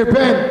them,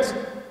 repent.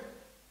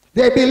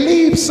 They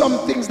believed some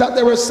things that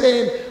they were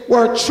saying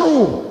were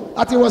true.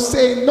 That he was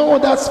saying, no,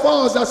 that's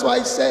false. That's why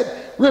he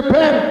said,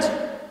 repent.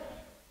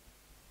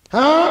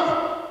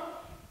 Huh?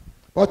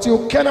 But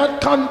you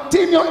cannot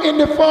continue in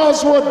the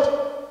falsehood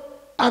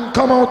and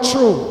come out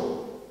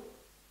true.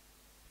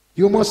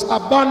 You must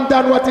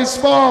abandon what is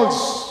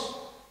false.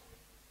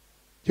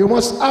 You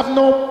must have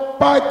no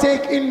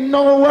partake in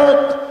no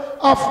work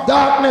of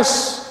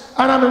darkness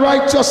and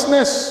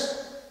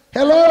unrighteousness.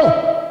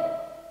 Hello?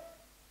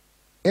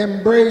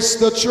 Embrace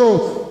the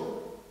truth.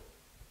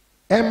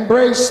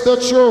 Embrace the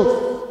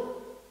truth.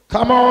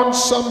 Come on,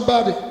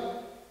 somebody.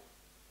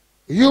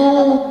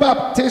 You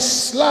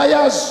Baptist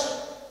liars.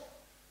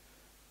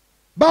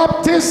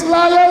 Baptist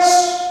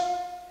liars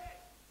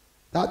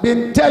that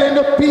been telling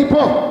the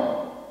people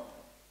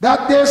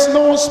that there's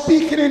no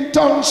speaking in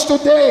tongues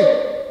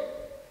today.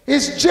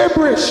 It's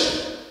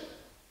gibberish.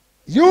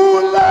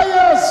 You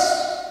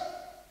liars.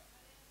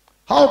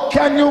 How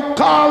can you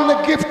call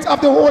the gift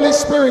of the Holy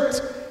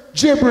Spirit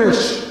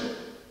gibberish?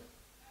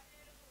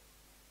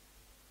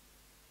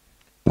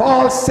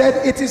 Paul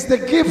said it is the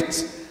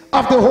gift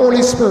of the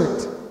Holy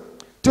Spirit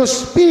to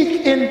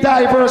speak in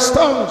diverse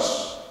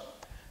tongues.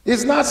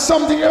 It's not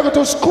something you go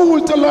to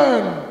school to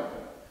learn.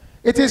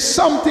 It is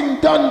something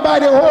done by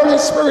the Holy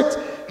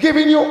Spirit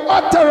giving you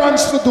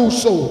utterance to do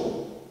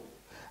so.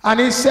 And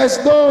he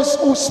says those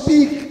who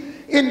speak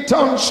in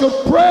tongues should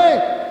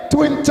pray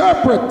to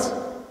interpret.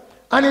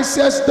 And he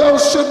says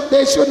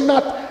they should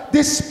not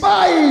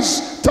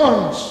despise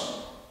tongues.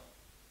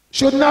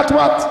 Should not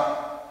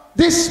what?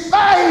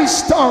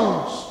 Despise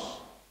tongues.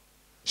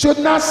 Should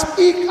not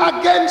speak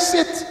against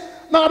it,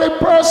 not the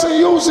person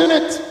using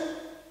it.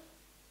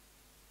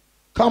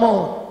 Come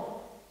on.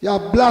 You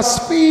have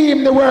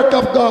blasphemed the work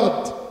of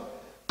God.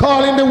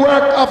 Calling the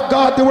work of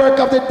God the work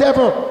of the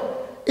devil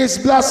is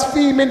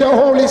blaspheming the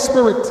Holy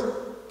Spirit.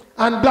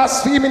 And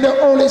blaspheming the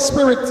Holy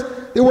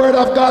Spirit, the word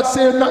of God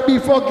says, not be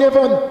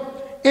forgiven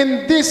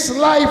in this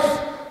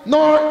life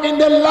nor in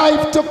the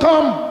life to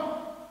come.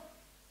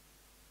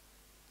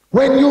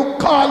 When you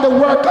call the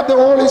work of the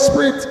Holy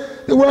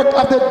Spirit the work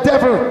of the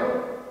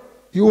devil,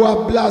 you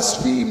have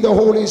blasphemed the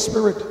Holy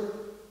Spirit.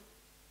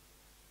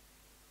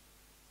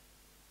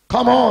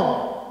 Come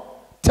on.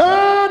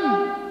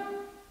 Turn.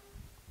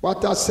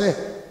 What I say.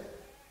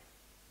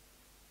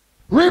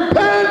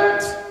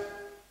 Repent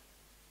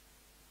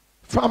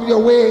from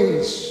your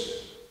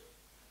ways.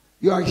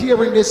 You are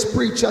hearing this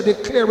preacher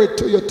declare it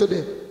to you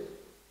today.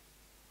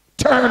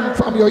 Turn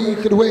from your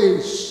wicked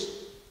ways.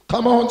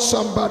 Come on,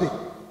 somebody.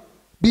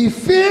 Be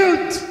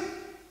filled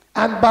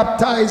and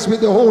baptized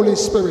with the Holy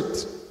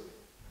Spirit.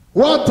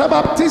 Water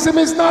baptism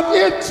is not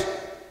it.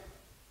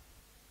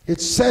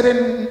 It's said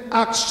in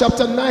Acts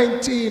chapter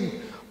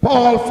 19,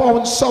 Paul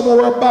found some who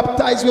were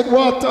baptized with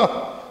water,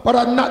 but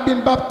had not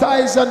been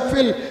baptized and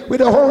filled with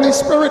the Holy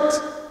Spirit.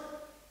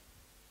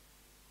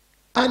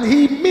 And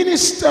he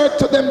ministered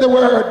to them the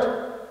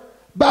word,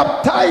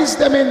 baptized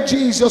them in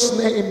Jesus'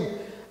 name,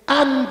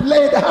 and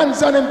laid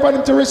hands on them for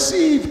them to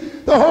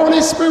receive the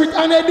Holy Spirit,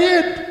 and they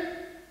did.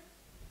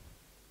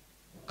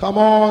 Come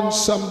on,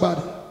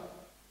 somebody.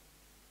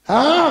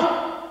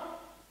 Huh?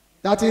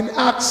 That in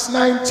Acts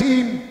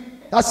 19,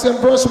 that's in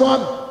verse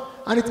 1.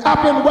 And it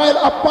happened while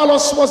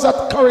Apollos was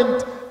at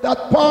Corinth, that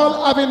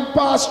Paul, having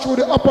passed through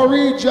the upper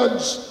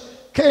regions,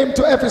 came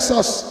to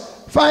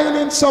Ephesus.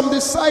 Finding some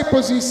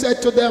disciples, he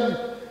said to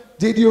them,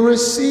 did you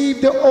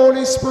receive the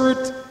Holy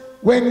Spirit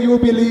when you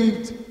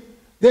believed?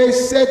 They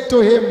said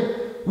to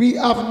him, we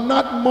have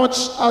not much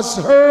as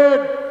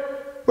heard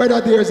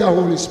whether there is a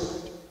Holy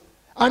Spirit.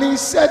 And he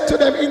said to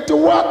them, into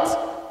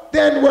what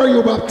then were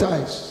you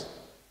baptized?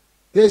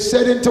 They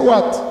said, into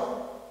what?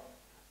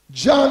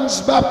 John's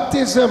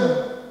baptism.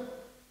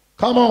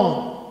 Come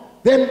on.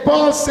 Then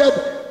Paul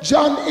said,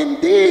 John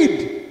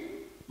indeed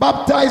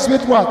baptized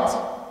with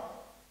what?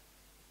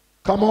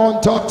 Come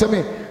on, talk to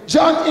me.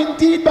 John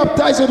indeed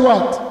baptized with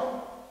what?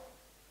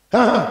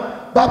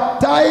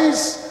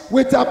 Baptized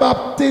with a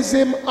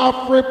baptism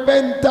of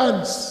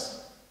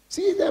repentance.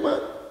 See them, man?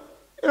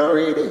 You don't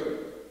read it.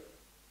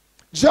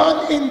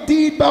 John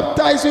indeed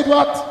baptized with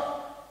what?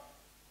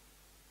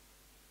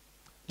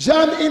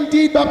 John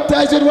indeed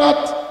baptized with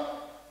what?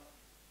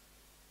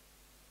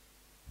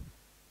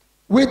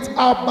 With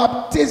a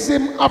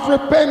baptism of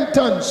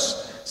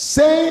repentance,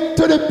 saying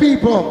to the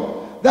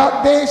people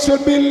that they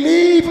should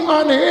believe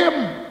on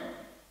him.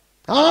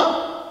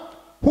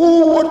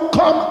 Who would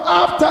come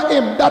after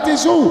him? That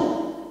is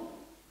who?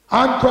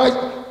 And Christ.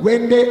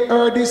 When they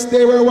heard this,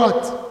 they were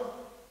what?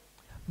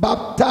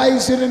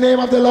 Baptized in the name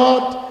of the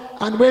Lord.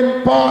 And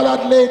when Paul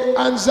had laid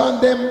hands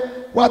on them,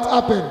 what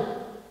happened?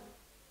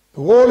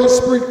 The Holy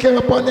Spirit came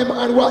upon them,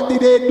 and what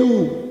did they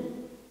do?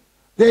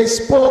 They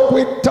spoke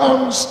with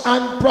tongues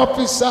and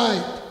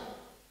prophesied.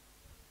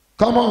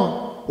 Come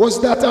on.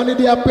 Was that on the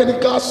day of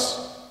Pentecost?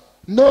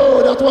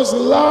 No, that was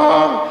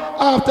long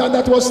after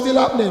that was still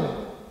happening.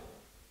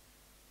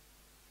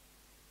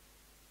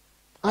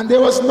 And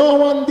there was no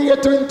one there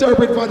to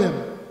interpret for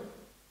them.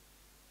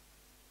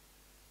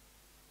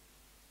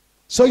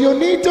 So you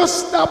need to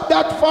stop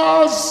that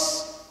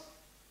false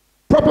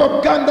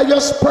propaganda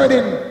you're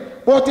spreading.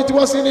 But it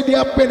was in the day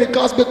of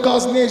Pentecost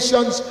because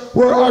nations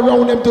were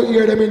around them to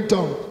hear them in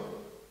tongues.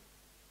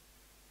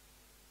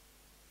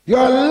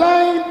 You're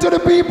lying to the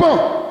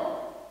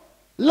people.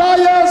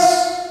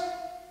 Liars.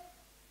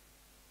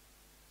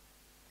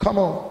 Come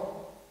on.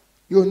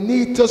 You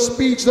need to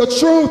speak the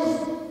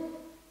truth.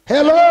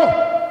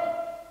 Hello.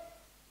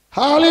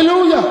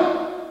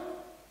 Hallelujah.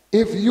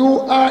 If you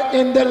are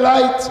in the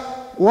light,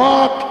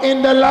 walk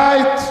in the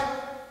light.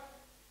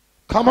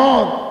 Come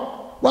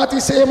on. What he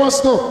say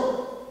must do.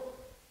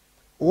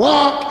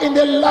 Walk in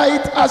the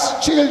light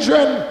as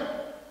children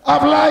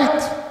of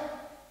light,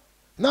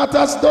 not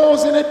as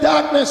those in the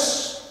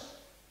darkness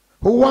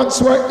who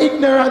once were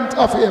ignorant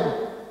of him,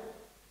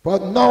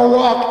 but now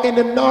walk in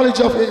the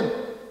knowledge of him.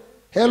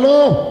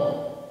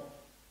 Hello.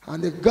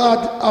 And the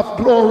God of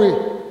glory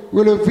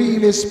will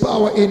reveal his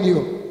power in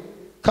you.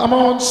 Come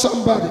on,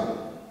 somebody.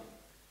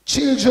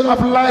 Children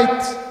of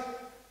light,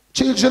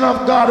 children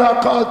of God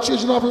are called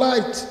children of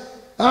light.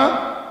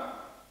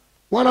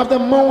 One of the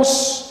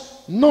most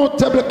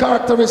notable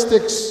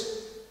characteristics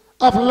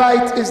of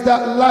light is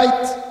that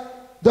light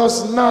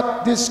does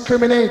not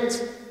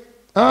discriminate.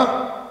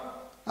 A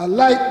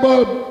light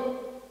bulb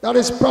that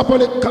is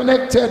properly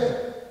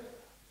connected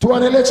to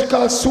an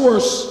electrical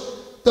source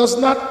does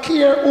not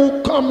care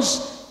who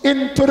comes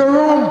into the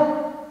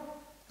room.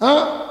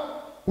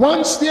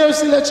 Once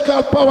there's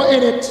electrical power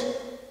in it,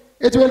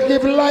 it will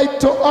give light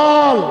to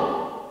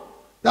all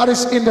that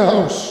is in the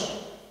house.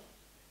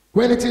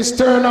 When it is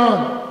turned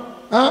on,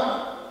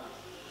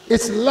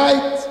 its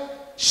light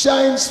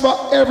shines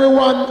for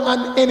everyone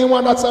and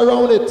anyone that's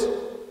around it.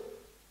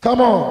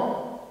 Come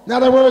on. In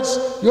other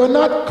words, you're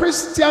not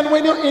Christian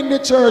when you're in the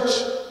church.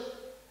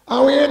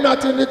 And when you're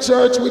not in the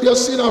church with your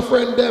sinner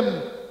friend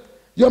them,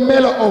 you're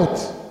mellow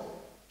out.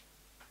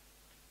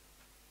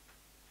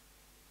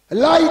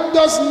 Light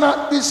does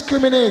not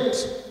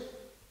discriminate.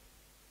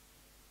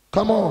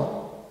 Come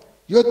on.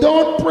 You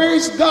don't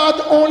praise God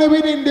only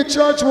within the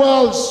church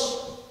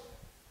walls.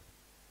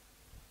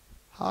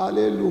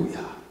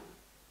 Hallelujah.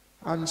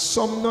 And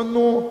some don't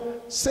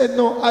know, said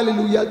no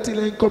hallelujah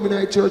till they come in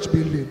a church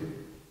building.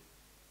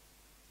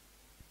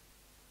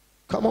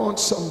 Come on,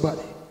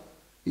 somebody.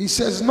 He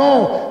says,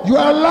 no, you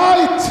are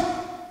light.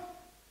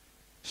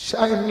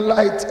 Shine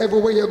light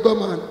everywhere you go,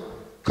 man.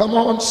 Come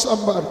on,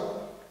 somebody.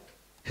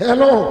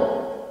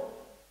 Hello.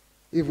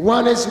 If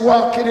one is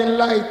walking in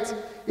light,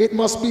 it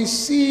must be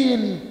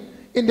seen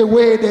in the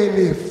way they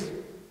live.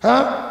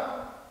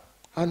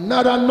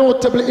 Another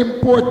notably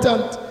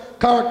important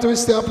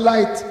characteristic of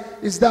light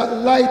is that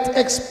light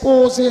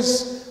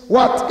exposes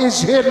what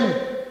is hidden.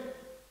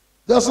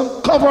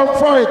 Doesn't cover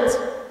for it.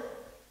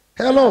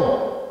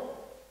 Hello.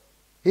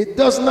 It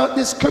does not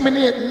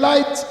discriminate.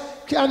 Light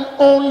can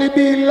only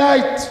be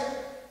light.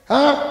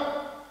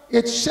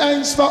 It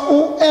shines for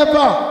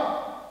whoever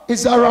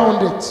is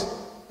around it.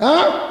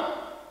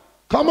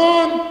 Come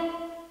on.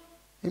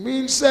 It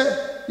means,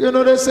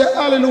 they say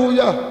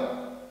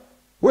hallelujah.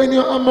 When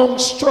you're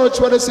amongst church,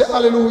 where they say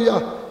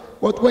hallelujah.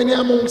 But when you're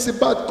amongst the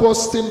bad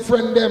costume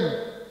friend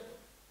them,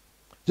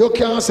 you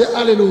can't say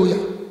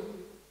hallelujah.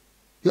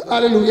 You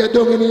hallelujah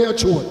down in your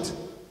throat.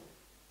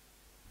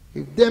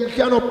 If them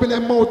can open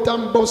their mouth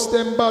and bust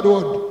them bad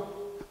word,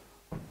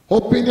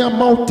 open your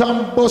mouth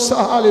and bust a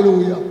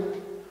hallelujah.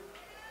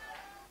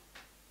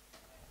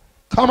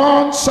 Come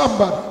on,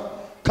 somebody.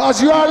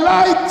 Because you are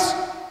light.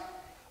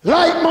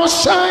 Light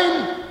must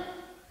shine.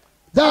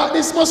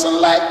 Darkness mustn't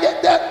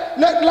let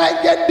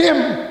light get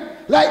dim.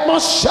 Light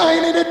must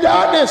shine in the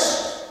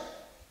darkness.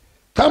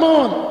 Come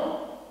on.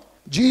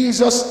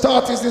 Jesus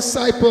taught his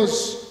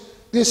disciples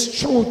this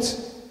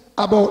truth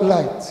about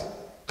light.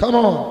 Come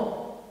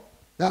on.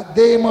 That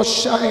they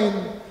must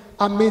shine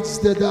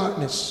amidst the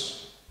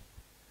darkness.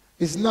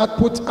 It's not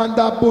put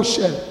under a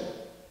bushel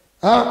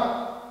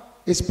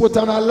is put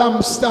on a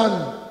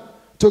lampstand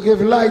to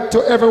give light to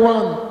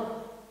everyone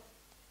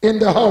in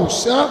the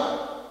house.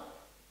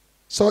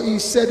 So he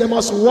said they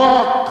must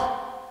walk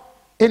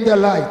in the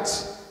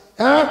light.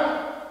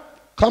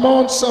 Come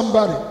on,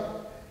 somebody.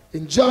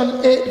 In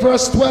John 8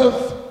 verse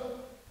 12,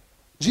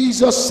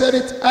 Jesus said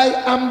it, I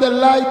am the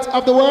light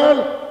of the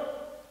world.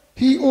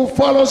 He who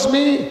follows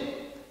me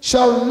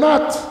shall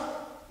not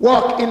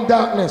walk in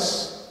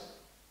darkness,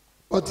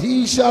 but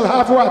he shall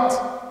have what?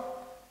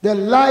 The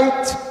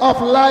light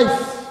of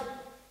life.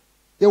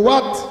 The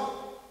what?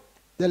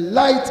 The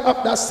light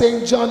of that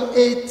St. John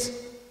 8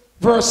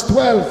 verse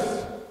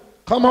 12.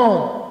 Come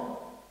on.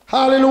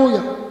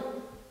 Hallelujah.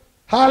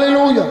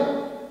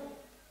 Hallelujah.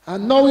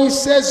 And now he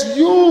says,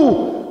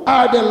 you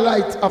are the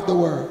light of the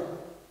world.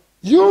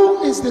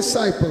 You, his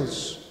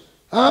disciples.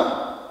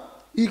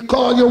 He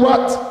called you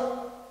what?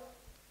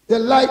 The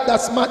light.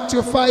 That's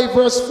Matthew 5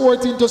 verse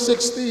 14 to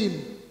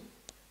 16.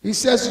 He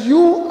says,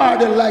 you are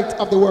the light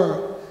of the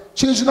world.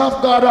 Children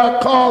of God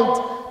are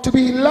called to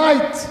be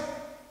light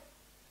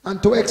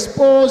and to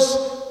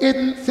expose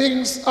hidden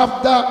things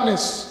of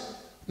darkness.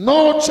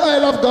 No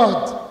child of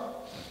God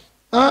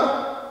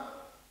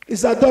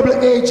is a double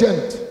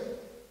agent.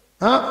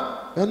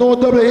 You know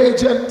double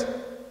agent?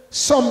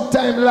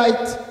 Sometime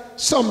light,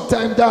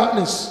 sometime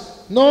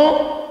darkness.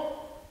 No?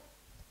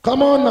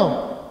 Come on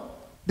now.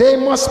 They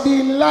must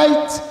be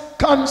light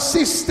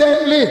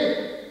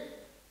consistently.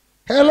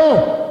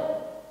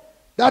 Hello?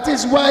 That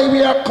is why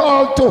we are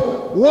called to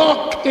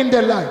walk in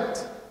the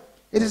light.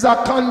 It is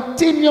a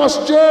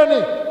continuous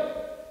journey.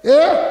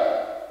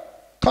 Yeah?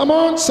 Come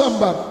on,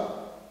 somebody.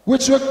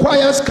 Which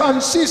requires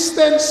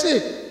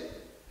consistency.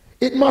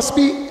 It must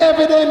be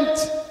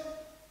evident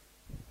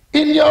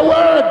in your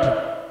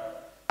word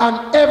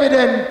and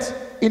evident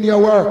in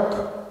your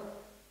work.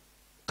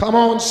 Come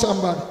on,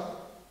 somebody.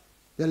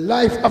 The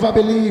life of a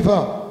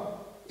believer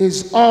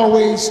is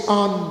always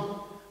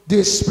on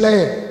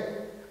display.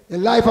 The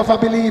life of a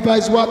believer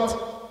is what?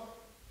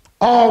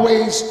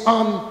 Always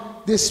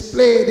on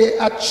display. They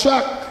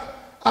attract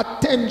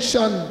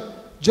attention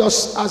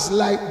just as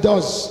light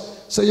does.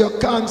 So you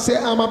can't say,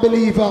 I'm a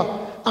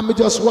believer and I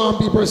just want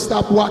people to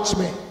stop watch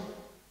me.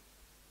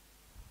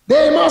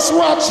 They must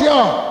watch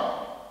you.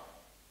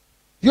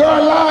 You're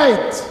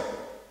light.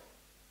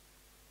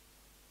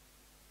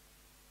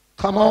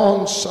 Come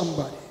on,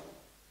 somebody.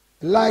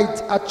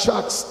 Light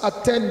attracts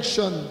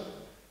attention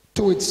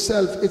to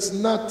itself. It's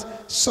not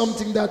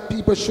something that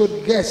people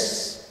should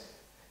guess.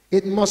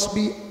 It must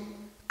be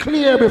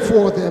clear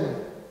before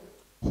them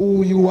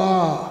who you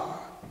are.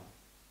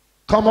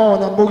 Come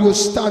on, and who you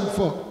stand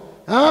for.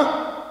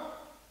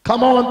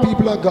 Come on,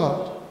 people of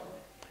God.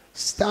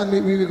 Stand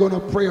with me. We're going to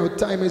pray. Our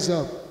time is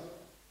up.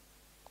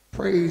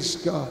 Praise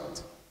God.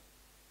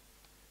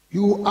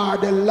 You are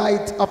the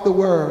light of the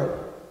world.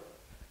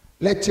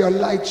 Let your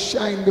light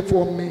shine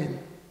before men,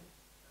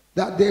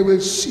 that they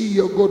will see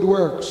your good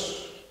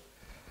works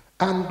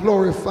and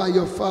glorify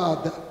your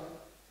Father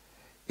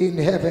in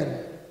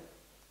heaven.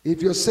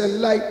 If you say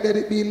light, let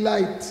it be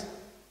light.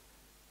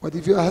 But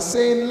if you are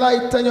saying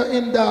light and you're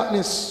in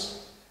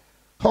darkness,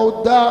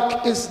 how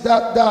dark is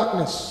that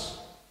darkness?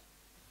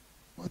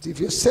 But if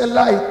you say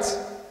light,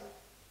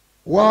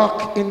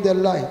 walk in the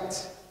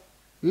light.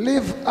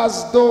 Live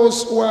as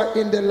those who are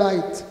in the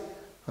light,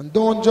 and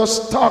don't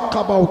just talk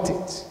about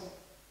it.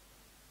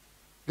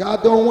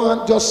 God don't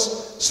want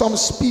just some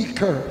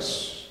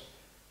speakers.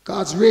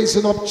 God's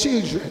raising up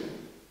children,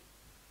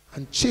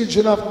 and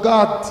children of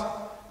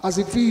God, as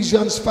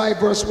Ephesians 5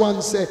 verse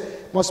 1 says,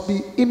 must be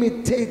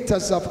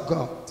imitators of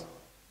God.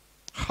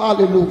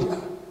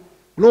 Hallelujah.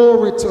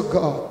 Glory to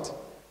God.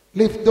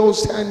 Lift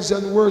those hands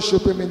and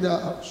worship him in the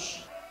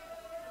house.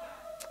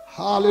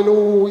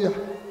 Hallelujah.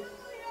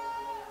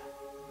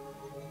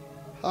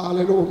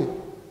 Hallelujah.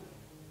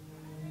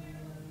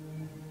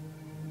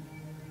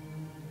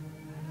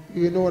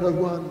 You know that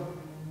one,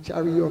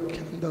 carry your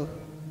candle,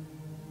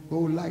 go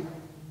light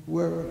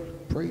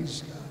world,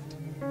 praise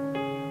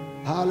God.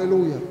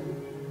 Hallelujah.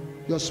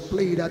 Just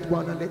play that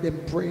one and let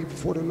them pray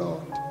before the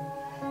Lord.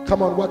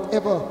 Come on,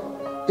 whatever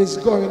is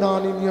going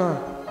on in your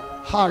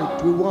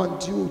heart, we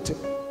want you to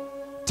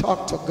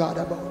talk to God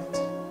about it.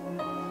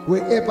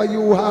 Wherever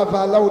you have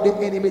allowed the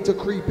enemy to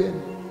creep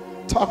in,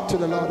 talk to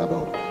the Lord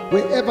about it.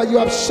 Wherever you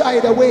have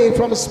shied away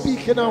from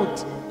speaking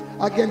out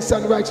against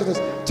unrighteousness,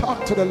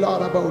 talk to the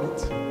Lord about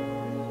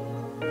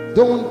it.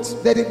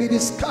 Don't let it be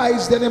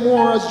disguised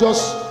anymore as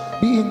just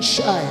being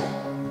shy.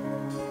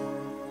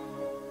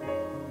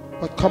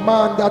 But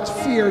command that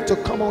fear to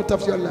come out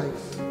of your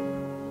life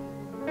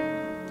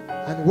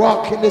and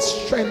walk in the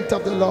strength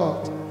of the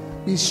Lord.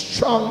 Be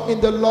strong in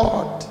the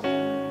Lord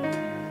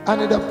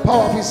and in the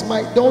power of his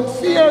might. Don't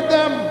fear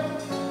them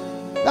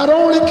that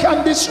only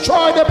can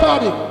destroy the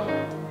body,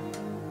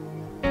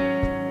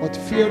 but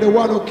fear the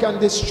one who can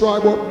destroy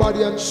both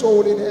body and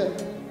soul in hell.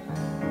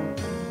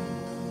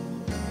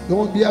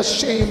 Don't be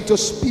ashamed to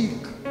speak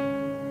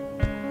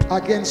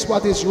against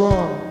what is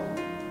wrong.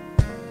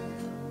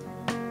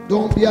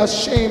 Don't be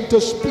ashamed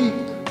to speak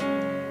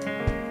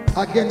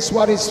against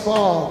what is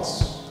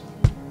false.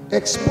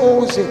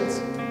 Expose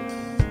it.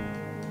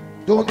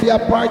 Don't be a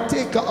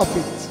partaker of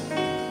it,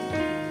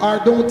 or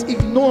don't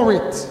ignore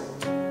it.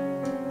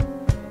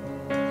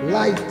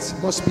 Light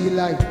must be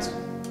light.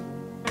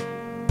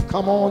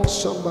 Come on,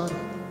 somebody.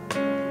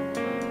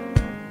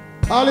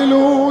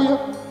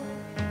 Hallelujah.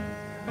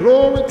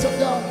 Glory to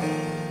God.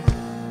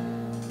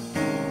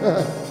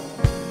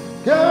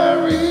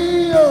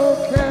 Carry your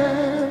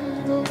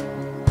candle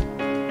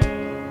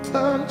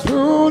and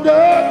through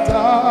the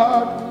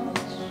darkness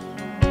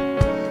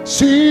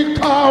seek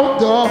out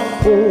the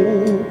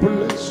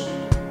hopeless,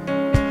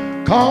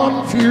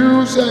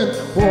 confused and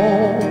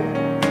wrong.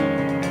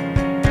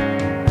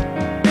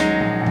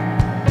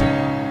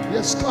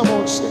 Yes, come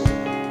on, sing.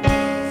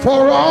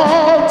 For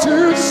all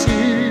to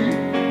see,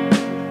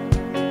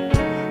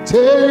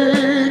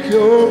 take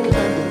your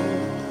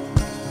candle,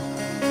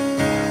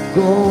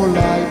 go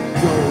light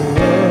your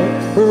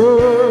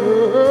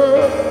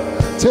world.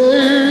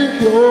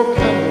 Take your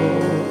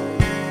candle,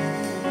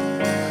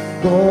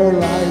 go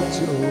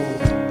light your.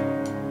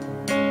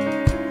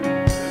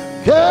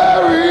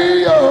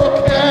 Carry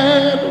your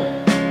candle,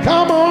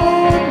 come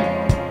on.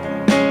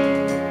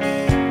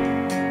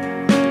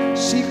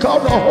 Seek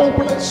out the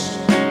hopeless,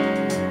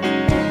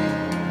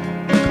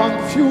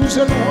 confused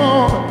and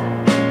wrong.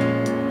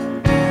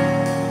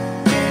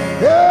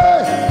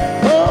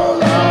 Yeah,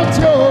 hold out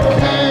your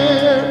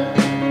hand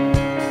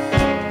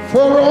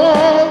for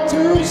all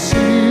to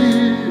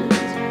see.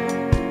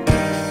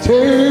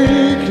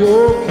 Take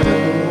your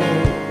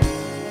candle,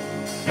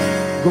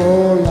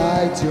 go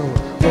light your world.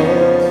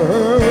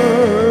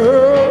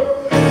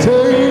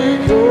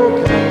 Take your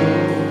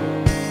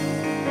candle,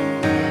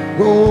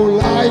 go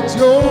light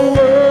your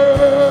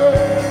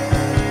world.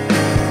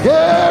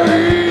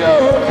 Carry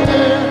your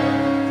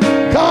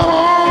candle, come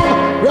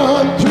on,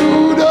 run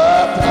through the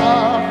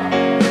dark.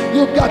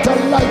 You got a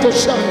light to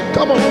shine,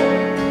 come on.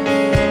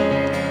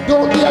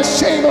 Don't be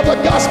ashamed of the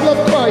gospel of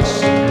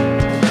Christ.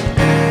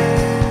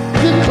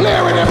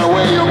 Declare it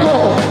everywhere you go.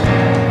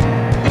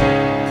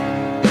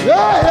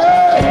 Yeah,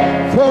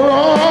 yeah. For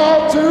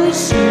all to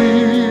see.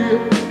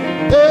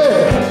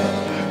 Yeah.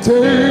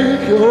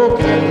 Take your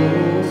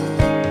candle,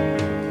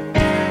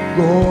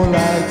 go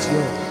light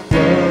your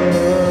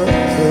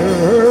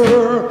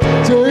world.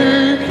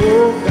 Take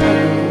your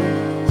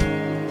candle,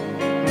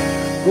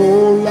 go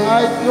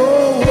light your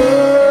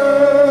world.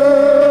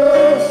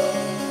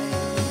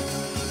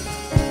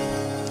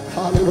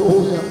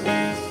 Hallelujah.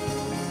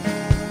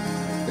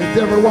 The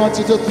devil wants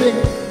you to think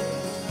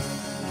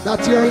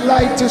that your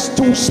light is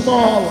too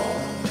small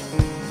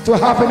to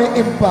have any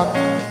impact.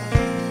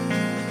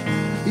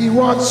 He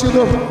wants you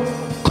to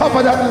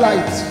cover that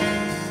light,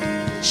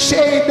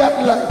 shade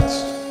that light.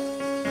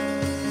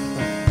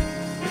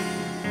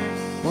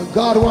 But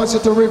God wants you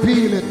to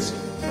reveal it.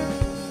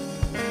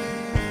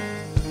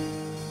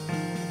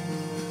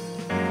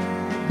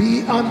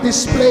 Be on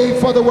display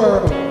for the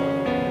world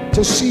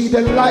to see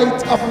the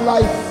light of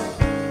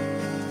life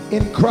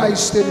in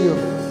Christ in you.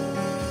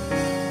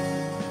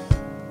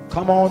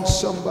 Come on,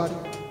 somebody.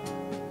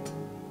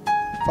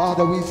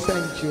 Father, we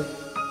thank you.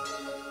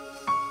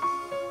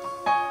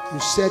 You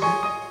said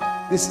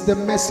this is the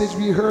message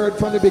we heard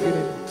from the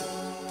beginning.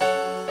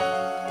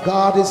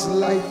 God is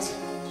light,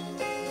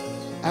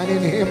 and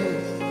in him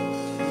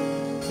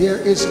there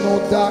is no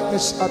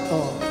darkness at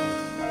all.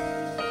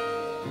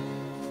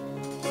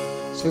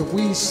 So if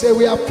we say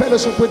we have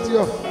fellowship with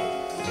you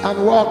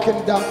and walk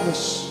in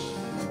darkness,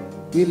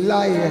 we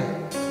lie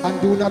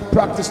and do not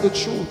practice the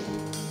truth.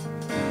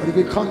 But if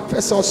we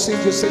confess our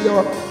sins, you say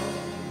you're,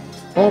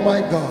 oh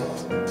my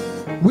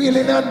God,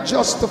 willing and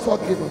just to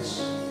forgive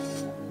us,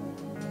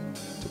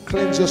 to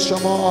cleanse us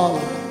from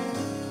all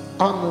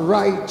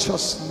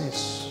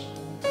unrighteousness.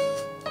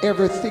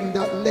 Everything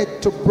that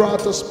led to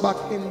brought us back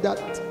in that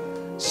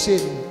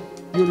sin,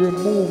 you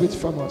remove it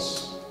from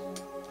us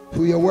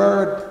through your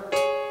word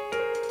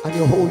and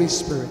your Holy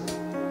Spirit.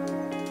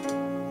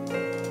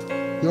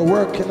 You're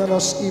working on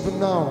us even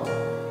now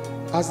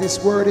as this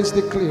word is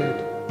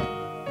declared.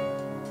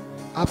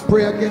 I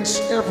pray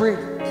against every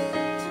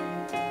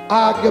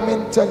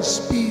argument and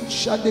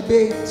speech and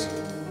debate,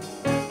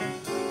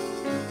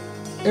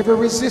 every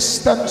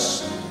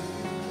resistance,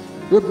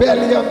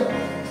 rebellion,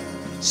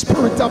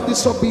 spirit of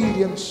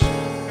disobedience.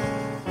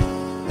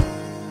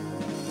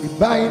 We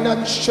bind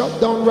and shut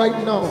down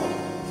right now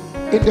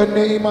in the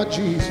name of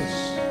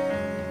Jesus.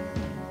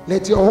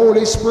 Let your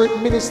Holy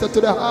Spirit minister to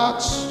the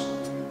hearts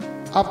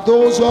of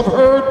those who have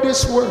heard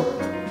this word.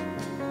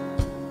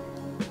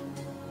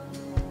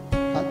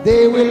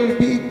 They will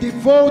be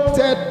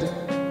devoted,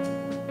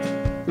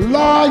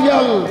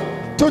 loyal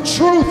to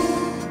truth.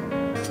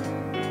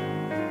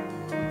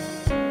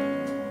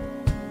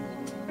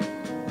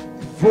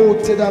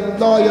 Devoted and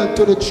loyal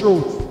to the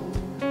truth.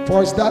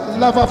 For it's that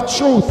love of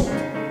truth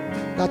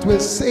that will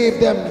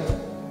save them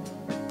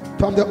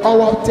from the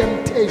hour of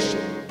temptation.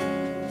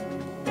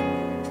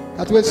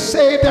 That will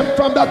save them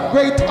from that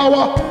great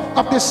hour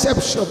of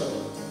deception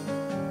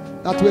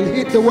that will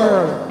hit the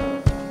world.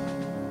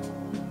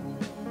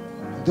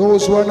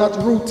 Those who are not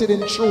rooted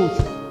in truth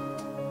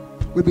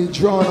will be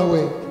drawn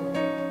away.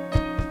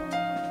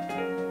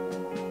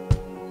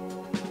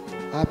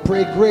 I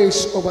pray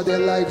grace over their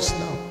lives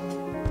now.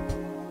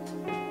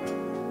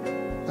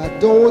 That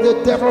though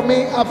the devil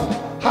may have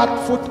had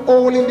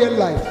foothold in their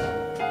life,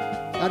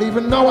 that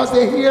even now as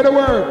they hear the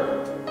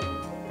word,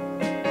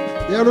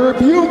 they'll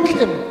rebuke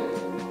him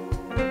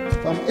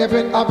from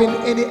ever having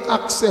any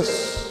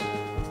access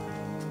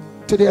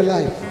to their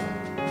life.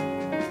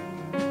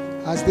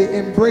 As they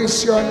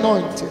embrace your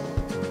anointing,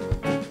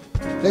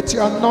 let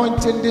your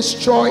anointing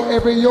destroy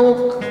every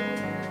yoke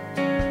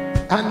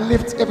and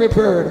lift every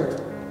burden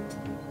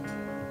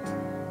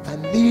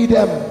and lead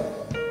them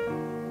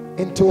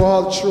into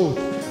all truth.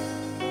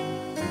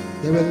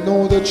 They will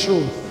know the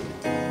truth,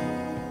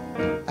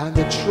 and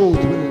the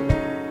truth will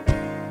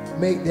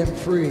make them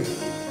free.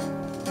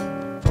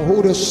 For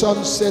who the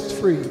Son set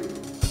free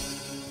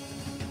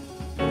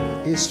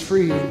is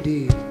free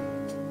indeed.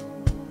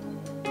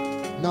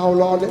 Now,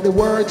 Lord, let the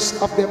words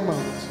of their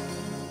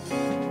mouth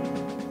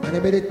and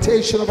the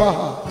meditation of our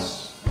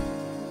hearts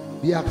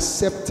be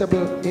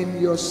acceptable in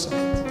your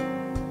sight.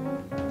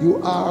 You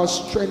are our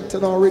strength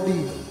and our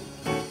redeemer.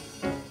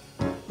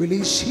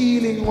 Release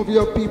healing over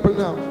your people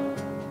now.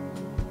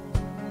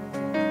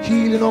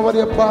 Healing over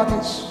their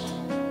bodies,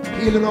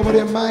 healing over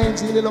their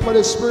minds, healing over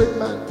their spirit,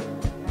 man.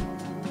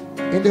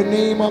 In the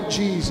name of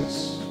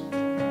Jesus.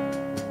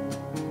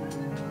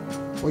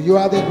 For you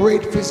are the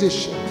great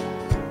physician.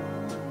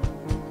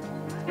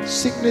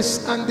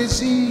 Sickness and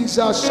disease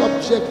are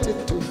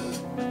subjected to you.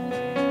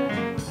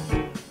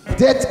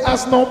 Death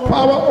has no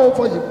power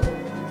over you.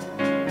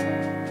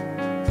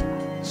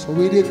 So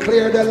we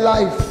declare the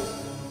life,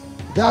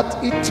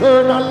 that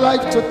eternal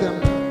life to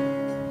them,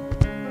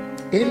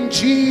 in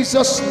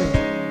Jesus'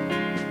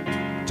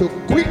 name, to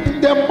quicken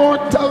their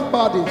mortal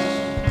bodies.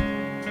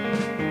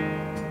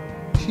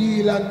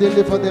 Heal and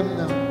deliver them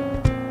now.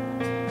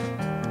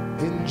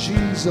 In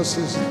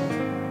Jesus' name.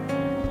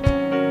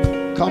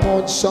 Come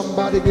on,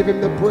 somebody give him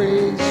the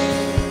praise.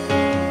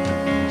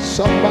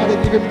 Somebody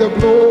give him the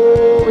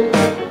glory.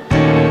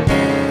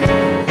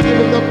 Give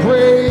him the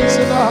praise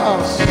in the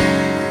house.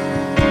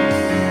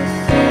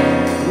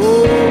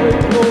 Glory,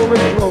 glory,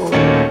 glory.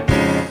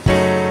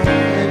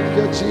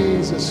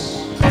 Jesus.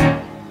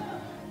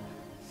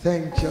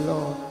 Thank you,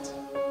 Lord.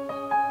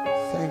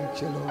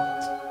 Thank you,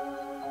 Lord.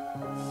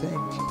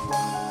 Thank you,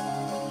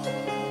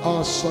 Father.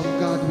 Awesome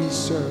God we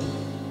serve.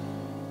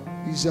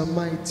 He's a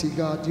mighty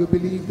God. You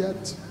believe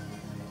that?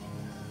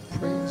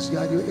 Praise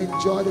God. You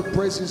enjoy the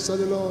presence of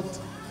the Lord.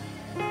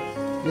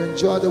 You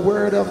enjoy the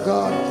word of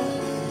God.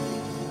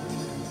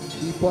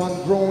 Keep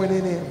on growing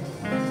in him.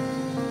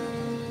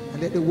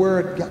 And let the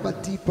word get a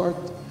deeper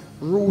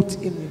root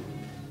in you.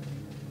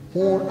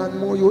 More and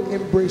more you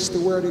embrace the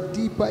word, the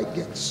deeper it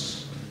gets.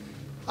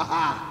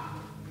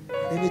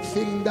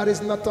 Anything that is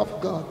not of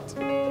God,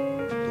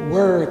 the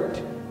word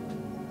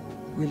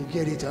will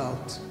get it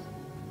out.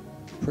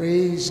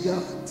 Praise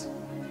God.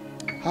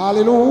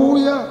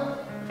 Hallelujah.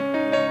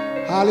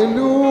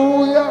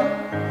 Hallelujah.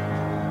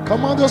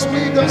 Come on, just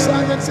read the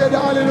song and say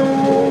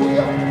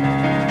hallelujah.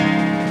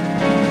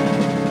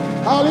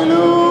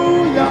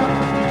 Hallelujah.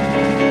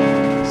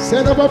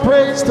 Send up a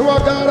praise to our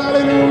God.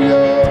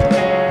 Hallelujah.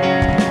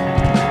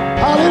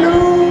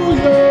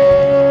 Hallelujah.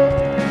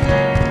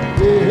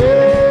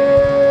 Yeah.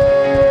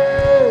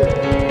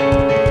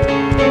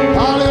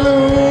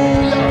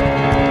 Hallelujah.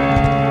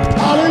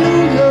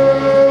 Hallelujah.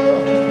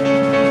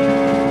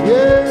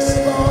 Yes,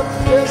 Lord.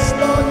 Yes,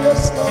 Lord.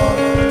 Yes, Lord.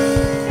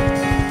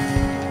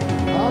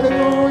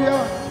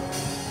 Hallelujah.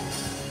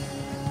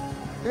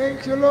 Thank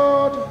you,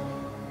 Lord.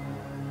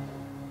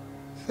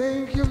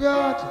 Thank you,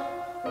 God.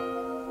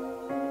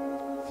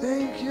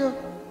 Thank you.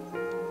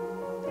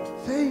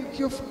 Thank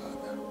you, Father.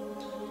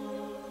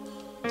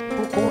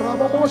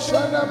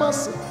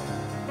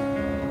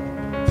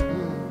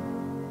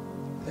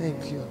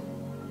 Thank you.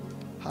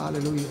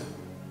 Hallelujah.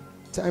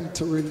 Time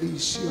to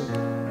release you.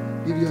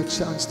 Give you a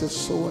chance to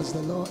sow as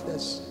the Lord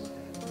has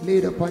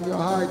laid upon your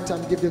heart,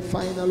 and give the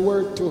final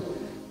word to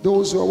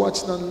those who are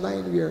watching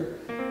online. We are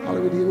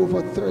already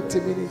over 30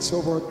 minutes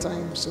over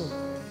time, so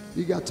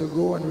we got to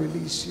go and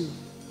release you.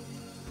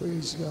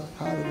 Praise God.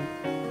 Hallelujah.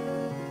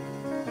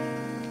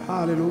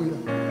 Hallelujah.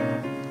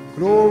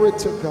 Glory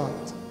to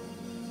God.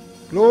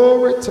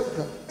 Glory to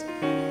God.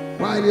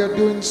 While you're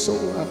doing so,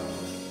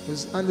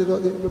 just handed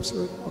out the envelopes.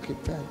 Okay,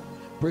 fine.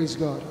 Praise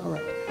God. All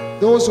right.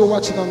 Those who are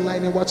watching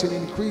online and watching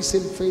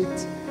Increasing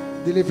Faith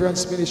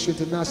Deliverance Ministry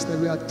International,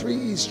 we are 3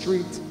 East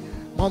Street,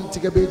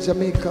 Montego Bay,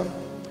 Jamaica.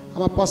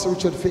 I'm Apostle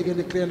Richard Fagan,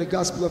 declaring the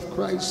gospel of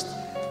Christ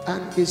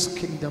and his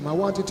kingdom. I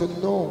want you to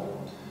know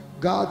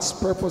God's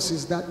purpose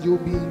is that you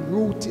be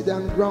rooted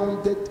and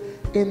grounded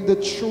in the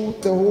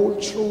truth, the whole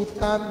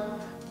truth, and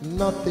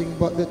nothing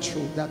but the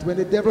truth. That when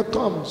the devil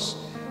comes,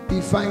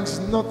 he finds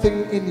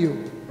nothing in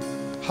you.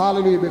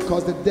 Hallelujah,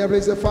 because the devil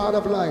is the father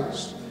of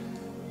lies.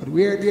 But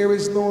where there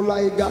is no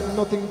lie, you got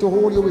nothing to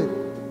hold you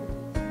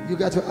with. You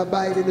got to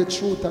abide in the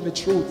truth, and the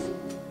truth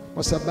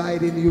must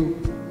abide in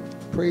you.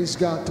 Praise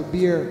God, to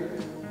bear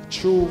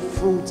true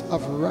fruit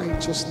of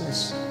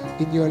righteousness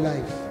in your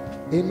life.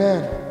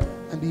 Amen.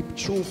 And be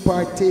true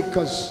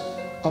partakers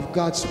of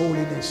God's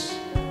holiness,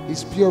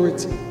 His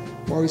purity.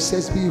 For He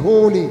says, be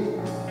holy,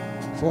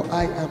 for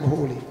I am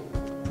holy.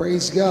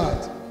 Praise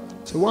God.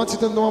 So I want you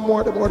to know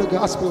more about the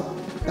gospel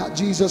that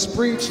Jesus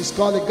preached. It's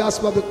called the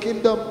Gospel of the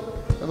Kingdom.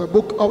 We have a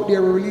book out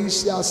there we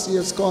released last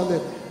year. It's called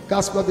the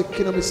Gospel of the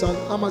Kingdom. It's on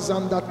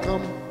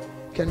Amazon.com. You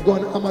can go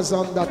on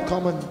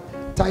Amazon.com and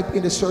type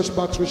in the search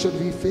box Richard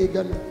V.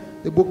 Fagan.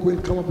 The book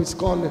will come up. It's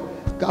called the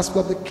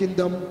Gospel of the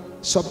Kingdom,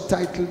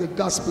 subtitled The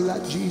Gospel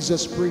That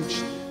Jesus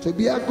Preached. So it'll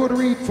be a good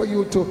read for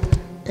you to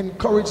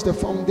encourage the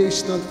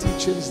foundational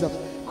teachings that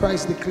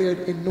Christ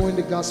declared in knowing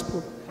the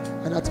gospel,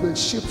 and that will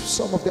shift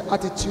some of the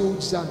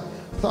attitudes and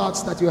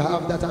thoughts that you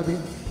have that have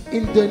been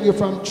hindering you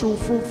from true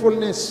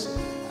fruitfulness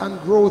and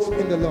growth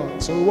in the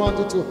Lord. So we want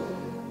you to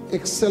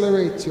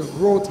accelerate your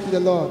growth in the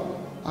Lord,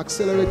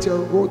 accelerate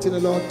your growth in the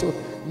Lord to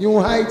new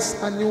heights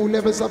and new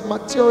levels of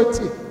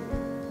maturity.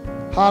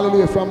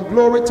 Hallelujah. From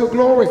glory to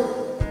glory,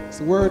 as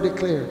the word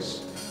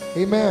declares.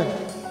 Amen.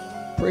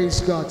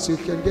 Praise God. So you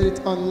can get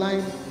it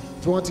online.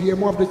 If you want to hear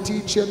more of the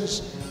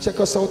teachings, check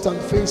us out on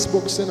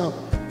Facebook. Send a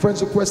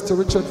friend's request to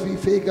Richard V.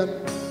 Fagan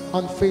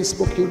on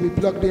Facebook. You'll be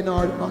plugged in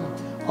on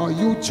our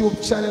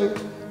YouTube channel.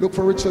 Look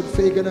for Richard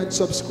Fagan and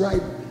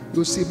subscribe.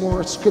 You'll see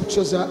more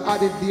scriptures are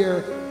added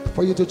there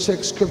for you to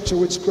check scripture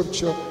with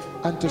scripture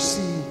and to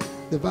see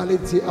the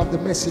validity of the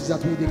message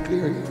that we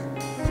declare here.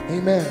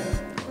 Amen.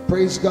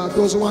 Praise God.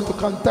 Those who want to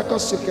contact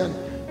us, you can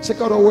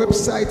check out our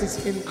website. It's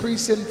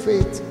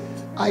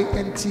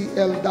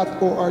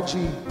increasingfaith.intl.org.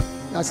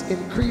 That's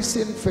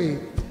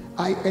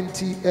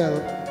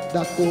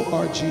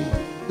increasingfaith.intl.org.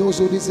 Those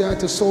who desire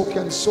to sow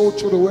can sow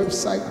through the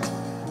website.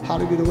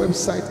 Hallelujah. The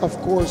website, of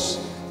course,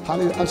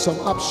 hallelujah, has some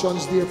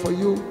options there for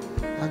you.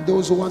 And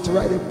those who want to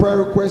write a prayer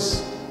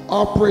request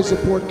or praise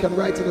report can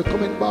write in the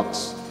comment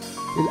box.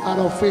 We'll add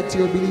our faith to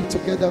your belief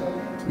together.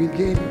 We'll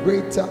gain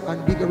greater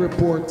and bigger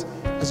report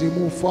as we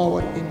move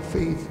forward in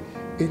faith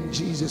in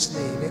Jesus'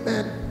 name.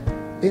 Amen.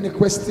 Any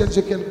questions,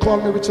 you can call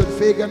me, Richard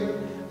Fagan,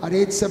 at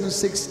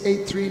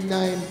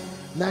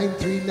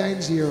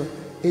 876-839-9390,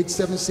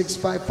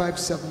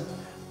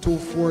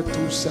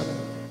 876-557-2427.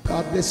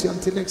 God bless you.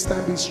 Until next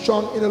time, be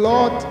strong in the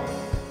Lord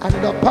and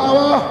in the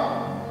power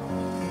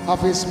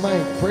of His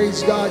might.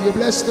 Praise God. You're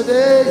blessed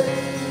today.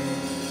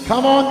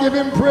 Come on, give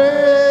Him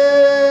praise.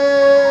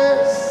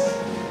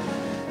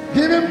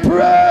 Give Him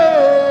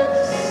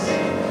praise.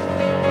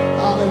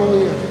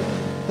 Hallelujah.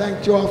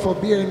 Thank you all for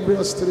being with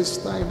us to this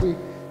time. We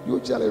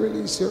usually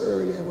release you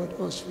earlier, but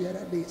us, we had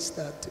a late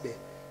start today.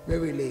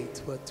 Very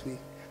late, but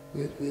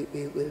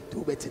we'll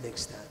do better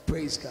next time.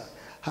 Praise God.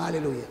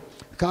 Hallelujah.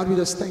 God, we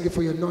just thank you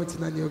for your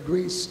anointing and your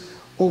grace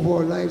over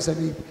our lives, and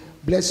we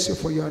bless you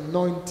for your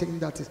anointing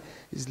that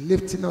is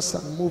lifting us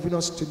and moving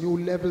us to new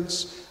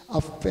levels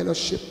of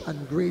fellowship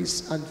and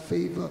grace and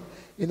favor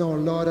in our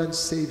Lord and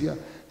Savior,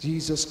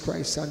 Jesus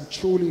Christ. And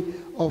truly,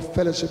 our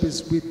fellowship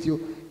is with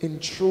you in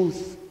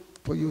truth,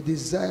 for you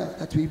desire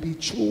that we be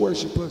true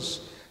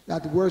worshipers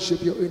that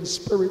worship you in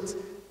spirit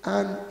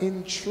and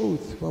in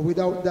truth. For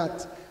without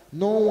that,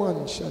 no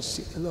one shall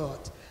see the Lord.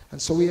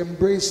 And so we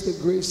embrace the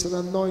grace and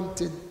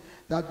anointing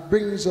that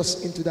brings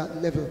us into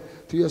that level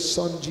through your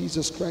Son,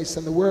 Jesus Christ,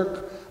 and the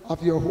work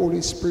of your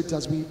Holy Spirit.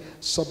 As we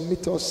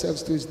submit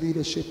ourselves to His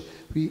leadership,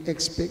 we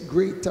expect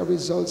greater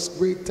results,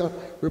 greater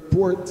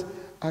report,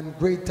 and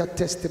greater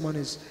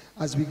testimonies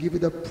as we give you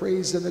the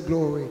praise and the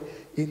glory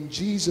in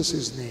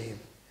Jesus' name.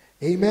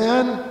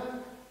 Amen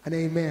and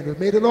amen.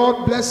 May the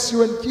Lord bless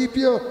you and keep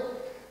you.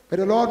 May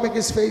the Lord make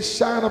His face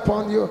shine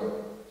upon you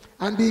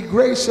and be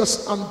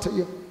gracious unto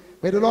you.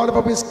 May the Lord lift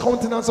up His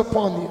countenance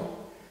upon you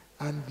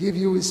and give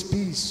you His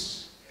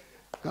peace.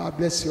 God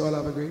bless you all.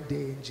 Have a great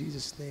day in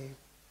Jesus' name.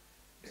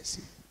 Bless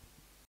you.